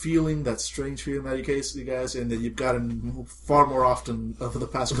 that feeling, that strange feeling that you guys, and that you've gotten far more often over the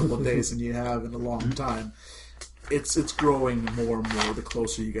past couple of days than you have in a long time. it's growing more and more the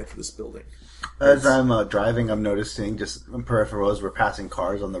closer you get to this building. As I'm driving, I'm noticing just in peripheral as we're passing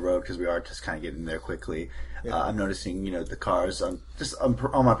cars on the road because we are just kind of getting there quickly. I'm noticing, the cars on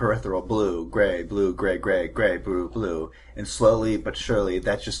my peripheral, blue, gray, gray, blue, and slowly but surely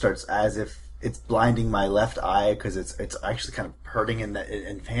that just starts as if it's blinding my left eye because it's actually kind of hurting and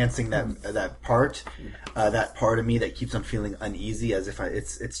enhancing that part of me that keeps on feeling uneasy, as if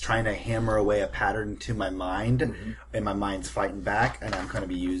it's trying to hammer away a pattern to my mind, and my mind's fighting back, and I'm going to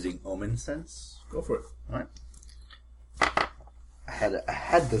be using Omen Sense. Go for it. All right. I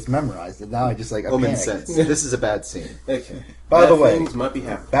had this memorized, and now I just Omen panicked. Sense. This is a bad scene. Okay. By the way, things might be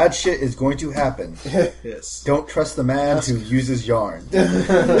happening. bad shit is going to happen. Yes. Don't trust the man who uses yarn.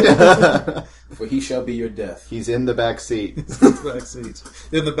 For he shall be your death. He's in the back seat. Back seat.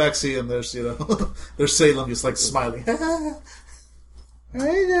 In the back seat, and there's there's Salem just like smiling.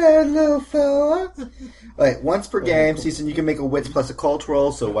 Hey there, little fella. Alright, once per game season, you can make a wits plus a cult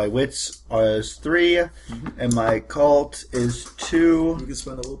roll. So my wits is 3, and my cult is 2. You can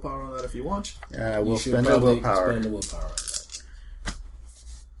spend a willpower on that if you want. We'll You should spend a probably willpower. Spend a willpower on that.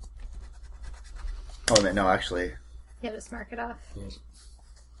 Oh, wait, no, actually. Yeah, just mark it off.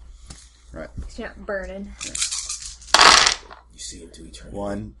 Right. 'Cause you're not burning. You see into eternity.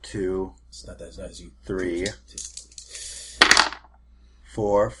 1, 2, It's not as nice as you. 3,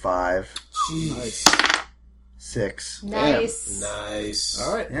 4, 5, Nice. 6. Nice. Nice.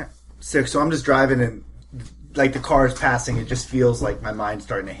 All right. Yeah. 6. So I'm just driving and like the car's passing, it just feels like my mind's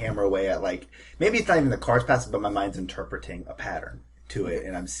starting to hammer away at maybe it's not even the car's passing, but my mind's interpreting a pattern to it,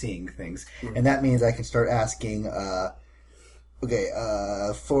 and I'm seeing things. And that means I can start asking,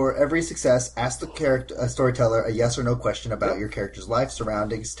 for every success, ask the storyteller a yes or no question about your character's life,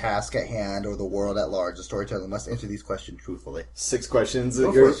 surroundings, task at hand, or the world at large. The storyteller must answer these questions truthfully. 6 questions.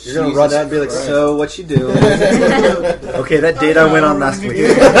 for You're it. going to run out and be like, Christ. so what you do? Okay, that date I went on last week.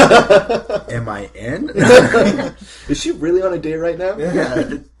 Am I in? Is she really on a date right now?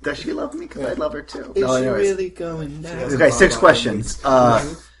 Yeah. Does she love me? Because I love her too. Is No, she anyways. really going down? Okay, 6 questions.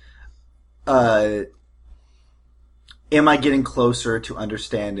 Am I getting closer to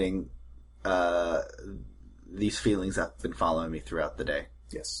understanding these feelings that have been following me throughout the day?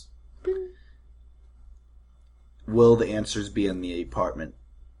 Yes. Will the answers be in the apartment?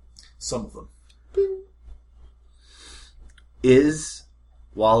 Some of them. Is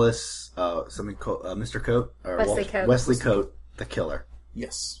Wallace Mr. Coate or Wesley Coate. Wesley Coate the killer?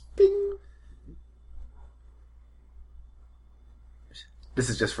 Yes. This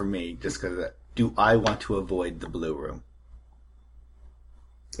is just for me, just because. Do I want to avoid the blue room?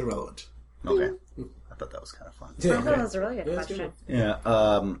 Irrelevant. Okay, I thought that was kind of fun. I thought that was a really good question.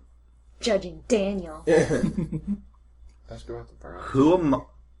 Yeah. Judging Daniel. Ask her about the bar. Who am?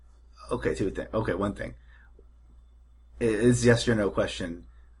 Okay, two things. Okay, one thing. It's yes or no question.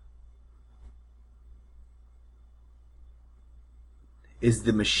 Is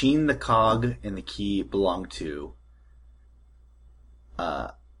the machine the cog and the key belong to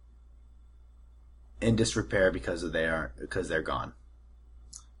in disrepair because they're gone?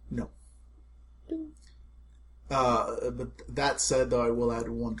 No. But that said, though, I will add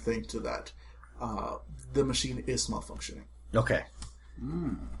one thing to that. The machine is malfunctioning, Okay.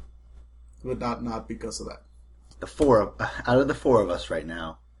 but not because of that. Out of the 4 of us right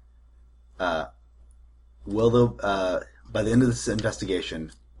now, will by the end of this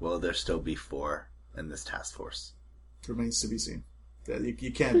investigation, will there still be 4 in this task force? Remains to be seen. Yeah,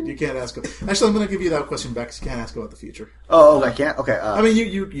 you can't ask. Actually, I'm going to give you that question back because you can't ask about the future. Oh, I can't. Okay. I mean,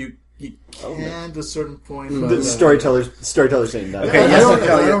 you can to a certain point. But, The storyteller's saying that. Okay, I yes,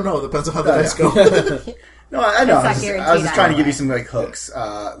 don't know. Depends on how the dice go. No, I know. That's not I was just trying to give you guaranteed some hooks.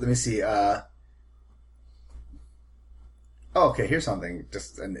 Let me see. Okay, here's something.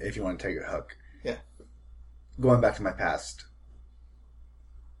 Just if you want to take a hook. Yeah. Going back to my past.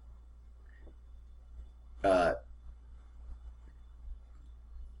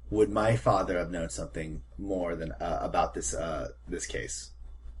 Would my father have known something more than about this case?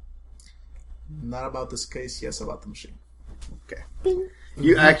 Not about this case. Yes, about the machine. Okay.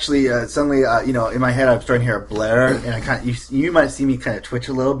 You actually suddenly, in my head, I'm starting to hear a blare, and I you might see me kind of twitch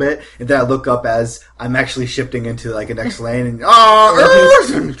a little bit, and then I look up as I'm actually shifting into like a next lane, and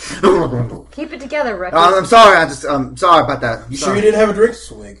Keep it together, Rookie. I'm sorry. I'm sorry about that. You sure you didn't have a drink?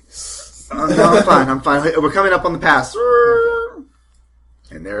 Swig. No, I'm fine. We're coming up on the pass,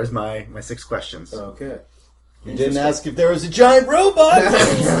 and there's my 6 questions. Okay. You didn't ask if there was a giant robot.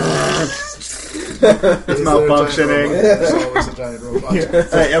 It's malfunctioning. There's always a giant robot.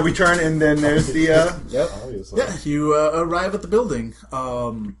 Yeah, we turn, and then there's the. Yep. Obviously. Yeah, you arrive at the building,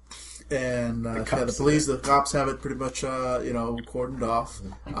 And the police, the cops have it pretty much, cordoned off.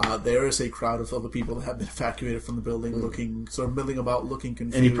 There is a crowd of other people that have been evacuated from the building, milling about, looking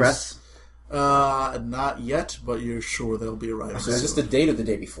confused. Any press? Not yet, but you're sure they'll be arriving. So is this the date of the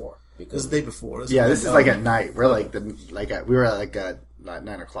day before? This is the day before. This is like at night. We're we were at 9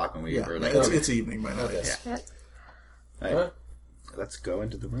 o'clock when we were like. It's evening by now. Okay. Yeah. All right. Let's go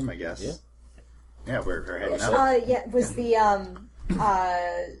into the room, I guess. Yeah. Yeah, we're heading out. Was the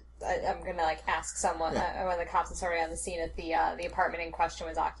I'm gonna ask someone when the cops is already on the scene if the apartment in question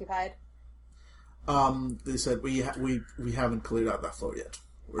was occupied. They said we haven't cleared out that floor yet.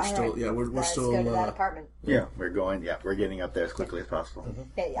 We're All still right. we're Let's still go to that apartment. Yeah, we're getting up there as quickly as possible.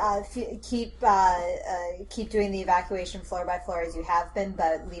 Okay, keep doing the evacuation floor by floor as you have been,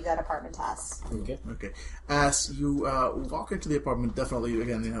 but leave that apartment to us. Okay. As you walk into the apartment, definitely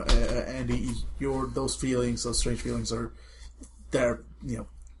again, Andy, those strange feelings are there.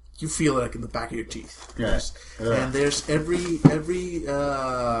 You feel it in the back of your teeth. Yes. And there's every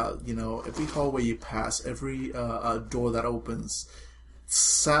hallway you pass, every door that opens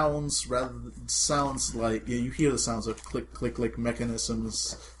sounds like you hear the sounds of click click click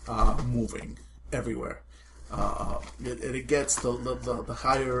mechanisms moving everywhere. It gets the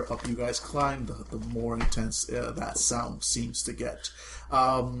higher up you guys climb, the more intense that sound seems to get.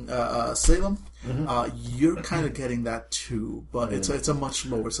 Salem, you're kind of getting that too, but it's a much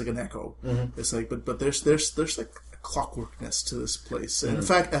lower. It's like an echo. It's like, but there's like a clockworkness to this place. And in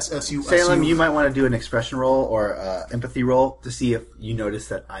fact, as you Salem, you might want to do an expression roll or empathy roll to see if you notice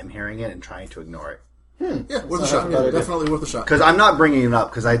that I'm hearing it and trying to ignore it. Yeah, worth a shot. Definitely worth a shot. Because I'm not bringing it up,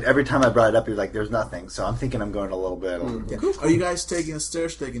 because every time I brought it up, you're like, there's nothing. So I'm thinking I'm going a little bit. Yeah. Are you guys taking the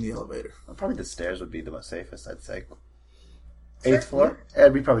stairs or taking the elevator? Probably the stairs would be the most safest, I'd say. 8th floor? Yeah,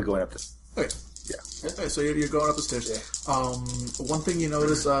 I'd be probably going up this. Okay. Yeah. Okay, so you're going up the stairs. Yeah. One thing you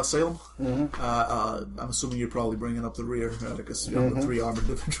notice, Salem, I'm assuming you're probably bringing up the rear, because the 3 armored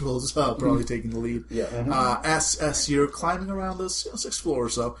individuals probably taking the lead. Yeah. As you're climbing around this 6th floor or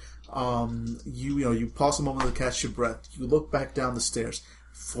so, you pause a moment to catch your breath. You look back down the stairs.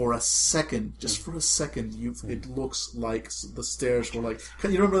 For a second, it looks like the stairs were like.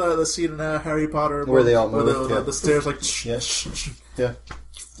 Can you remember the scene in Harry Potter where they all moved? The stairs like. Yeah.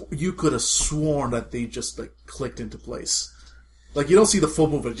 You could have sworn that they just clicked into place. Like you don't see the full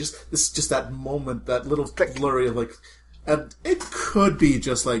movement. Just that moment, that little blurry of and it could be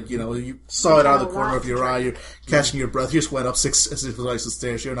just you saw it out of the corner of your eye. You're catching your breath. You just went up 6 flights of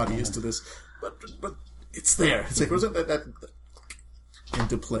stairs. You're not used to this, but it's there. It's like was it that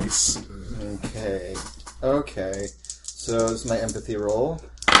into place. Okay. So this is my empathy roll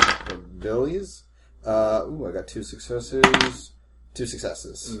for Billy's. I got 2 successes. 2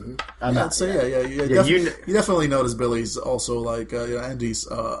 successes. I'm not. So you definitely notice Billy's also Andy's.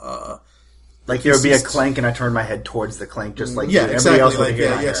 There would be a clank, and I turn my head towards the clank, just like exactly. Else would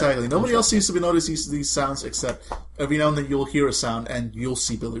hear. Exactly. Nobody else seems to be noticing these sounds, except every now and then you'll hear a sound, and you'll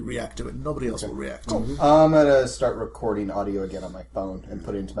see Billy react to it. Nobody else will react. Cool. I'm gonna start recording audio again on my phone and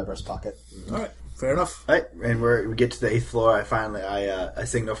put it into my breast pocket. All right. Fair enough. All right, and we get to the 8th floor. I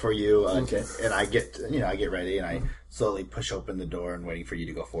signal for you, and I get I get ready, and I slowly push open the door and waiting for you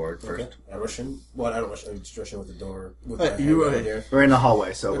to go forward first. Okay. I rush in. Well, I don't rush. I'm just rushing with the door. We're in the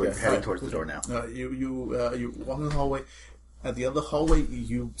hallway, so we're heading towards the door now. You walk in the hallway. At the end of the hallway,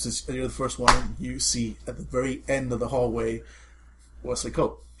 since you're the first one, you see at the very end of the hallway Wesley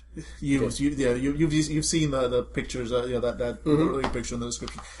Cope. You've seen the pictures. That early picture in the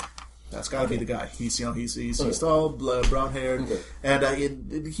description. That's got to be the guy. He's tall, brown haired,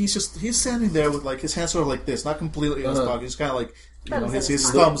 and he's standing there with his hands sort of like this, not completely in his pocket. He's kind of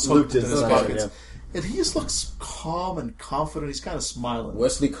his thumbs hooked in his pockets, and he just looks calm and confident. He's kind of smiling.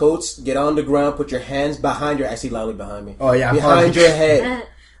 Wesley Coates, get on the ground, put your hands behind your. I see loudly behind me. Oh yeah, behind your head.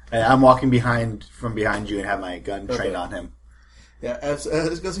 I'm walking from behind you and have my gun trained on him. Yeah, as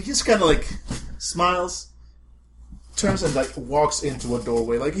he just kind of smiles. Turns and walks into a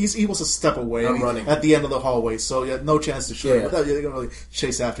doorway. He was a step away. I'm running at the end of the hallway, so you had no chance to shoot him. Without you don't really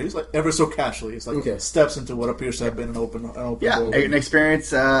chase after. He's ever so casually. He's steps into what appears to have been an open doorway. An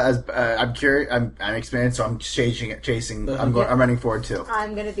experience. I'm curious. I'm experienced, so I'm chasing. I'm running forward too.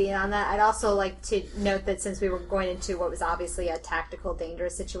 I'm going to be in on that. I'd also like to note that since we were going into what was obviously a tactical,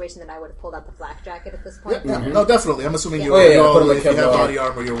 dangerous situation, that I would have pulled out the flak jacket at this point. Yeah. No, definitely. I'm assuming if you have body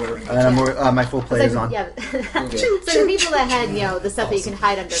armor, you're wearing it. And my full plate is on. Yeah. So the people that had, the stuff that you can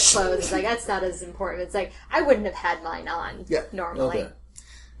hide under clothes, that's not as important. It's I wouldn't have had mine on normally. Okay.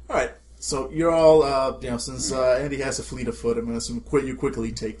 All right. So you're all, since Andy has a fleet of foot, I'm going to assume you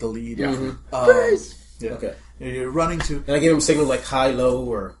quickly take the lead. Yeah. Yeah. Okay. You're running to... And I give him a signal high, low,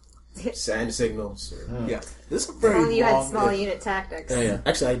 or... Sand signals. Yeah, this is a very Only you long. had small unit tactics. Yeah.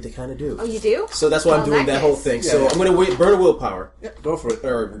 Actually, I kind of do. Oh, you do? So that's why I'm Oh, doing that whole case. thing. Yeah, So yeah. I'm going to burn a willpower. Yeah, go for it.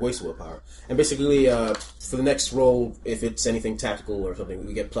 Or waste willpower. And basically, for the next roll, if it's anything tactical or something,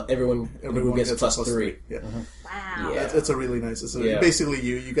 we get everyone gets plus 3. Yeah. Wow. Yeah. It's a really nice. Yeah. Basically,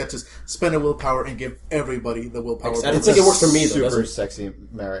 you get to spend a willpower and give everybody the willpower. I don't think it works for me though. Super Doesn't it? sexy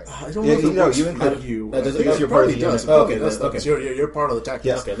merit. I don't know if it no, works you for include you. That doesn't- I think you're it part of the probably does. unit. It probably Okay, does, then- because okay. you're part of the tactics.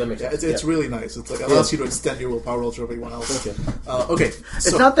 Yes. Okay, that makes sense. It's really nice. It's like allows you to extend your willpower roll to everyone else. Okay. Okay.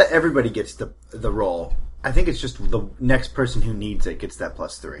 It's not that everybody gets the roll. I think it's just the next person who needs it gets that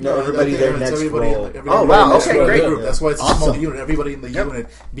plus 3. No, everybody their next roll. Oh, wow, Everybody in okay, the great. group. That's why it's a Awesome. small unit. Everybody in the Yep. unit,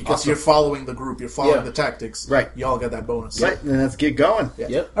 because Awesome. you're following the group, you're following Yeah. the tactics. Right. You all get that bonus. Right, then let's get going. Yeah.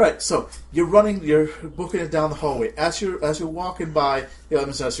 Yep. All right. So you're running. You're booking it down the hallway. As you're walking by,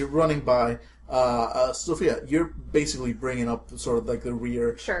 as you're running by, Sophia, you're basically bringing up sort of like the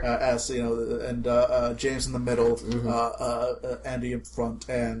rear, Sure. as you know, and James in the middle, Andy in front,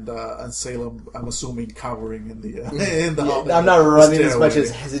 and Salem. I'm assuming covering in the in the. hall- I'm not running as much stairway.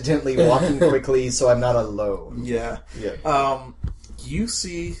 as hesitantly walking quickly, so I'm not alone. Yeah. Yeah. You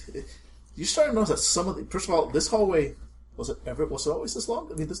see, you start to notice that some of the. First of all, this hallway was it always this long?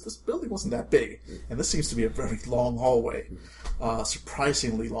 I mean, this building wasn't that big, and this seems to be a very long hallway,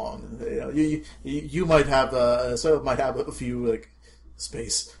 surprisingly long. You might have might have a few like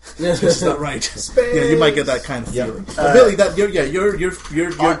space. It's not right. Yeah, you might get that kind of feeling. But Billy, that your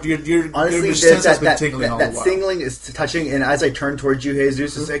Honestly, sense has been that tingling all the while. tingling is touching, and as I turn towards you,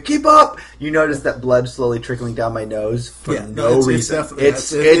 Jesus, and say, "Keep up!" You notice that blood slowly trickling down my nose for no it's reason. definitely-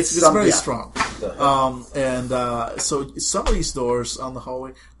 it's very strong. So some of these doors on the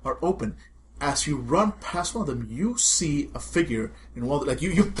hallway are open. As you run past one of them, you see a figure in one. Like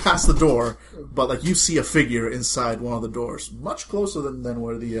you pass the door, but like you see a figure inside one of the doors, much closer than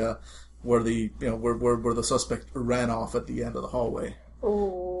where the where the suspect ran off at the end of the hallway.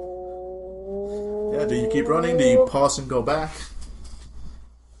 Oh. Yeah. Do you keep running? Do you pause and go back?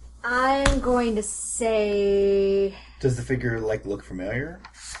 I'm going to say. Does the figure look familiar?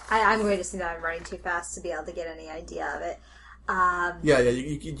 I'm going to say that I'm running too fast to be able to get any idea of it. Yeah.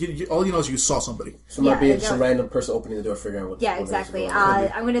 You, all you know is you saw somebody. So it might be Yeah, some random person opening the door, figuring out what. Yeah, what it is exactly. going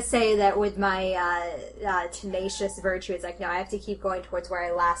on. I'm going to say that with my tenacious virtue, it's like, no, I have to keep going towards where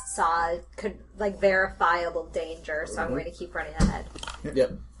I last saw verifiable danger, so I'm going to keep running ahead.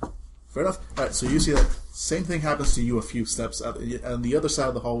 Yep. Fair enough. All right, so you see that same thing happens to you a few steps out on the other side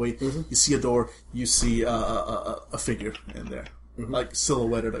of the hallway. You see a door. You see a figure in there, like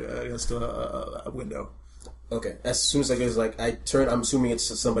silhouetted against a window. Okay. As soon as I get I turn, I'm assuming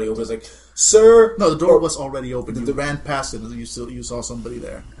it's somebody over. It's like, sir. No, the door was already open. You ran past it, and you saw somebody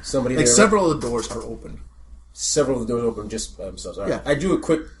there. Somebody Like there. several of the doors are open, Several of the doors open just themselves. All right. Yeah. I do a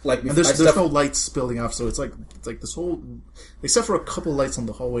quick and there's no lights building off. So it's like this whole, except for a couple lights on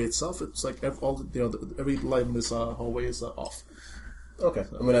the hallway itself. It's like every light in this hallway is off. Okay.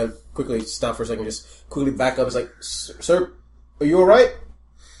 I'm gonna quickly stop for a second. Just quickly back up. It's like, sir, are you all right?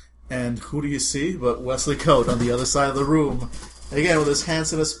 And who do you see but Wesley Coate on the other side of the room? Again, with his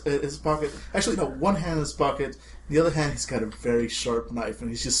hands in his pocket. Actually, no, one hand in his pocket. The other hand, he's got a very sharp knife, and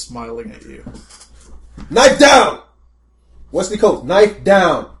he's just smiling at you. Knife down! Wesley Coates, knife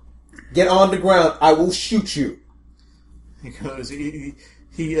down! Get on the ground. I will shoot you. He goes, you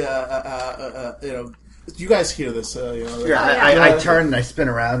guys hear this, I turn and I spin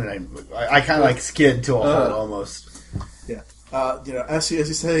around and I kind of skid to a halt almost. Yeah. As you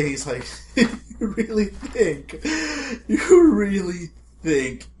say, he's like, you really think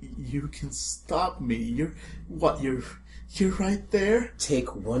you can stop me? You're right there?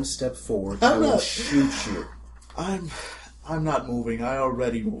 Take one step forward. I'm I will not- shoot you. I'm not moving. I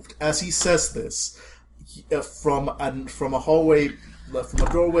already moved. As he says this, from a hallway, from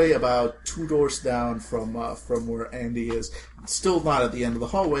a doorway about 2 doors down from where Andy is, still not at the end of the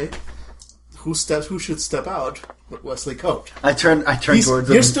hallway. Who should step out but Wesley Coate? I turn towards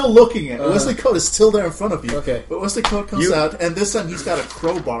him. You're still looking at Wesley Coate is still there in front of you. Okay. But Wesley Coate comes out, and this time he's got a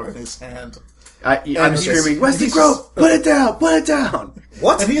crowbar in his hand. I'm he's- screaming, Wesley he's- Coate, put it down, put it down.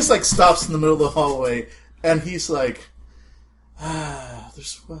 What? And he just stops in the middle of the hallway, and he's like,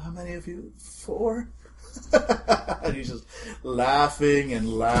 there's how many of you? 4? And he's just laughing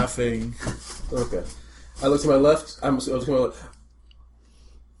and laughing. Okay. I look to my left. I look to my left.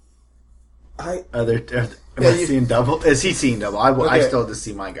 Am I seeing double? Is he seeing double? I Okay. still just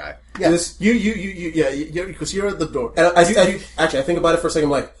see my guy. Yeah, This- because you're at the door. And actually, I think about it for a second.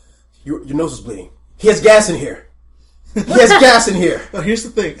 I'm like, your nose is bleeding. He has gas in here. He has gas in here. Now, here's the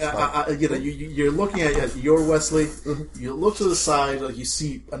thing. You're looking at your Wesley. Mm-hmm. You look to the side. You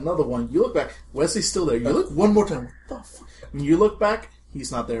see another one. You look back. Wesley's still there. You look one more time. What the fuck? When you look back,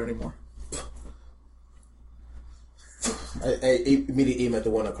 he's not there anymore. I immediately aim at the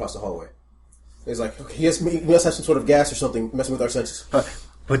one across the hallway. He's like, okay, he must have some sort of gas or something messing with our senses.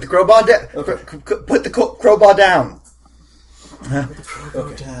 Put the crowbar down. Okay. Put the crowbar down.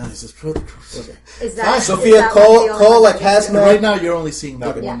 Okay. Is that Sophia? Call like hazmat. Right now, you're only seeing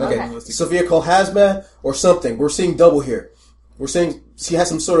that one. Okay. Sophia, call hazmat or something. We're seeing double here. We're saying she has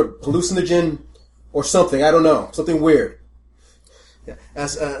some sort of hallucinogen or something. I don't know. Something weird. Yeah.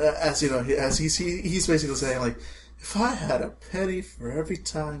 As you know, as he's basically saying like, if I had a penny for every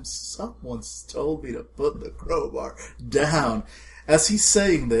time someone's told me to put the crowbar down. As he's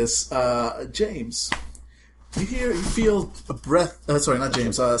saying this, James, you feel a breath. Sorry, not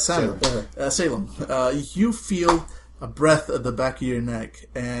James. Salem. You feel a breath at the back of your neck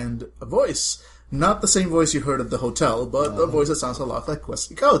and a voice. Not the same voice you heard at the hotel, but a voice that sounds a lot like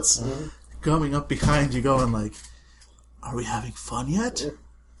Wesley Coates, coming up behind you, going like, "Are we having fun yet?"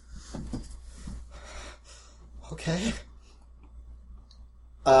 Okay.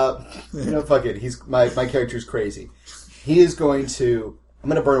 Fuck it. He's my character's crazy. He is going to. I'm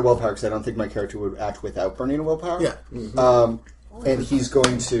going to burn a willpower because I don't think my character would act without burning a willpower. Yeah. Mm-hmm. And he's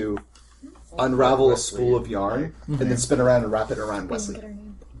going to unravel a spool of yarn and then spin around and wrap it around Wesley.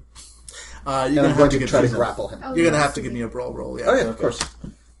 And I'm going to try to grapple him. You're going to have to give me a brawl roll. Yeah. Oh yeah, of course.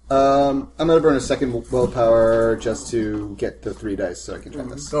 I'm going to burn a second willpower just to get the 3 dice so I can try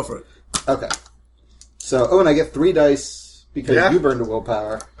this. Go for it. Okay. So, and I get 3 dice because you burned a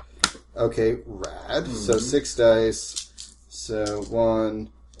willpower. Okay, rad. So 6 dice. So 1,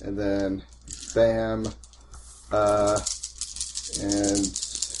 and then bam. And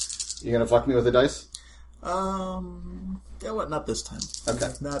you're gonna fuck me with the dice? Yeah, what? Not this time.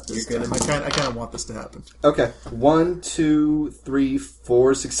 Okay. Not this time. I kind of want this to happen. Okay. 1, 2, 3,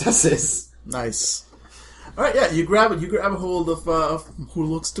 4 successes. Nice. All right, yeah, you grab a hold of who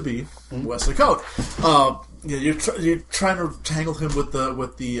looks to be Wesley Coate. You're trying to tangle him with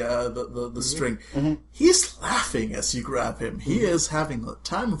the string. Mm-hmm. He's laughing as you grab him. He is having the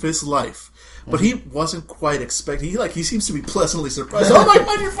time of his life, but he wasn't quite expecting. He seems to be pleasantly surprised. Oh my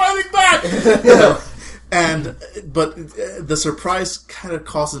God, you're finally back! But the surprise kind of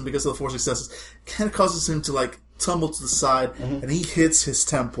causes him, because of the 4 successes, kind of causes him to tumble to the side, and he hits his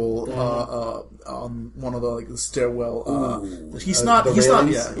temple on one of the stairwell. He's not on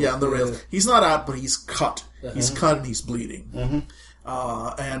the rails. He's not out, but he's cut. He's cut and he's bleeding.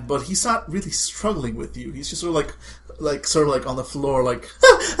 But he's not really struggling with you. He's just sort of like on the floor, like,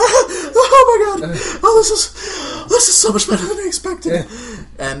 oh my God, this is so much better than I expected.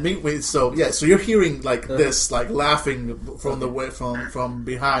 And so you're hearing this, laughing from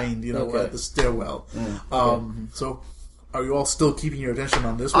behind, at the stairwell. So, are you all still keeping your attention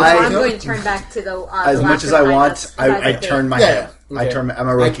on this? I'm going to turn back to the as much as I want. I turn my head. Okay. I'm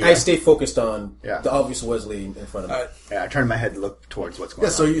a rookie. I stay focused on the obvious Wesley in front of me. I turn my head to look towards what's going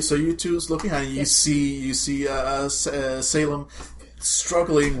on. So you two's looking at it. You see Salem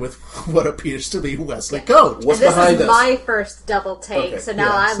struggling with what appears to be Wesley Coate. What's this behind is us? my first double take, so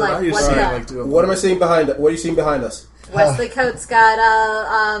now I'm what the? What am I seeing behind? What are you seeing behind us? Wesley Coate's got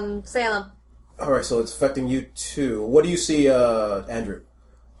Salem. All right, so it's affecting you too. What do you see, Andrew?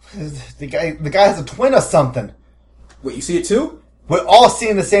 The guy has a twin or something. Wait, you see it too? We're all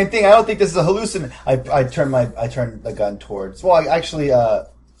seeing the same thing. I don't think this is a hallucination. I turn the gun towards. Well,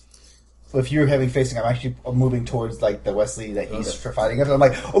 if you're facing, I'm actually moving towards the Wesley that he's fighting. I'm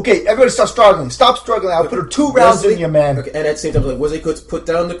like, okay, everybody stop struggling. Stop struggling. I'll put 2 rounds in you, man. Okay, and at the same time, Wesley could put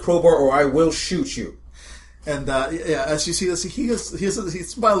down the crowbar, or I will shoot you. And as you see this, his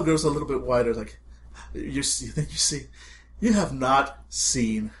smile grows a little bit wider. Like you see, you have not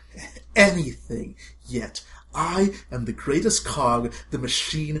seen anything yet. I am the greatest cog the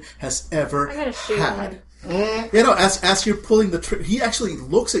machine has ever had. As you're pulling the trigger, he actually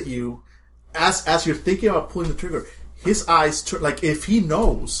looks at you as you're thinking about pulling the trigger. His eyes turn, if he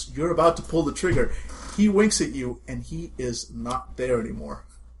knows you're about to pull the trigger, he winks at you, and he is not there anymore.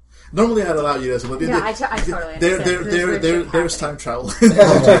 Normally, I'd allow you this, but I totally understand. There's time travel.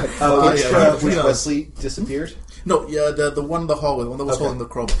 Which Wesley disappeared? No, the one in the hallway, the one that was holding the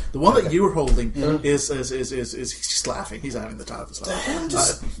crowbar. The one that you were holding is he's just laughing. He's having the time of his life.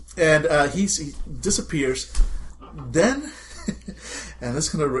 He disappears. Then, and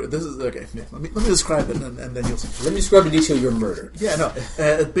this is okay. Yeah, let me describe it, and then you'll see. Let me describe in detail your murder. Yeah, no.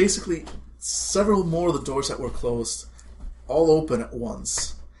 Basically, several more of the doors that were closed all open at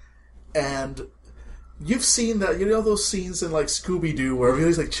once. And you've seen that. You know those scenes in like Scooby Doo where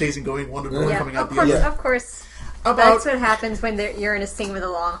everybody's like chasing, going one door, coming out the other. Of course. That's what happens when you're in a scene with a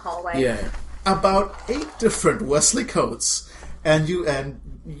long hallway. Yeah. About 8 different Wesley coats, and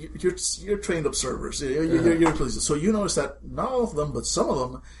you're trained observers. You're police, so you notice that not all of them, but some of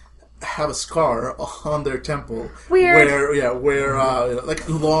them have a scar on their temple. Weird. Where like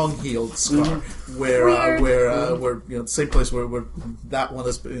long-heeled scar, where the same place where that one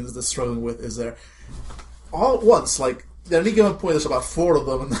is struggling with is there. All at once, like at any given point, there's about 4 of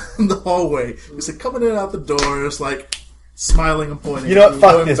them in the hallway. It's like coming in and out the door, it's like smiling and pointing. You know what?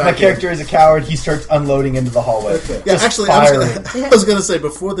 Fuck this. My character is a coward. He starts unloading into the hallway. Okay. Yeah, actually, I was going to say,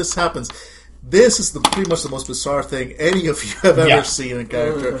 before this happens, this is pretty much the most bizarre thing any of you have ever seen in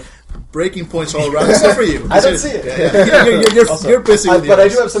character. Breaking points all around, except for you. I don't see it. You're busy with but I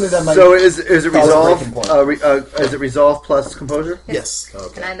do have something that might... So is it resolve? Is it resolve plus composure? Yes. And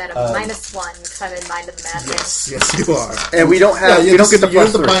Okay. I'm at a -1 because I'm in Mind of the Madman. Yes, you are. And we don't have. you don't get the you're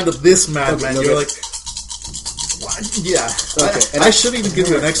plus in the 3. mind of this madman. Okay. You're like, what? Yeah. Okay. I should even give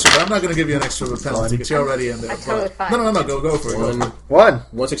you an extra, but I'm not going to give you an extra penalty because you're already in there. I'm totally fine. No. Go for it. 1.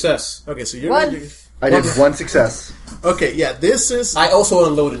 One success. Okay, so you're. One. I did 1 success. Okay, yeah, this is. I also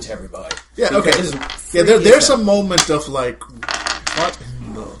unload into everybody. Yeah, Because okay. this is Yeah, freaking there's a sad. moment of like, what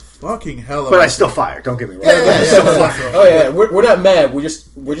in the fucking hell? But I still fire. Don't get me wrong. Oh yeah, we're not mad. We're just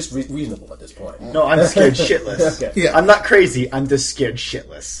reasonable at this point. No, I'm scared shitless. Okay. Yeah. I'm not crazy. I'm just scared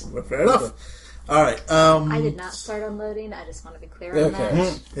shitless. Well, fair enough. All right. I did not start unloading. I just want to be clear on Okay.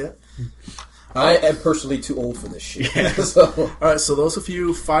 that. Yeah. I am personally too old for this shit. So All right. So those of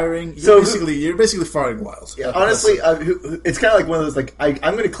you firing, So you're basically firing wild. Yeah, honestly, it's kind of like one of those. Like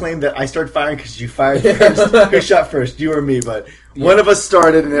I'm going to claim that I started firing because you fired first. Who shot first, you or me? But one of us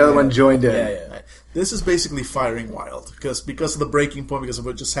started and the other one joined in. yeah. This is basically firing wild because of the breaking point, because of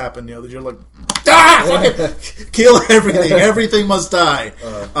what just happened. You know, that you're like, kill everything. Everything must die.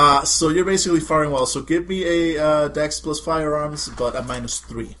 So you're basically firing wild. So give me a Dex plus firearms, but a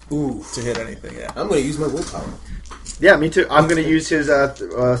 -3 to hit anything. Yeah. I'm going to use my willpower. Yeah, me too. I'm going to use his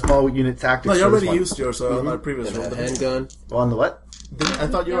small unit tactics. No, you for this already one. used yours on my previous roll. A handgun. On the what? I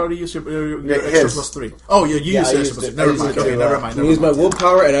thought you already used your extra his. +3. Oh, yeah, you used I your used extra it. +3. Never I used mind. it Okay, too, never uh, mind. I'm going to use my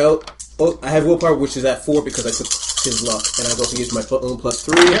willpower, and I have willpower, which is at 4 because I took his luck, and I've also used my own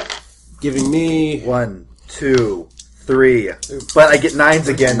 +3, giving me 1, 2, 3. But I get 9s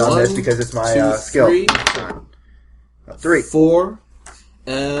again on this because it's my 2, skill. 3. 4,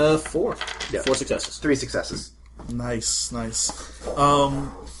 4. Yeah. 4 successes. 3 successes. Nice.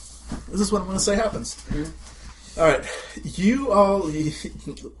 This is what I'm going to say happens. All right, you all,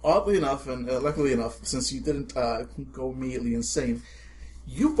 oddly enough, and luckily enough, since you didn't go immediately insane,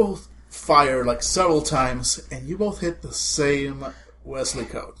 you both fire like several times, and you both hit the same Wesley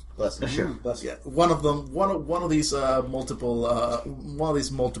code. Bless you. Sure. Bless you. Yeah, one of them, one of these multiple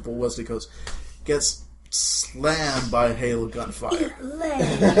Wesley codes gets slammed by hail of gunfire.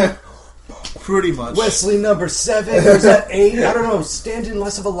 Pretty much. Wesley number 7, or is that 8? I don't know. Stand in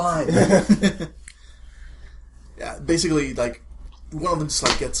less of a line. Yeah, basically, like, one of them just,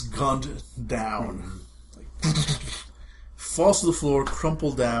 like, gets gunned down. Like, falls to the floor,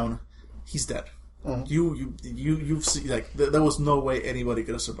 crumpled down. He's dead. You've seen, like, there was no way anybody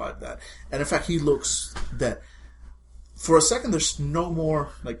could have survived that. And in fact, he looks dead. For a second, there's no more,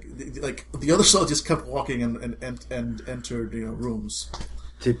 like the other soldiers kept walking and entered, rooms.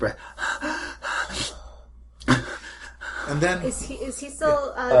 Deep breath. And then... Is he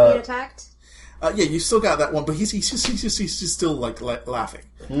still being attacked? Yeah, you still got that one, but he's still like laughing.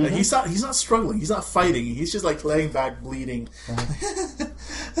 Like, he's not struggling. He's not fighting. He's just like laying back, bleeding.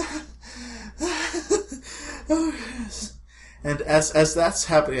 And as that's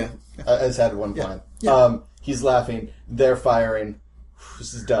happening, I just had one plan. Yeah. He's laughing. They're firing.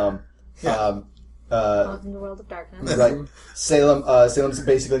 This is dumb. Yeah. Welcome to the world of darkness. Right. Salem's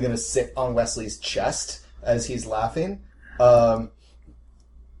basically going to sit on Wesley's chest as he's laughing.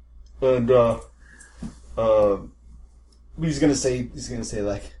 He's gonna say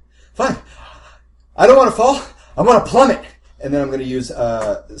like, fine, I don't want to fall, I want to plummet, and then I'm gonna use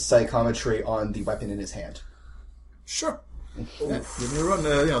psychometry on the weapon in his hand. sure. Yeah, give me a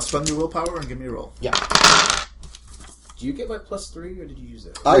run. Spend your willpower and give me a roll. Yeah, Do you get my +3, or did you use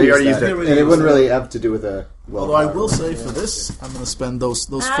it? I you used already that, used it. and it wouldn't really have to do with a. Although I will say for this, I'm going to spend those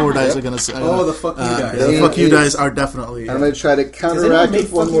 4 dice are going to. Oh, the fuck you guys. The fuck you dice are definitely. I'm gonna try to Does counteract anyone make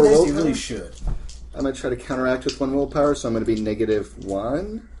with one fuck more you dice? You willpower. really should. I'm gonna try to counteract with one willpower, so I'm gonna be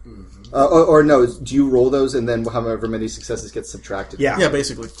 -1. Or no, do you roll those and then however many successes get subtracted? Yeah. Yeah,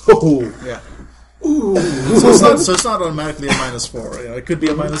 basically. Oh. Yeah. So it's not automatically a -4. You know, it could be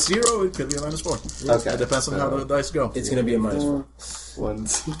a -0. It could be a -4. Okay. It depends on how the dice go. It's going to be a -4. 1,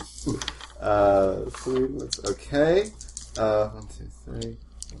 2, 3. Okay. 1, 2, 3.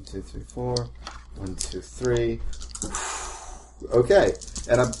 1, 2, 3, 4. 1, 2, 3. Okay,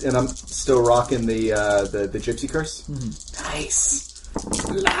 and I'm still rocking the gypsy curse. Nice.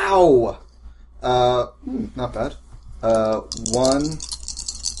 Low. Not bad. 1,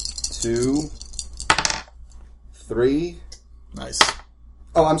 2, 3. Nice.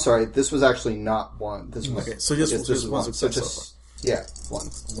 Oh, I'm sorry. This was actually not 1. This was Okay, so just one So success. just yeah, 1.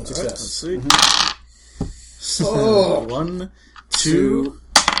 One Alright, success. let's see. Oh, 1, 2.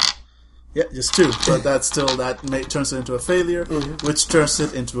 Yeah, just 2. But that turns it into a failure, which turns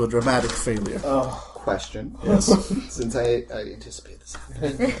it into a dramatic failure. Question. Yes. Since I anticipate this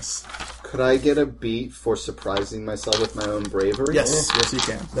happening, could I get a beat for surprising myself with my own bravery? Yes, you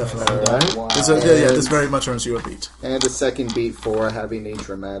can. Definitely. Alright. Wow. This very much earns you a beat. And a second beat for having a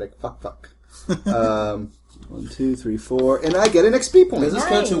dramatic fuck. 1, 2, 3, 4, and I get an XP point. Does this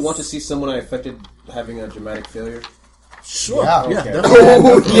count to Nice. want to see someone I affected having a dramatic failure? Sure. Yeah, Yeah, okay. definitely.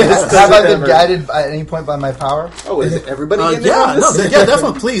 Oh yes, Have I been guided at any point by my power? Oh, is it everybody in there? Yeah, on no, this? yeah,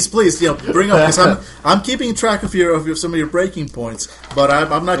 definitely. Please, bring up because I'm keeping track of some of your breaking points, but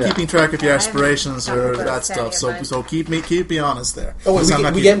I'm not keeping track of your aspirations or I've that stuff. So keep me honest there. Oh, wait, 'Cause I'm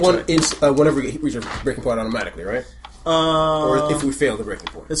not we get keeping one track. whenever we reach a breaking point automatically, right? Or if we fail the breaking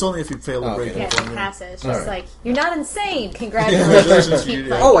point. It's only if you fail the Oh, okay. breaking Yeah, point. if you pass it. It's All just right. like, you're not insane. Congratulations. Keep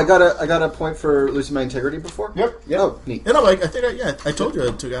playing. Oh, I got a point for losing my integrity before. Yep. Oh, neat. You know, I think I told you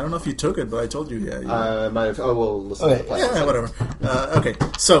I took. I don't know if you took it, but I told you. Yeah. I might have. Oh, well, listen to the plan. Yeah, whatever. Okay,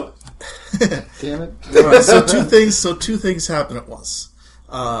 so Damn it. all right, so two things happen at once.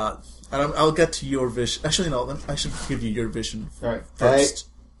 And I'll get to your vision. Actually, no, I should give you your vision All right. first.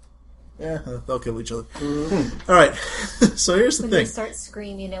 Yeah, they'll kill each other. All right, so here's the When thing. you start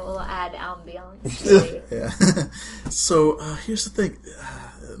screaming, it will add ambiance. Yeah. So here's the thing.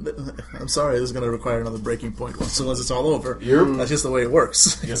 I'm sorry, this is going to require another breaking point once it's all over. That's just the way it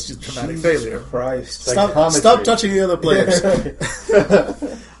works. It's just dramatic failure. Christ. Stop touching the other players.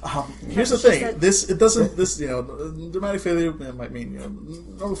 Here's the thing. Dramatic failure might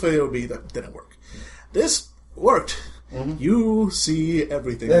mean normal failure would be that didn't work. This worked. You see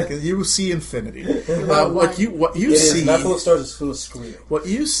everything. You see infinity. What you It see. is not full of stars, it's full of screen. What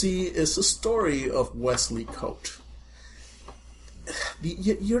you see is the story of Wesley Coate.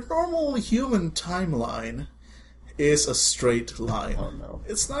 Your normal human timeline is a straight line. Oh, no.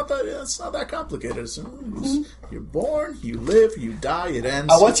 It's not that complicated. You're born, you live, you die, it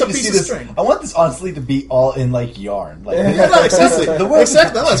ends. I want It's you a to piece see of this. string. I want this honestly to be all in like yarn. Like Yeah, no, exactly. The world-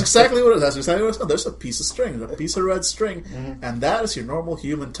 That's exactly what it is. That's exactly what it's. There's a piece of string, a piece of red string, and that is your normal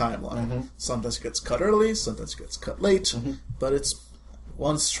human timeline. Sometimes it gets cut early, sometimes it gets cut late, but it's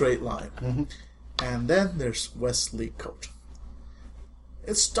one straight line. And then there's Wesley Coate.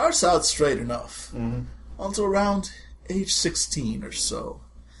 It starts out straight enough until around age 16 or so.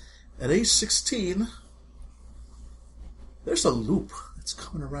 At age 16, there's a loop that's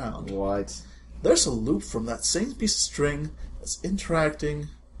coming around. What? There's a loop from that same piece of string that's interacting,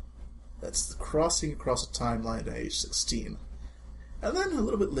 that's crossing across a timeline at age 16. And then a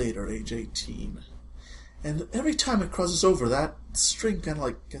little bit later, age 18. And every time it crosses over, that string kind of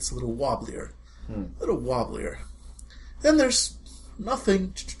like gets a little wobblier. A little wobblier. Then there's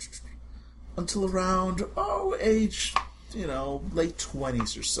nothing until around, age, late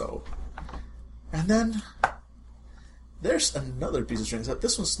 20s or so. And then there's another piece of string.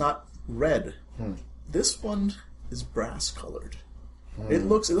 This one's not red. This one is brass colored. It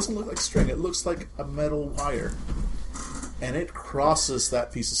doesn't look like string. It looks like a metal wire. And it crosses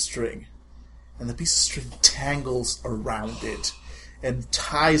that piece of string. And the piece of string tangles around it. And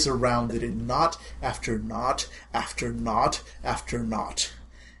ties around it in knot after knot after knot after knot.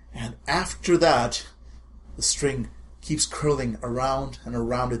 And after that, the string keeps curling around and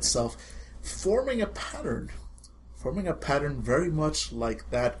around itself, forming a pattern. Forming a pattern very much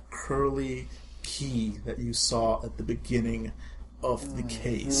like that curly key that you saw at the beginning of the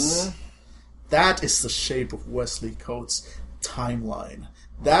case. That is the shape of Wesley Coates' timeline.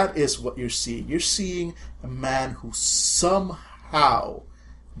 That is what you're seeing. You're seeing a man who somehow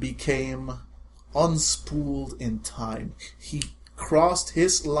became unspooled in time. He crossed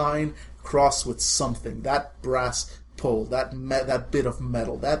his line, crossed with something. That brass pole, that bit of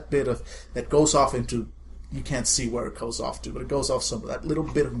metal, that goes off into, you can't see where it goes off to, but it goes off somewhere. That little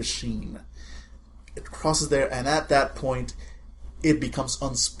bit of machine. It crosses there, and at that point, it becomes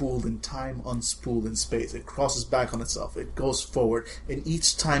unspooled in time, unspooled in space. It crosses back on itself. It goes forward, and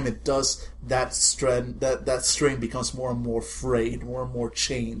each time it does, that string becomes more and more frayed, more and more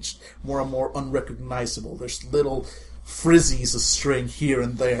changed, more and more unrecognizable. There's little frizzies of string here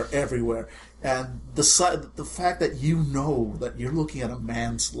and there, everywhere. And the fact that you know that you're looking at a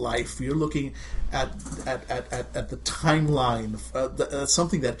man's life, you're looking at the timeline,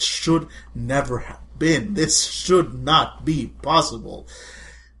 something that should never have been. This should not be possible.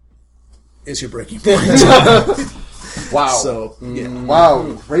 Is your breaking point? Wow. So, yeah. Wow,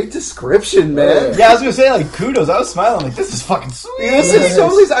 great description, man. Yeah, I was gonna say, like, kudos. I was smiling, like, this is fucking sweet. This is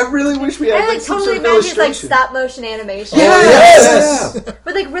totally. I really wish we had I like some totally sort of imagine like illustration. stop motion animation. Yes.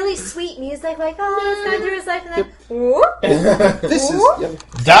 With like really sweet music, like it's going through his life, and then whoop. This is.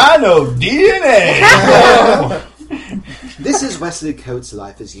 Dino DNA! This is Wesley Coates'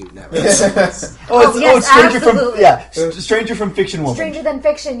 life as you know it. Yes, Stranger absolutely. Stranger from Fiction Woman. Stranger Than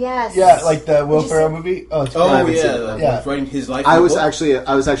Fiction, yes. Yeah, like the Will Did you Ferrell see- movie. Oh, it's Oh great. yeah, Yeah. writing his life. I in a was book.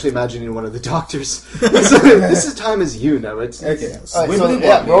 actually imagining one of the doctors. This is time as you know it. Okay. Yes. All right, Women so, in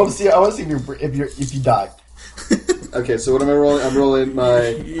yeah, Black. roll to see. I want to see if you die. Okay, so what am I rolling? I'm rolling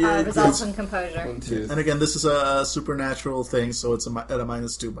my Results and composure. 1, 2. And again, this is a supernatural thing, so it's at a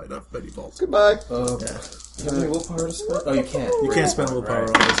 -2 by default. Goodbye. Do you have any willpower to spend? Oh, you can't. You can't spend willpower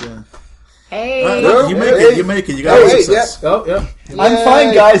on this, yeah. Hey. No, you make it. You make it. You got a Hey, success. Oh, yeah. I'm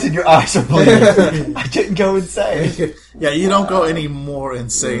fine, guys, and your eyes are bleeding. I didn't go insane. Yeah, you don't go any more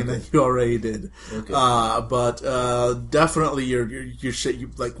insane than you already did. Okay. But definitely, you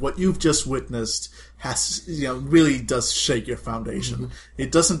like what you've just witnessed has really does shake your foundation.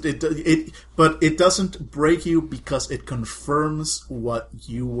 It doesn't but it doesn't break you because it confirms what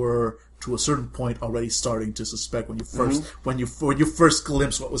you were to a certain point already starting to suspect when you first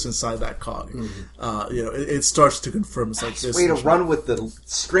glimpse what was inside that cog. It starts to confirm. It's like this Way to run with the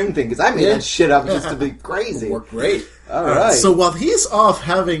string thing, because I made that shit up just to be crazy. Worked great. All right. So while he's off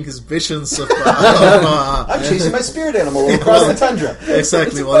having his visions of I'm chasing my spirit animal across the tundra.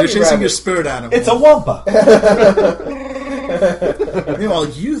 exactly, It's a while you're bunny chasing rabbit. your spirit animal. It's a wampa. Meanwhile,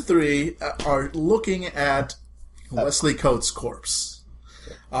 you three are looking at Wesley Coates' corpse,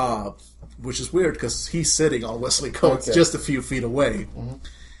 which is weird because he's sitting on Wesley Coates just a few feet away.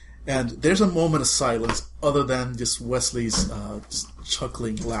 And there's a moment of silence other than just Wesley's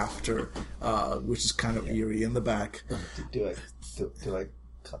chuckling laughter, which is kind of eerie in the back. Do I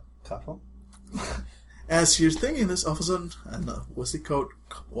cough him? As you're thinking this, all of a sudden, Wesley Coates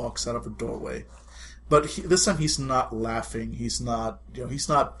walks out of a doorway. But this time he's not laughing. He doesn't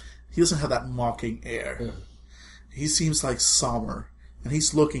have that mocking air. He seems like somber, and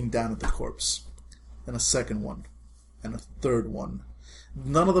he's looking down at the corpse. And a second one, and a third one.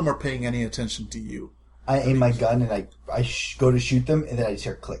 None of them are paying any attention to you. I aim my gun and I go to shoot them, and then I just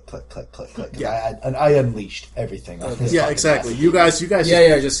hear click, click, click, click, click. Yeah. I unleashed everything. On this Yeah, fucking exactly. mess. You guys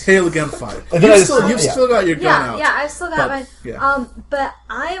just hail gunfire. And then I You've just- still got your gun out. Yeah, I've still got But, mine. yeah. But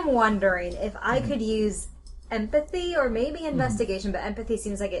I am wondering if I could use empathy or maybe investigation, but empathy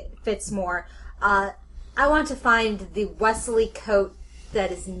seems like it fits more. I want to find the Wesley Coates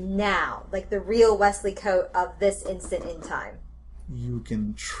that is now, like the real Wesley Coates of this instant in time. You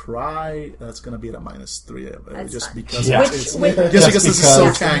can try. That's going to be at a -3, That's just fine. because Yeah. it's because this is so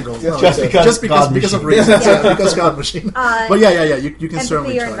because- tangled. Just because because of God reasons. machine. Yeah, because God machine. But yeah. You can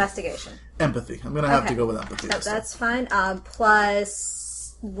certainly Empathy or try. investigation. Empathy. I'm going to have to Okay. go with empathy. this time. That's fine.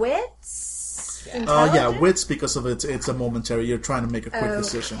 Plus wits. Yeah, Intelligence? wits because of it's a momentary. You're trying to make a quick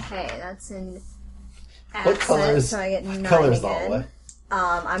decision. Okay, that's an What color accent, is so I get 9 color is the again. hallway?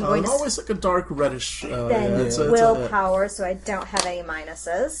 I'm going And to always like a dark reddish. then yeah, it's a- willpower, so I don't have any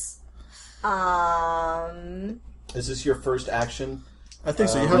minuses. Is this your first action? I think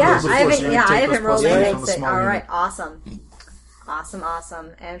so. You have Yeah, those before, I so haven't. you Yeah, take I those haven't rolled plus anything. from the So, small all unit. right, awesome.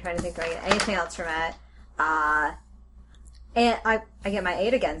 I'm trying to think. Do I get anything else from it? And I get my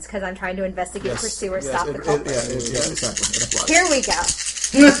 8 again because I'm trying to investigate, Yes, pursue, or yes, stop the culprit. yeah, exactly. It applies. Here we go.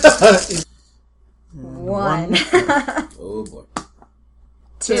 1, Oh boy.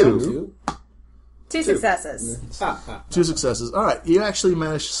 2, 2 successes. 2 successes. All right, you actually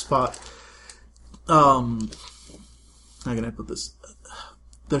managed to spot. How can I put this?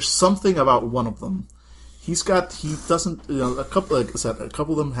 There's something about one of them. He doesn't. A couple. Like I said, a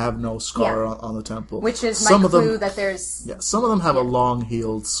couple of them have no scar Yeah. on the temple. Which is some my of them, clue that there's... Yeah, some of them have a long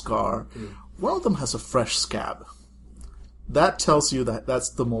healed scar. One of them has a fresh scab. That tells you that that's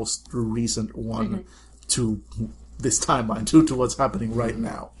the most recent one to this timeline, to what's happening right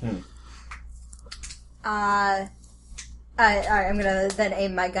now. I'm going to then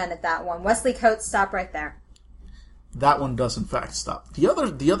aim my gun at that one. Wesley Coates, stop right there. That one does in fact stop. The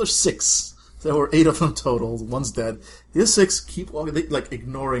other 6, there were 8 of them total. One's dead. The other 6 keep walking,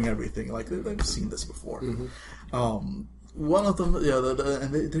 ignoring everything. Like they've seen this before. Mm-hmm. One of them,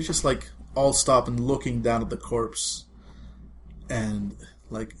 and they're just all stop and looking down at the corpse, and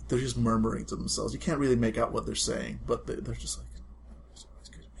they're just murmuring to themselves. You can't really make out what they're saying, but they're just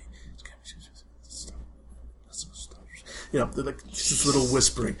they're just a little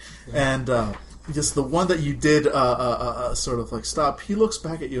whispering, and just the one that you did sort of stop. He looks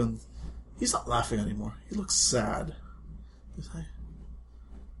back at you, and he's not laughing anymore. He looks sad. He's like,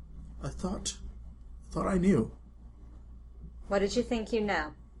 I thought I knew. What did you think you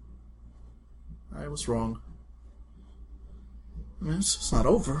know? I was wrong. I mean, it's not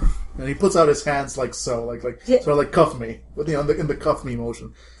over. And he puts out his hands sort of cuff me, with in the cuff me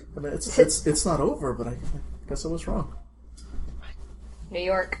motion. I mean, it's not over, but I guess I was wrong. New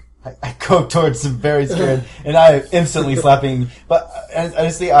York. I go towards him very scared, and I instantly slapping. But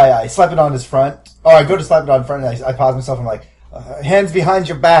honestly, I slap it on his front. Oh, I go to slap it on front, and I pause myself. I'm like, hands behind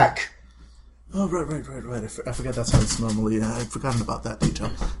your back. Oh, right. I forget that's how it's normally. I've forgotten about that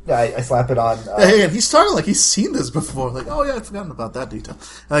detail. Yeah, I slap it on. Hey, and he's talking like he's seen this before. Oh yeah, I've forgotten about that detail.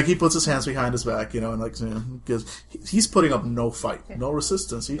 And he puts his hands behind his back, and because he's putting up no fight, no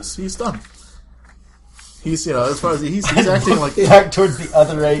resistance. He's done. He's as far as he's acting like back towards the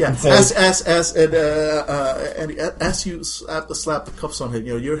other 8. Yeah. And as you slap the cuffs on him,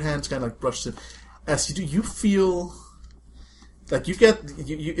 your hands kind of brushes him. As you do, you feel. It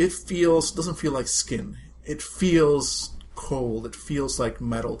doesn't feel like skin. It feels cold. It feels like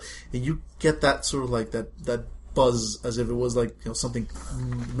metal, and you get that sort of that buzz as if it was something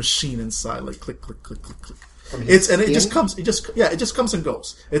machine inside, click, click, click, click, click. It just comes and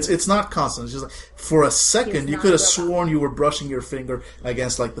goes. It's not constant. It's just for a second you could have sworn you were brushing your finger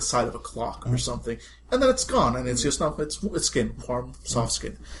against the side of a clock or something, and then it's gone, and it's just not. It's skin, warm, soft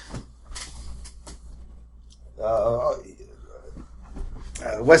skin.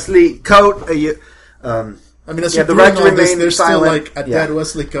 Wesley Coat, you. I mean, as you're doing all this, there's still a dead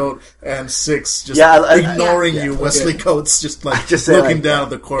Wesley Coat and 6 just ignoring you. Wesley Coates just looking down at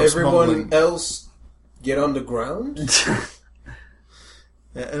the corpse. Everyone mumbling. else get on the ground. And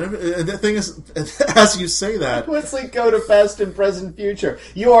the thing is, as you say that, Wesley Coat of past and present future.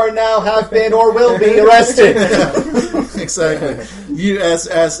 You are now, have been, or will be arrested. Exactly. You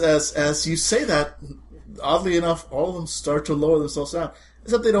as you say that, oddly enough, all of them start to lower themselves down.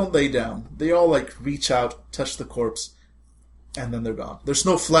 Except they don't lay down. They all reach out, touch the corpse, and then they're gone. There's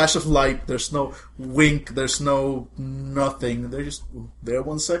no flash of light. There's no wink. There's no nothing. They're just there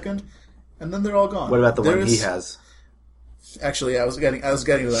 1 second, and then they're all gone. What about the one he has? Actually, I was getting to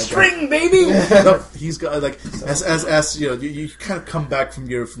that. String, baby. No, he's got as you kind of come back from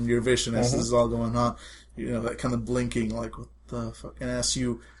your vision as this is all going on. That kind of blinking, what the fuck, and as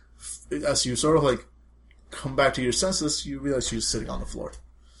you sort of come back to your senses, you realize you're sitting on the floor.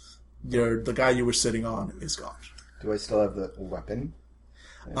 The guy you were sitting on is gone. Do I still have the weapon?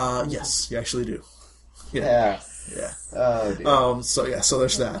 Yes, you actually do. Yeah. Oh dear. So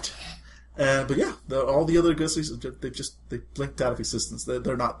there's that. But yeah, all the other Grizzlies, they blinked out of existence.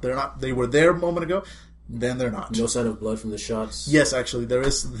 They're not. They were there a moment ago. Then they're not. No sign of blood from the shots. Yes, actually, there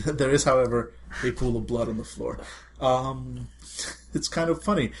is, however, a pool of blood on the floor. It's kind of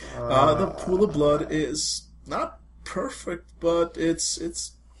funny. The pool of blood is not perfect, but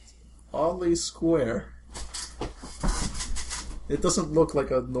it's oddly square. It doesn't look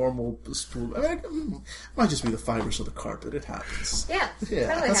like a normal spool. I mean, it might just be the fibers of the carpet. It happens. Yeah, totally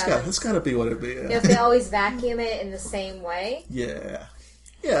happens. That's got to be what it be. If they always vacuum it in the same way. Yeah,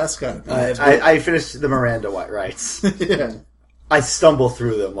 that's got to be. I finished the Miranda Rights. Yeah. I stumble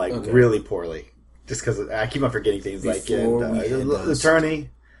through them really poorly. Just because I keep on forgetting things the attorney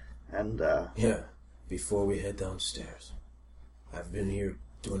and before we head downstairs, I've been here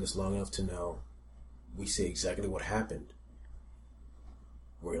doing this long enough to know we say exactly what happened.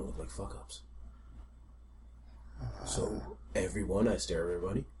 We're gonna look like fuck ups. So everyone, I stare at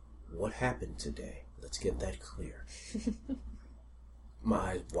everybody. What happened today? Let's get that clear. My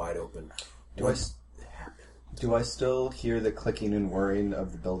eyes wide open. Do I still hear the clicking and whirring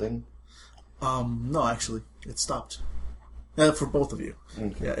of the building? No, actually, it stopped. For both of you.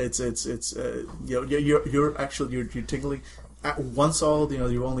 Okay. Yeah, it's you're tingling. Once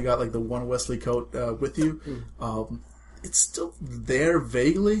you've only got the one Wesley Coat with you. It's still there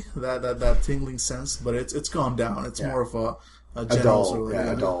vaguely, that tingling sense, but it's gone down. It's more of a general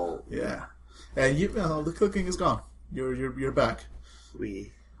a dull. Yeah, and the clicking is gone. You're back.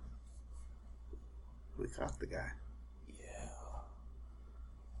 We caught the guy. Yeah,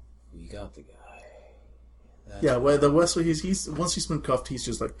 we got the guy. Yeah, well, the Wesley, he's once he's been cuffed, he's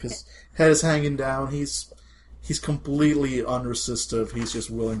just like his head is hanging down. He's completely unresistive. He's just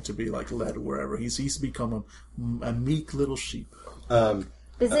willing to be like led wherever. He's become a meek little sheep.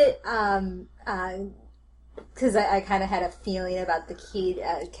 Is it because I kind of had a feeling about the key?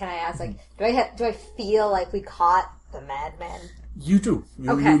 Can I ask, like, do I feel like we caught the madman? You do.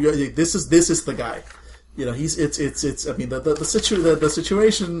 Okay. This is the guy. You know, it's. I mean, the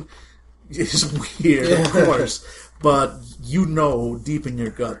situation is weird, of course, but you know deep in your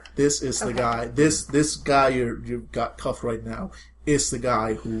gut, this is the guy. This guy you got cuffed right now is the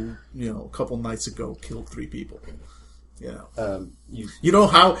guy who, you know, a couple nights ago killed 3 people. You know, you know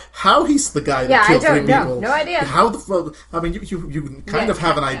how he's the guy that killed 3 people. No idea. How the fuck? I mean, you kind of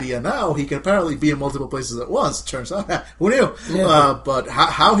have an idea now. He can apparently be in multiple places at once. Turns out, who knew? Yeah. But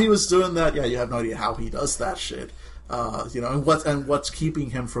how he was doing that? Yeah, you have no idea how he does that shit. You know, and what's keeping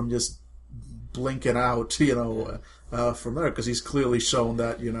him from just blinking out? You know, from there, because he's clearly shown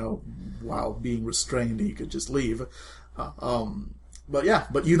that, you know, while being restrained, he could just leave. But yeah,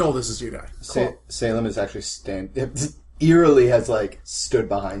 but you know this is your guy. Salem is actually eerily has like stood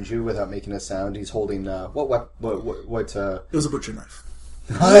behind you without making a sound. He's holding what It was a butcher knife.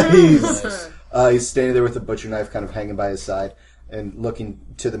 Nice. He's standing there with a butcher knife kind of hanging by his side and looking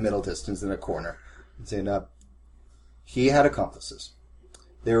to the middle distance in a corner and saying, he had accomplices.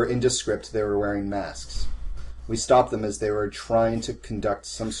 They were indescript. They were wearing masks. We stopped them as they were trying to conduct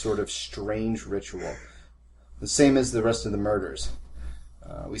some sort of strange ritual. The same as the rest of the murders.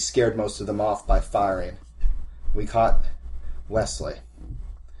 We scared most of them off by firing. We caught Wesley.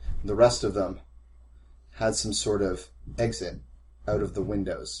 The rest of them had some sort of exit out of the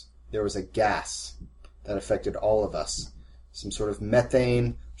windows. There was a gas that affected all of us. Some sort of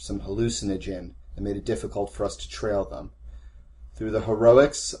methane, some hallucinogen that made it difficult for us to trail them. Through the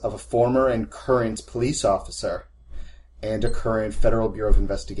heroics of a former and current police officer and a current Federal Bureau of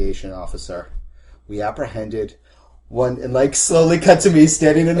Investigation officer, we apprehended one, and like slowly cut to me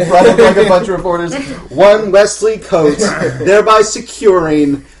standing in front of like a bunch of reporters, one Wesley Coates, thereby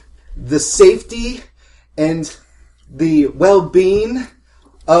securing the safety and the well-being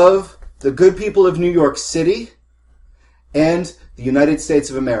of the good people of New York City and the United States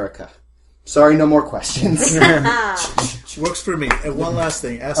of America. Sorry, no more questions. Works for me. And one last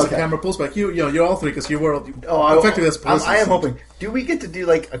thing. As the camera pulls back, you're all 3 because you were effectively as police. I am hoping. Do we get to do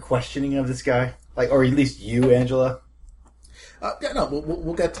like a questioning of this guy? Like, or at least you, Angela? Yeah, no,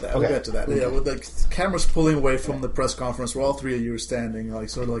 we'll get to that. Okay. We'll get to that. Yeah, with the cameras pulling away from the press conference, where all 3 of you are standing, like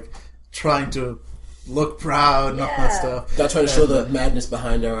sort of like trying to look proud and all that stuff. Not trying to show the madness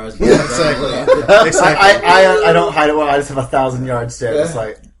behind our eyes. Yeah, exactly. I don't hide it well. I just have 1,000-yard stare. It's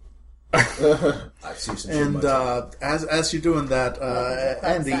like. I've seen some shit And myself. as you're doing that,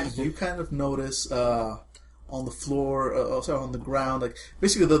 Andy, you kind of notice on the floor, also on the ground, like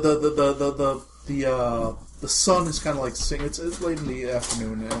basically the sun is kind of like sinking. It's late in the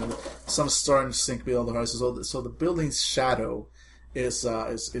afternoon, and the sun is starting to sink below the horizon. So the building's shadow is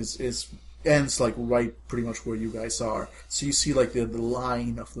ends like right pretty much where you guys are. So you see like the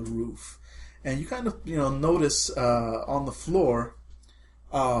line of the roof, and you kind of notice on the floor.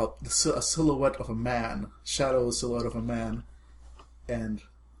 A silhouette of a man, shadow silhouette of a man, and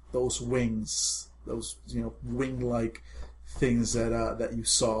those wings, those wing-like things that you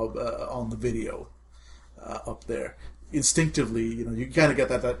saw on the video up there. Instinctively, you kind of get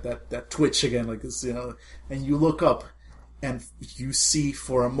that twitch again, like this, and you look up, and you see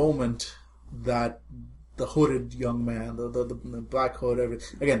for a moment that the hooded young man, the black hood,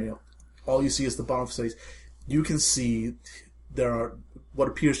 everything. Again, all you see is the bottom of his face. You can see there are what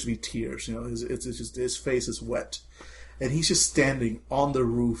appears to be tears. It's just his face is wet, and he's just standing on the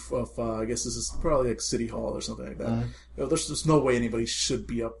roof of. I guess this is probably like City Hall or something like that. Mm-hmm. There's no way anybody should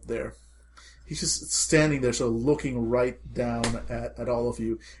be up there. He's just standing there, sort of looking right down at all of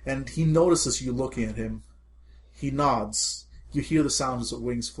you, and he notices you looking at him. He nods. You hear the sounds of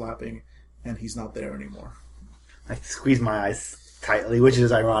wings flapping, and he's not there anymore. I squeeze my eyes tightly, which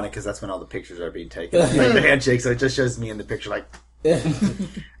is ironic because that's when all the pictures are being taken. Like the handshake, so it just shows me in the picture, like.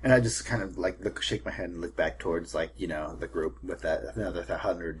 And I just kind of shake my head and look back towards the group with that another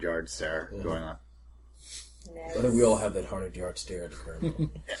 100-yard stare going on. I think we all have that 100-yard stare at the current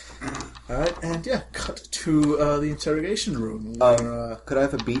moment. Alright, and cut to the interrogation room. Could I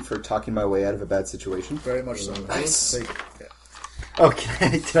have a beat for talking my way out of a bad situation? Very much so. Nice.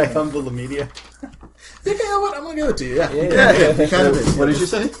 Okay, did I fumble the media? You know what? I'm going to give it to you. Yeah. You kind of did. What did you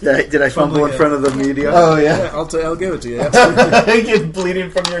say? Did I fumble in front of the media? Oh, yeah. I'll give it to you. You're bleeding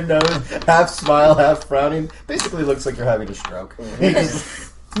from your nose, half smile, half frowning. Basically looks like you're having a stroke.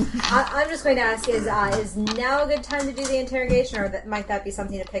 I'm just going to ask: is now a good time to do the interrogation, or might that be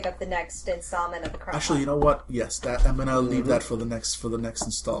something to pick up the next installment of the Chronicle? Actually, you know what? Yes, that I'm gonna leave that for the next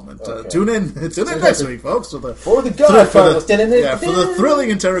installment. Tune in next week, folks, for the God for the thrilling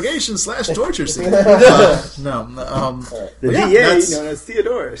interrogation / torture scene. The DA known as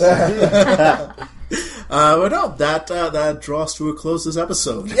Theodorus. But no, that draws to a close this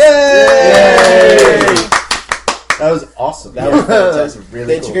episode. Yay! That was awesome. That was fantastic. Really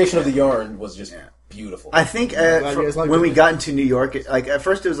the integration of the yarn was just beautiful. I think when we got into New York, at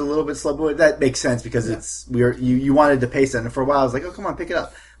first it was a little bit slow, but that makes sense because you wanted to pace it, and for a while I was like, oh, come on, pick it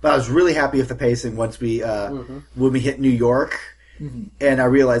up. But I was really happy with the pacing once we when we hit New York. Mm-hmm. And I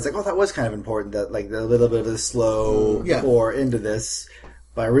realized, like, oh, that was kind of important, that, like, a little bit of the slow pour into this.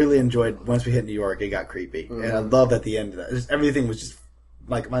 But I really enjoyed, once we hit New York, it got creepy. Mm-hmm. And I love at the end of that. Everything was just,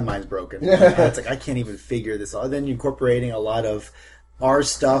 like, my mind's broken. It's like, I can't even figure this out. Then incorporating a lot of our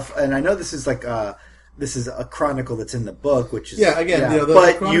stuff. And I know this is, like, this is a chronicle that's in the book, which is... Yeah, again,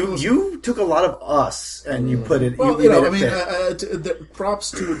 but you took a lot of us, and you put it... Well,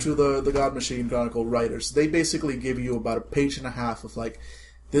 props to the God Machine Chronicle writers. They basically give you about a page and a half of, like,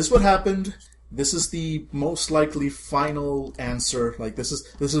 this is what happened, this is the most likely final answer, like, this is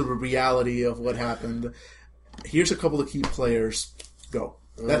the reality of what happened, here's a couple of key players, go.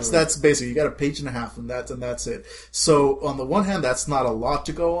 That's basically, you got a page and a half, and that's it. So on the one hand, that's not a lot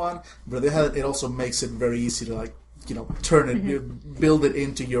to go on, but it also makes it very easy to, like, turn it, build it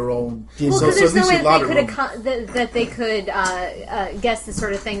into your own. Well, because there's no way that they could guess the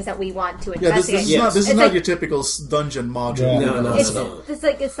sort of things that we want to investigate. This is not your typical dungeon module. No.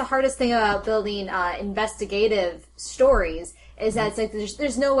 It's the hardest thing about building investigative stories. Is that it's like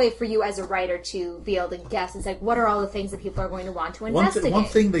there's no way for you as a writer to be able to guess. It's like, what are all the things that people are going to want to investigate? One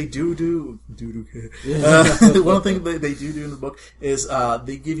thing they do one thing they do in the book is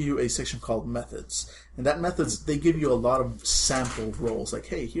they give you a section called methods. And that methods, they give you a lot of sample roles. Like,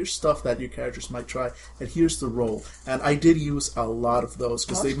 hey, here's stuff that your characters might try, and here's the role. And I did use a lot of those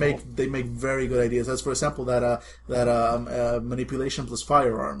because they make very good ideas. As for example, that manipulation plus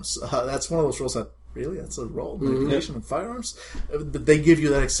firearms. That's one of those roles that. Really? That's a role? Manipulation of firearms? But they give you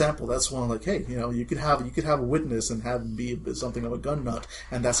that example. That's one like, hey, you could have a witness and have him be something of a gun nut,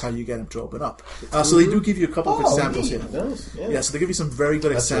 and that's how you get him to open up. So they do give you a couple of examples here. Yeah, so they give you some very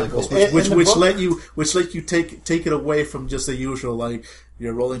good examples, really cool. which let you take it away from just the usual, like,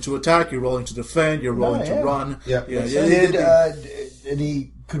 you're rolling to attack, you're rolling to defend, you're rolling to run.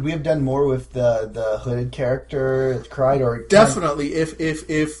 Could we have done more with the hooded character that cried, or definitely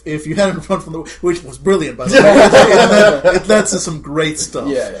if you hadn't run from the, which was brilliant by the way, it led to some great stuff.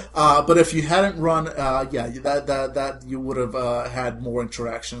 But if you hadn't run, that you would have had more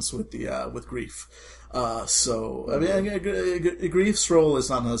interactions with Grief. So I mean, Grief's role is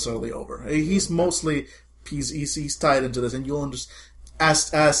not necessarily over. He's mostly he's tied into this, and you'll understand.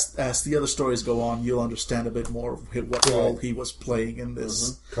 As the other stories go on, you'll understand a bit more of what role he was playing in this.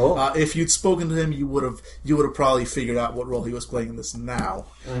 Mm-hmm. Cool. If you'd spoken to him, you would have probably figured out what role he was playing in this now.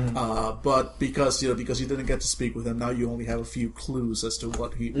 Mm-hmm. But because you didn't get to speak with him, now you only have a few clues as to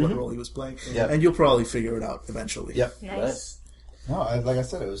what role he was playing, and you'll probably figure it out eventually. Yep. Nice. No, like I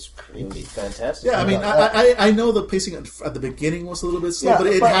said, it was creepy. Fantastic. Yeah, I mean, I know the pacing at the beginning was a little bit slow, but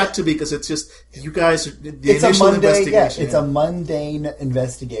it had to be because it's just you guys. It's a mundane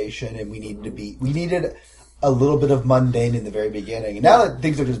investigation, and we needed a little bit of mundane in the very beginning. And now that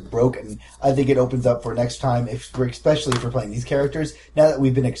things are just broken, I think it opens up for next time, especially if we're playing these characters. Now that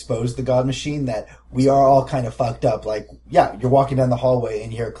we've been exposed to the God Machine, that we are all kind of fucked up. Like, you're walking down the hallway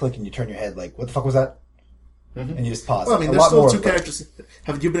and you hear a click and you turn your head, like, what the fuck was that? Mm-hmm. And you just pause. Well, I mean, there's still two characters.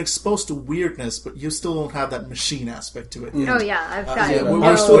 Have you been exposed to weirdness, but you still don't have that machine aspect to it? Oh yeah, I've got.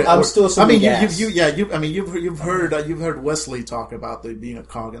 I'm still. I mean, you've heard Wesley talk about being a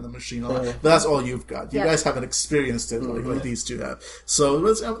cog in the machine, but that's all you've got. You guys haven't experienced it like these two have. So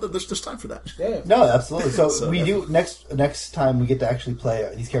there's time for that. Yeah. No, absolutely. So we do next time we get to actually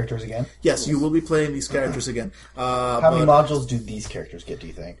play these characters again. Yes, you will be playing these characters again. How many modules do these characters get? Do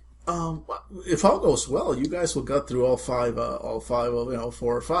you think? If all goes well, you guys will get through all five of 4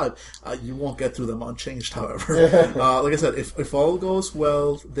 or 5. You won't get through them unchanged, however. Like I said, if all goes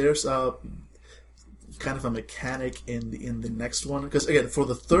well, there's kind of a mechanic in the next one. Because again, for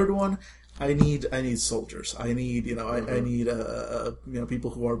the third one, I need soldiers. I need I need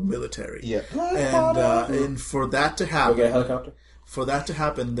people who are military. Yeah. And for that to happen, we'll get a helicopter. For that to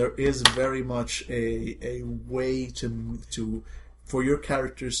happen, there is very much a way to for your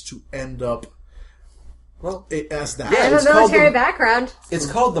characters to end up as that. I have a military background.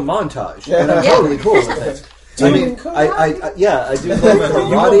 It's called the montage, and I'm totally cool with it. I mean, I do like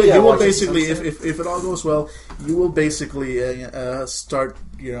karate. You I will watch basically, some if it all goes well, you will basically start.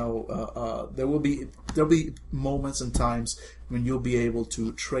 There'll be moments and times when you'll be able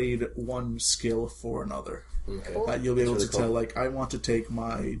to trade one skill for another. Okay. You'll be able really to cool. tell, like, I want to take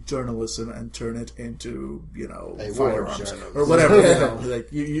my journalism and turn it into, A firearms war journalist. or whatever. Like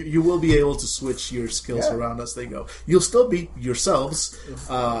you will be able to switch your skills around as they go. You'll still be yourselves,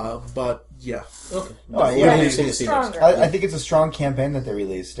 but yeah. Okay. Oh, It'll yeah. be interesting to see next. Stronger. I think it's a strong campaign that they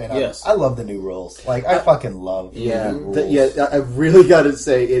released, and Yes. I love the new rules. Like, I fucking love Yeah, the new rules. I really got to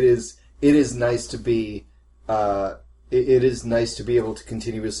say it is nice to be it is nice to be able to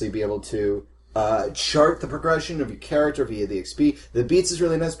continuously be able to chart the progression of your character via the XP. The beats is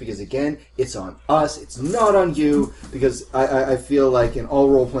really nice because again, it's on us. It's not on you because I feel like in all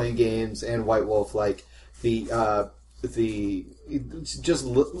role playing games and White Wolf, like the just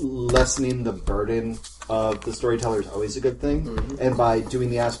lessening the burden of the storyteller is always a good thing, and by doing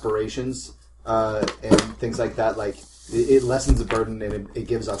the aspirations and things like that, like it lessens the burden and it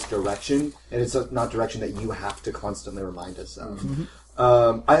gives us direction, and it's not direction that you have to constantly remind us of.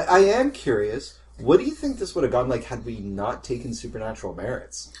 I am curious. What do you think this would have gone like had we not taken supernatural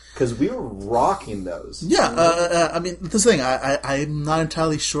merits? Because we were rocking those. Yeah, I mean, this thing, I'm not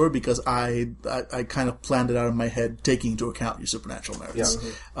entirely sure because I kind of planned it out in my head, taking into account your supernatural merits.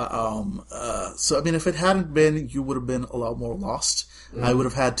 Yeah. So, I mean, if it hadn't been, you would have been a lot more lost. I would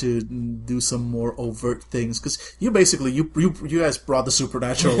have had to do some more overt things because you basically you guys brought the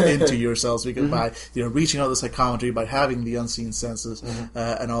supernatural into yourselves because by reaching out the psychometry, by having the unseen senses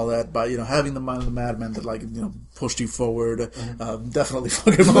and all that, by having the mind of the madman that pushed you forward, definitely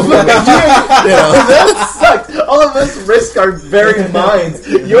fucking That sucked. All of us risk our very minds.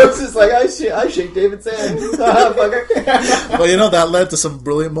 Yours is like I shake David's hand. But that led to some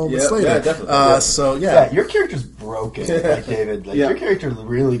brilliant moments later. Yeah, definitely. So Yeah, your character's broken, like David. Like, your character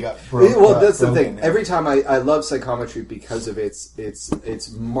really got broken. Well, that's the thing. Every time I love psychometry because of its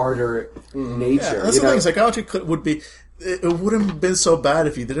martyr nature. that's the thing. Psychology would be. It wouldn't have been so bad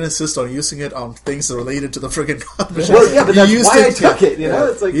if you didn't insist on using it on things that related to the friggin' competition. Well, yeah, but that's why I took it.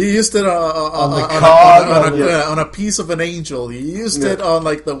 It's like you used it on a piece of an angel. You used it on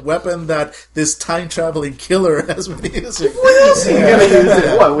like the weapon that this time traveling killer has been using. what else are you gonna use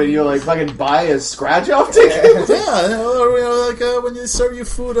it? What, when you like fucking buy a scratch off ticket? Or when you serve you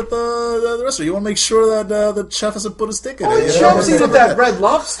food at the restaurant, you want to make sure that the chef hasn't put a stick in it. Chef's eating that red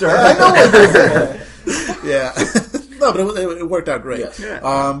lobster. I know what this is. Yeah. No, but it worked out great. Yes.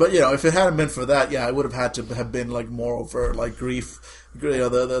 But if it hadn't been for that, I would have had to have been like more over like grief.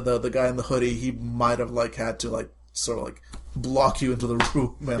 The guy in the hoodie, he might have like had to like sort of like block you into the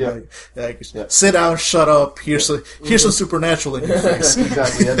room and sit down, shut up. Here's some supernatural in your face.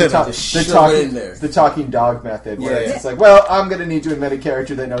 Exactly. Yeah, the talking dog method, where it's like, well, I'm going to need to invent a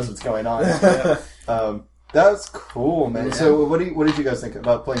character that knows what's going on. That's cool, man. Yeah. So, what did you guys think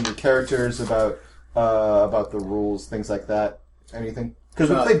about playing your characters? About the rules, things like that. Anything? Because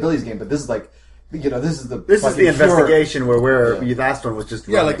we played Billy's game, but this is like, this is the investigation where the last one was just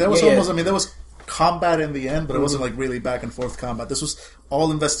running. Like that was almost. I mean, there was combat in the end, but it wasn't like really back and forth combat. This was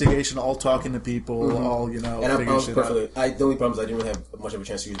all investigation, all talking to people, all And I was perfectly. The only problem is I didn't really have much of a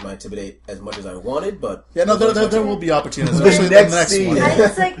chance to use my intimidate as much as I wanted, but there will be opportunities, especially in the next one.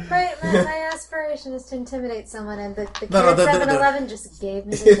 It's like, right, my aspiration is to intimidate someone, and the kid at 7-Eleven just gave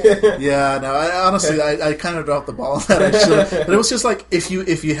me the thing. Yeah, no, honestly, I kind of dropped the ball on that, actually. But it was just like, if you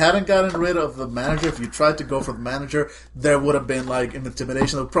hadn't gotten rid of the manager, if you tried to go for the manager, there would have been, like,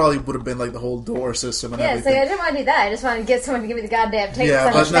 intimidation. There probably would have been, like, the whole door system and everything. Yeah, so I didn't want to do that. I just wanted to get someone to give me the goddamn tape.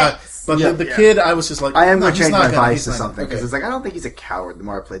 Yeah, the kid, I was just like, I am going to change my advice to something, because it's like, I don't think he's a coward the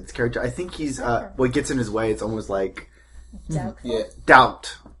more I play this character. I think he's, what gets in his way, it's almost like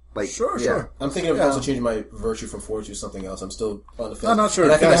doubt. Like, Sure. I'm thinking of also changing my virtue from fortitude to something else. I'm still on the fence. I'm not sure.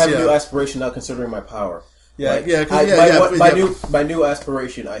 And I think I have a new aspiration now, considering my power. My new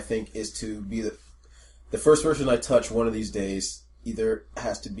aspiration, I think, is to be the first person I touch one of these days. Either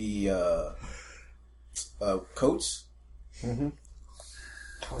has to be Coates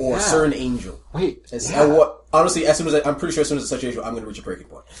or Sir and Angel. Wait, honestly, I'm pretty sure as soon as it's such Angel, I'm going to reach a breaking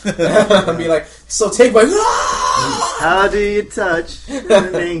point. I'm be like, so take my. How do you touch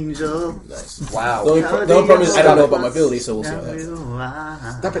an angel? Nice. Wow. The only problem is I don't know about my ability, so we'll see what happens.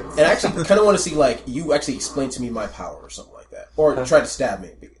 And I actually kind of want to see, like, you actually explain to me my power or something like that. Or try to stab me.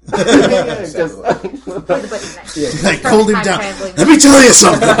 Like, hold him down. Let me tell you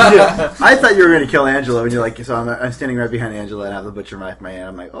something. I thought you were going to kill Angela, and you're like, so I'm standing right behind Angela and I have the butcher knife in my hand.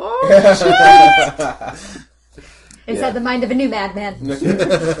 I'm like, oh, shit. Inside the mind of a new madman.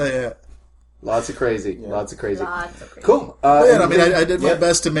 Lots of crazy. Lots of crazy. Cool. I mean, I did my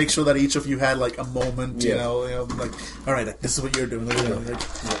best to make sure that each of you had like a moment. You know, like, all right, like, this is what you're doing.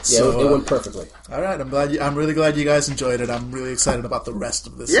 So it went perfectly. All right, I'm really glad you guys enjoyed it. I'm really excited about the rest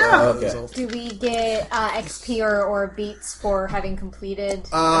of this. Result. Do we get XP or beats for having completed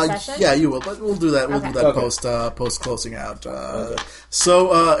the session? Yeah, you will. But we'll do that. We'll do that post closing out.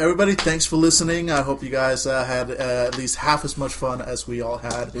 So everybody, thanks for listening. I hope you guys had at least half as much fun as we all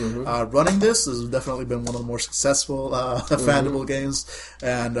had running this. This has definitely been one of the more successful Fandible games,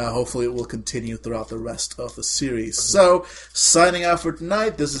 and hopefully it will continue throughout the rest of the series. So, signing out for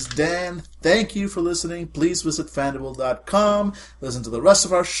tonight, this is Dan. Thank you for listening. Please visit Fandible.com. Listen to the rest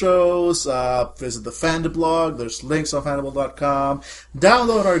of our shows. Visit the Fandiblog. There's links on Fandible.com.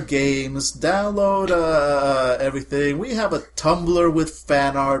 Download our games. Download everything. We have a Tumblr with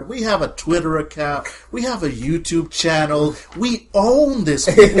fan art. We have a Twitter account. We have a YouTube channel. We own this.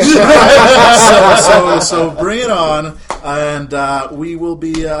 So bring it on, and we will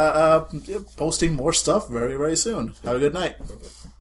be posting more stuff very, very soon. Have a good night.